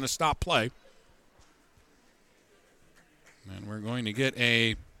goal, and they're going to stop play. And we're going to get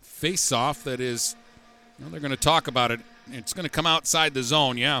a face-off that is, well, they're going to talk about it. It's going to come outside the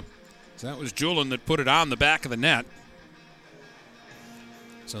zone, yeah. So that was Julin that put it on the back of the net.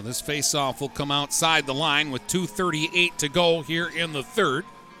 So this face-off will come outside the line with 2:38 to go here in the third.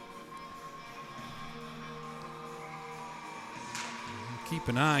 Keep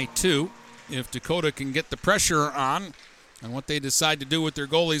an eye, too, if Dakota can get the pressure on what they decide to do with their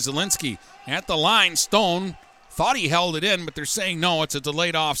goalie, Zielinski. At the line, Stone thought he held it in, but they're saying no, it's a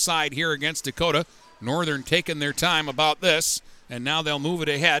delayed offside here against Dakota. Northern taking their time about this, and now they'll move it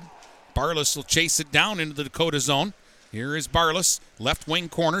ahead. Barlas will chase it down into the Dakota zone. Here is Barlas, left wing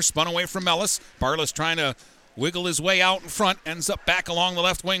corner, spun away from Mellis. Barlas trying to wiggle his way out in front, ends up back along the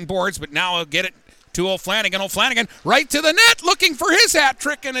left wing boards, but now he'll get it to O'Flanagan. O'Flanagan right to the net, looking for his hat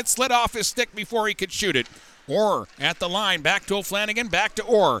trick, and it slid off his stick before he could shoot it. Orr at the line, back to O'Flanagan, back to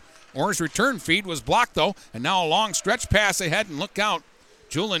Orr. Orr's return feed was blocked, though, and now a long stretch pass ahead, and look out.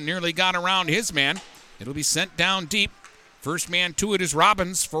 Julin nearly got around his man. It'll be sent down deep. First man to it is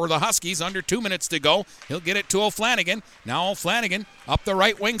Robbins for the Huskies. Under 2 minutes to go. He'll get it to O'Flanagan. Now O'Flanagan up the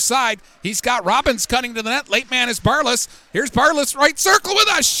right wing side. He's got Robbins cutting to the net. Late man is Barlas. Here's Barlas, right circle with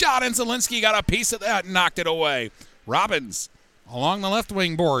a shot, and Zielinski got a piece of that and knocked it away. Robbins along the left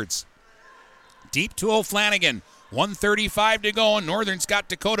wing boards. Deep to O'Flanagan. 1:35 to go, and Northern's got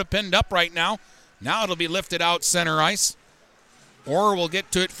Dakota pinned up right now. Now it'll be lifted out center ice. Orr will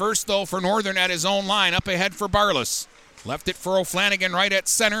get to it first, though, for Northern at his own line. Up ahead for Barlas. Left it for O'Flanagan right at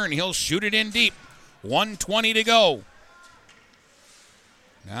center, and he'll shoot it in deep. 1:20 to go.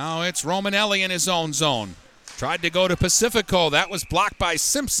 Now it's Romanelli in his own zone. Tried to go to Pacifico. That was blocked by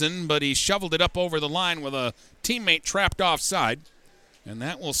Simpson, but he shoveled it up over the line with a teammate trapped offside. And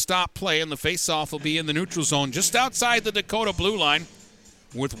that will stop play, and the faceoff will be in the neutral zone just outside the Dakota blue line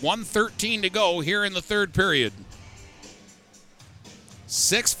with 1:13 to go here in the third period.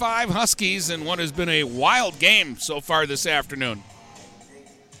 6-5 Huskies in what has been a wild game so far this afternoon.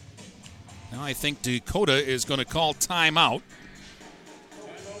 Now I think Dakota is going to call timeout.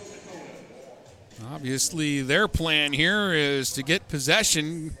 Obviously, their plan here is to get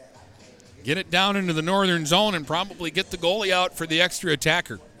possession, get it down into the Northern zone, and probably get the goalie out for the extra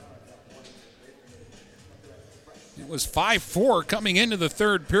attacker. It was 5-4 coming into the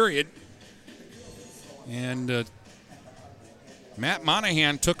third period. And Matt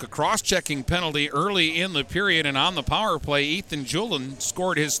Monahan took a cross-checking penalty early in the period, and on the power play, Ethan Julin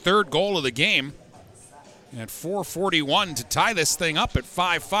scored his third goal of the game at 4:41 to tie this thing up at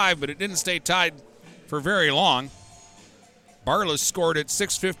 5-5, but it didn't stay tied for very long. Barlas scored at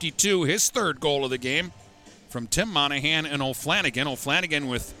 6:52 his third goal of the game from Tim Monahan and O'Flanagan. O'Flanagan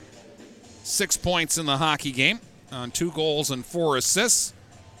with 6 points in the hockey game on 2 goals and 4 assists.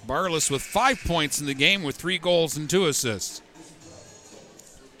 Barlas with 5 points in the game with 3 goals and 2 assists.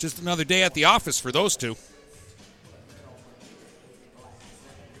 Just another day at the office for those two.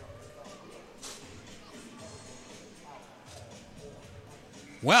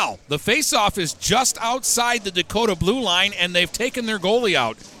 Well, the faceoff is just outside the Dakota blue line, and they've taken their goalie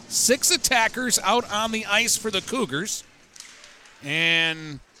out. 6 attackers out on the ice for the Cougars.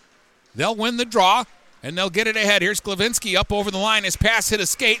 And they'll win the draw, and they'll get it ahead. Here's Glavinsky up over the line. His pass hit a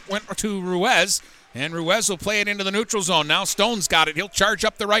skate, went to Ruiz. And Ruiz will play it into the neutral zone. Now Stone's got it. He'll charge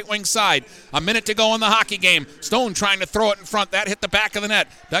up the right wing side. A minute to go in the hockey game. Stone trying to throw it in front. That hit the back of the net.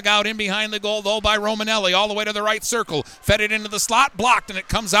 Dug out in behind the goal, though, by Romanelli. All the way to the right circle. Fed it into the slot. Blocked, and it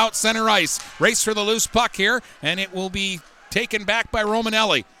comes out center ice. Race for the loose puck here, and it will be taken back by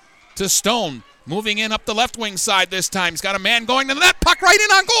Romanelli to Stone. Moving in up the left wing side this time. He's got a man going to the net. Puck right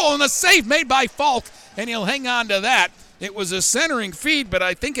in on goal, and a save made by Falk, and he'll hang on to that. It was a centering feed, but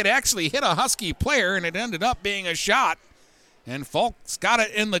I think it actually hit a Husky player, and it ended up being a shot. And Falk's got it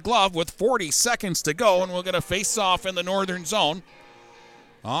in the glove with 40 seconds to go, and we'll get a face-off in the Northern zone.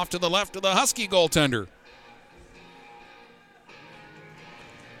 Off to the left of the Husky goaltender.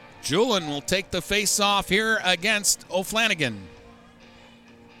 Julin will take the face-off here against O'Flanagan.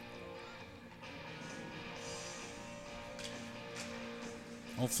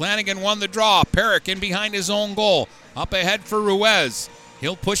 O'Flanagan won the draw. Perrick in behind his own goal. Up ahead for Ruiz.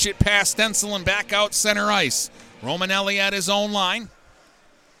 He'll push it past Stencil and back out center ice. Romanelli at his own line.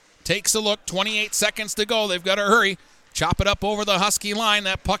 Takes a look, 28 seconds to go. They've got to hurry. Chop it up over the Husky line.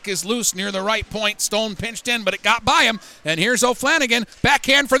 That puck is loose near the right point. Stone pinched in, but it got by him. And here's O'Flanagan.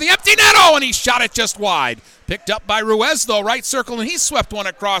 Backhand for the empty net. Oh, and he shot it just wide. Picked up by Ruiz, though, right circle, and he swept one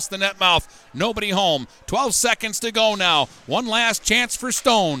across the net mouth. Nobody home. 12 seconds to go now. One last chance for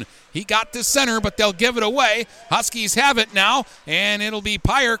Stone. He got to center, but they'll give it away. Huskies have it now, and it'll be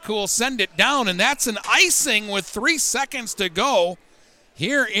Pyre who will send it down, and that's an icing with 3 seconds to go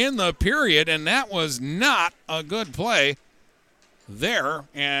here in the period, and that was not a good play there,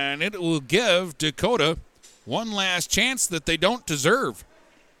 and it will give Dakota one last chance that they don't deserve.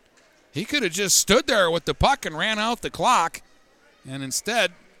 He could have just stood there with the puck and ran out the clock, and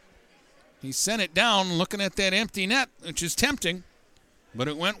instead he sent it down looking at that empty net, which is tempting, but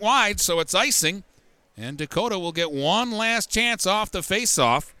it went wide, so it's icing, and Dakota will get one last chance off the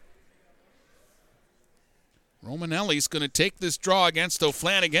face-off. Romanelli's going to take this draw against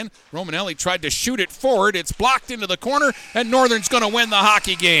O'Flanagan. Romanelli tried to shoot it forward. It's blocked into the corner, and Northern's going to win the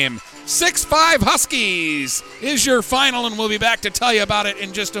hockey game. 6-5 Huskies is your final, and we'll be back to tell you about it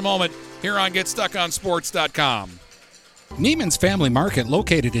in just a moment here on GetStuckOnSports.com. Neiman's Family Market,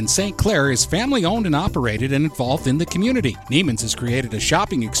 located in St. Clair, is family-owned and operated and involved in the community. Neiman's has created a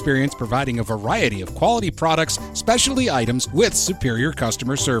shopping experience providing a variety of quality products, specialty items with superior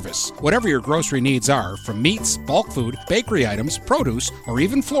customer service. Whatever your grocery needs are, from meats, bulk food, bakery items, produce, or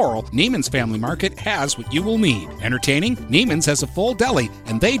even floral, Neiman's Family Market has what you will need. Entertaining? Neiman's has a full deli,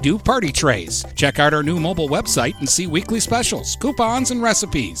 and they do party trays. Check out our new mobile website and see weekly specials, coupons, and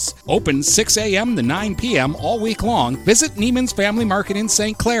recipes. Open 6 a.m. to 9 p.m. all week long. Visit Neiman's Family Market in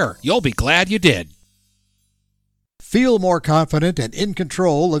St. Clair. You'll be glad you did. Feel more confident and in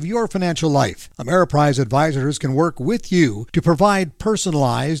control of your financial life. Ameriprise Advisors can work with you to provide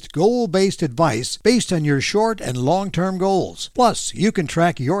personalized, goal-based advice based on your short and long-term goals. Plus, you can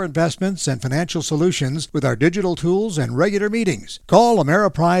track your investments and financial solutions with our digital tools and regular meetings. Call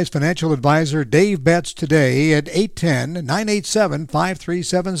Ameriprise Financial Advisor Dave Betts today at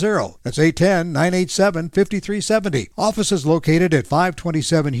 810-987-5370. That's 810-987-5370. Office is located at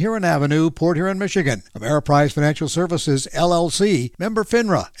 527 Huron Avenue, Port Huron, Michigan. Ameriprise Financial Services, LLC, member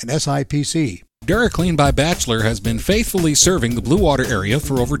FINRA and SIPC. DuraClean by Bachelor has been faithfully serving the Blue Water area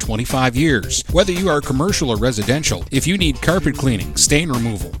for over 25 years. Whether you are commercial or residential, if you need carpet cleaning, stain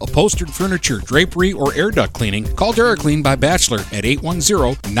removal, upholstered furniture, drapery, or air duct cleaning, call DuraClean by Bachelor at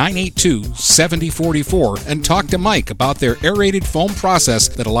 810-982-7044 and talk to Mike about their aerated foam process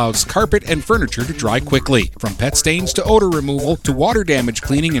that allows carpet and furniture to dry quickly. From pet stains to odor removal to water damage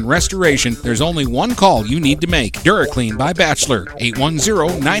cleaning and restoration, there's only one call you need to make. DuraClean by Bachelor,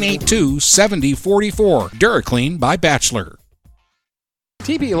 810-982-7044. DuraClean by Bachelor.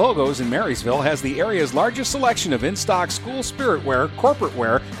 TP Logos in Marysville has the area's largest selection of in-stock school spirit wear, corporate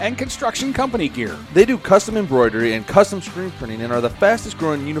wear, and construction company gear. They do custom embroidery and custom screen printing and are the fastest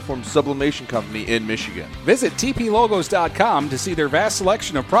growing uniform sublimation company in Michigan. Visit tplogos.com to see their vast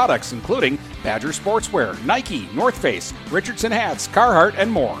selection of products, including Badger Sportswear, Nike, North Face, Richardson hats, Carhartt,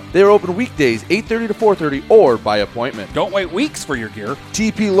 and more. They are open weekdays 8:30 to 4:30 or by appointment. Don't wait weeks for your gear.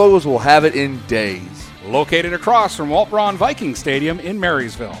 TP Logos will have it in days. Located across from Walt Braun Viking Stadium in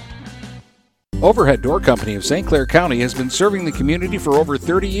Marysville. Overhead Door Company of St. Clair County has been serving the community for over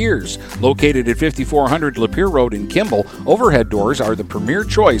 30 years. Located at 5400 Lapeer Road in Kimball, Overhead Doors are the premier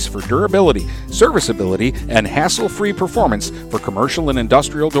choice for durability, serviceability, and hassle-free performance for commercial and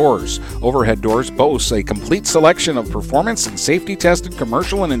industrial doors. Overhead Doors boasts a complete selection of performance and safety-tested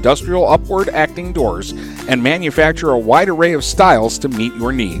commercial and industrial upward-acting doors and manufacture a wide array of styles to meet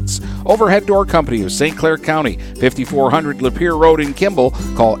your needs. Overhead Door Company of St. Clair County, 5400 Lapeer Road in Kimball.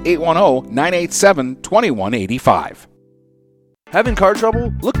 Call 810-987-2185. Having car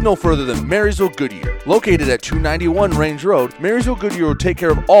trouble? Look no further than Marysville Goodyear. Located at 291 Range Road, Marysville Goodyear will take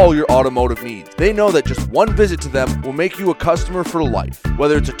care of all your automotive needs. They know that just one visit to them will make you a customer for life.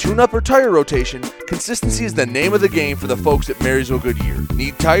 Whether it's a tune-up or tire rotation, consistency is the name of the game for the folks at Marysville Goodyear.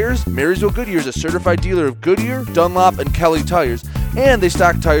 Need tires? Marysville Goodyear is a certified dealer of Goodyear, Dunlop, and Kelly tires, and they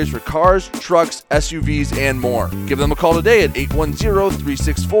stock tires for cars, trucks, SUVs, and more. Give them a call today at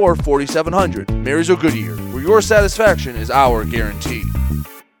 810-364-4700. Marysville Goodyear, where your satisfaction is our guarantee.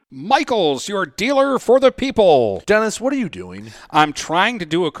 Michaels, your dealer for the people. Dennis, what are you doing? I'm trying to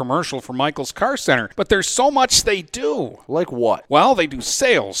do a commercial for Michaels Car Center, but there's so much they do. Like what? Well, they do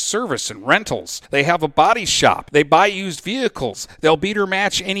sales, service, and rentals. They have a body shop. They buy used vehicles. They'll beat or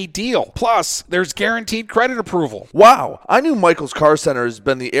match any deal. Plus, there's guaranteed credit approval. Wow, I knew Michaels Car Center has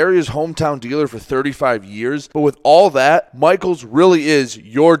been the area's hometown dealer for 35 years, but with all that, Michaels really is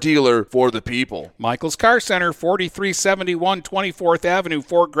your dealer for the people. Michaels Car Center, 4371 24th Avenue,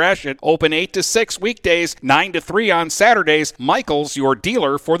 Fort Gratiot, open 8 to 6 weekdays, 9 to 3 on Saturdays. Michaels, your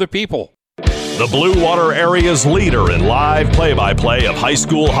dealer for the people. The Blue Water area's leader in live play-by-play of high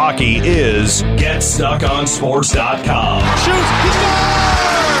school hockey is GetStuckOnSports.com. Shoots, he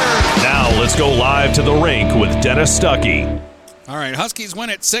scores! Now let's go live to the rink with Dennis Stuckey. All right, Huskies win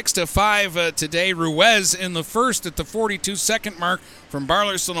it 6-5 today. Ruiz in the first at the 42-second mark from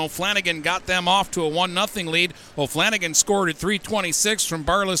Barlis and O'Flanagan got them off to a 1-0 lead. O'Flanagan scored at 3:26 from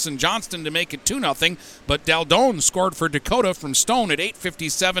Barlis and Johnston to make it 2-0, but Daldone scored for Dakota from Stone at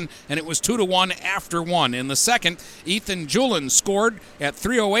 8:57, and it was 2-1 after one. In the second, Ethan Julin scored at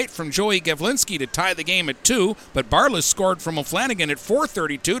 3:08 from Joey Gavlinski to tie the game at 2, but Barlis scored from O'Flanagan at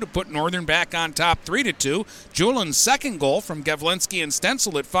 4:32 to put Northern back on top 3-2. Julin's second goal from Gavlinski and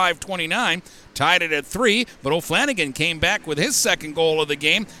Stencil at 5:29 tied it at 3, but O'Flanagan came back with his second goal of the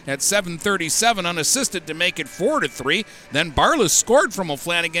game at 7:37 unassisted to make it 4-3. Then Barlis scored from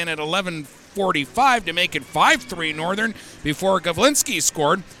O'Flanagan at 11:45 to make it 5-3 Northern before Gavlinski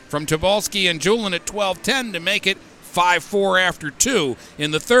scored from Tobolski and Julin at 12:10 to make it 5-4 after 2.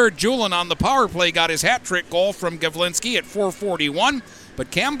 In the third, Julin on the power play got his hat-trick goal from Gavlinski at 4:41. But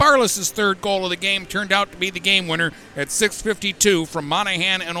Cam Barlis' third goal of the game turned out to be the game winner at 6:52 from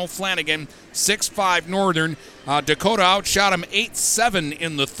Monahan and O'Flanagan. 6-5 Northern. Dakota outshot him 8-7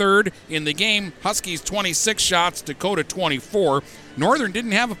 in the third. In the game, Huskies 26 shots, Dakota 24. Northern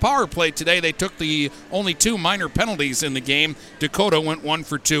didn't have a power play today. They took the only 2 minor penalties in the game. Dakota went 1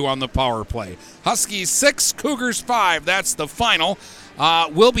 for 2 on the power play. Huskies 6, Cougars 5. That's the final.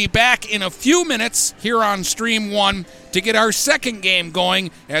 We'll be back in a few minutes here on Stream 1 to get our second game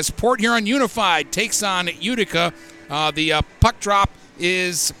going as Port Huron Unified takes on Utica. The puck drop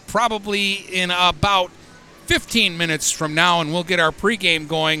is probably in about 15 minutes from now, and we'll get our pregame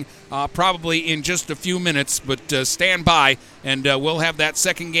going probably in just a few minutes. But stand by, and we'll have that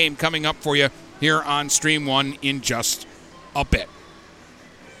second game coming up for you here on Stream 1 in just a bit.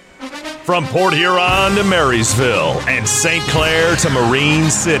 From Port Huron to Marysville and St. Clair to Marine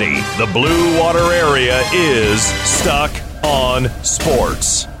City, the Blue Water area is Stuck on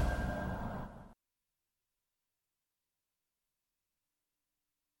Sports.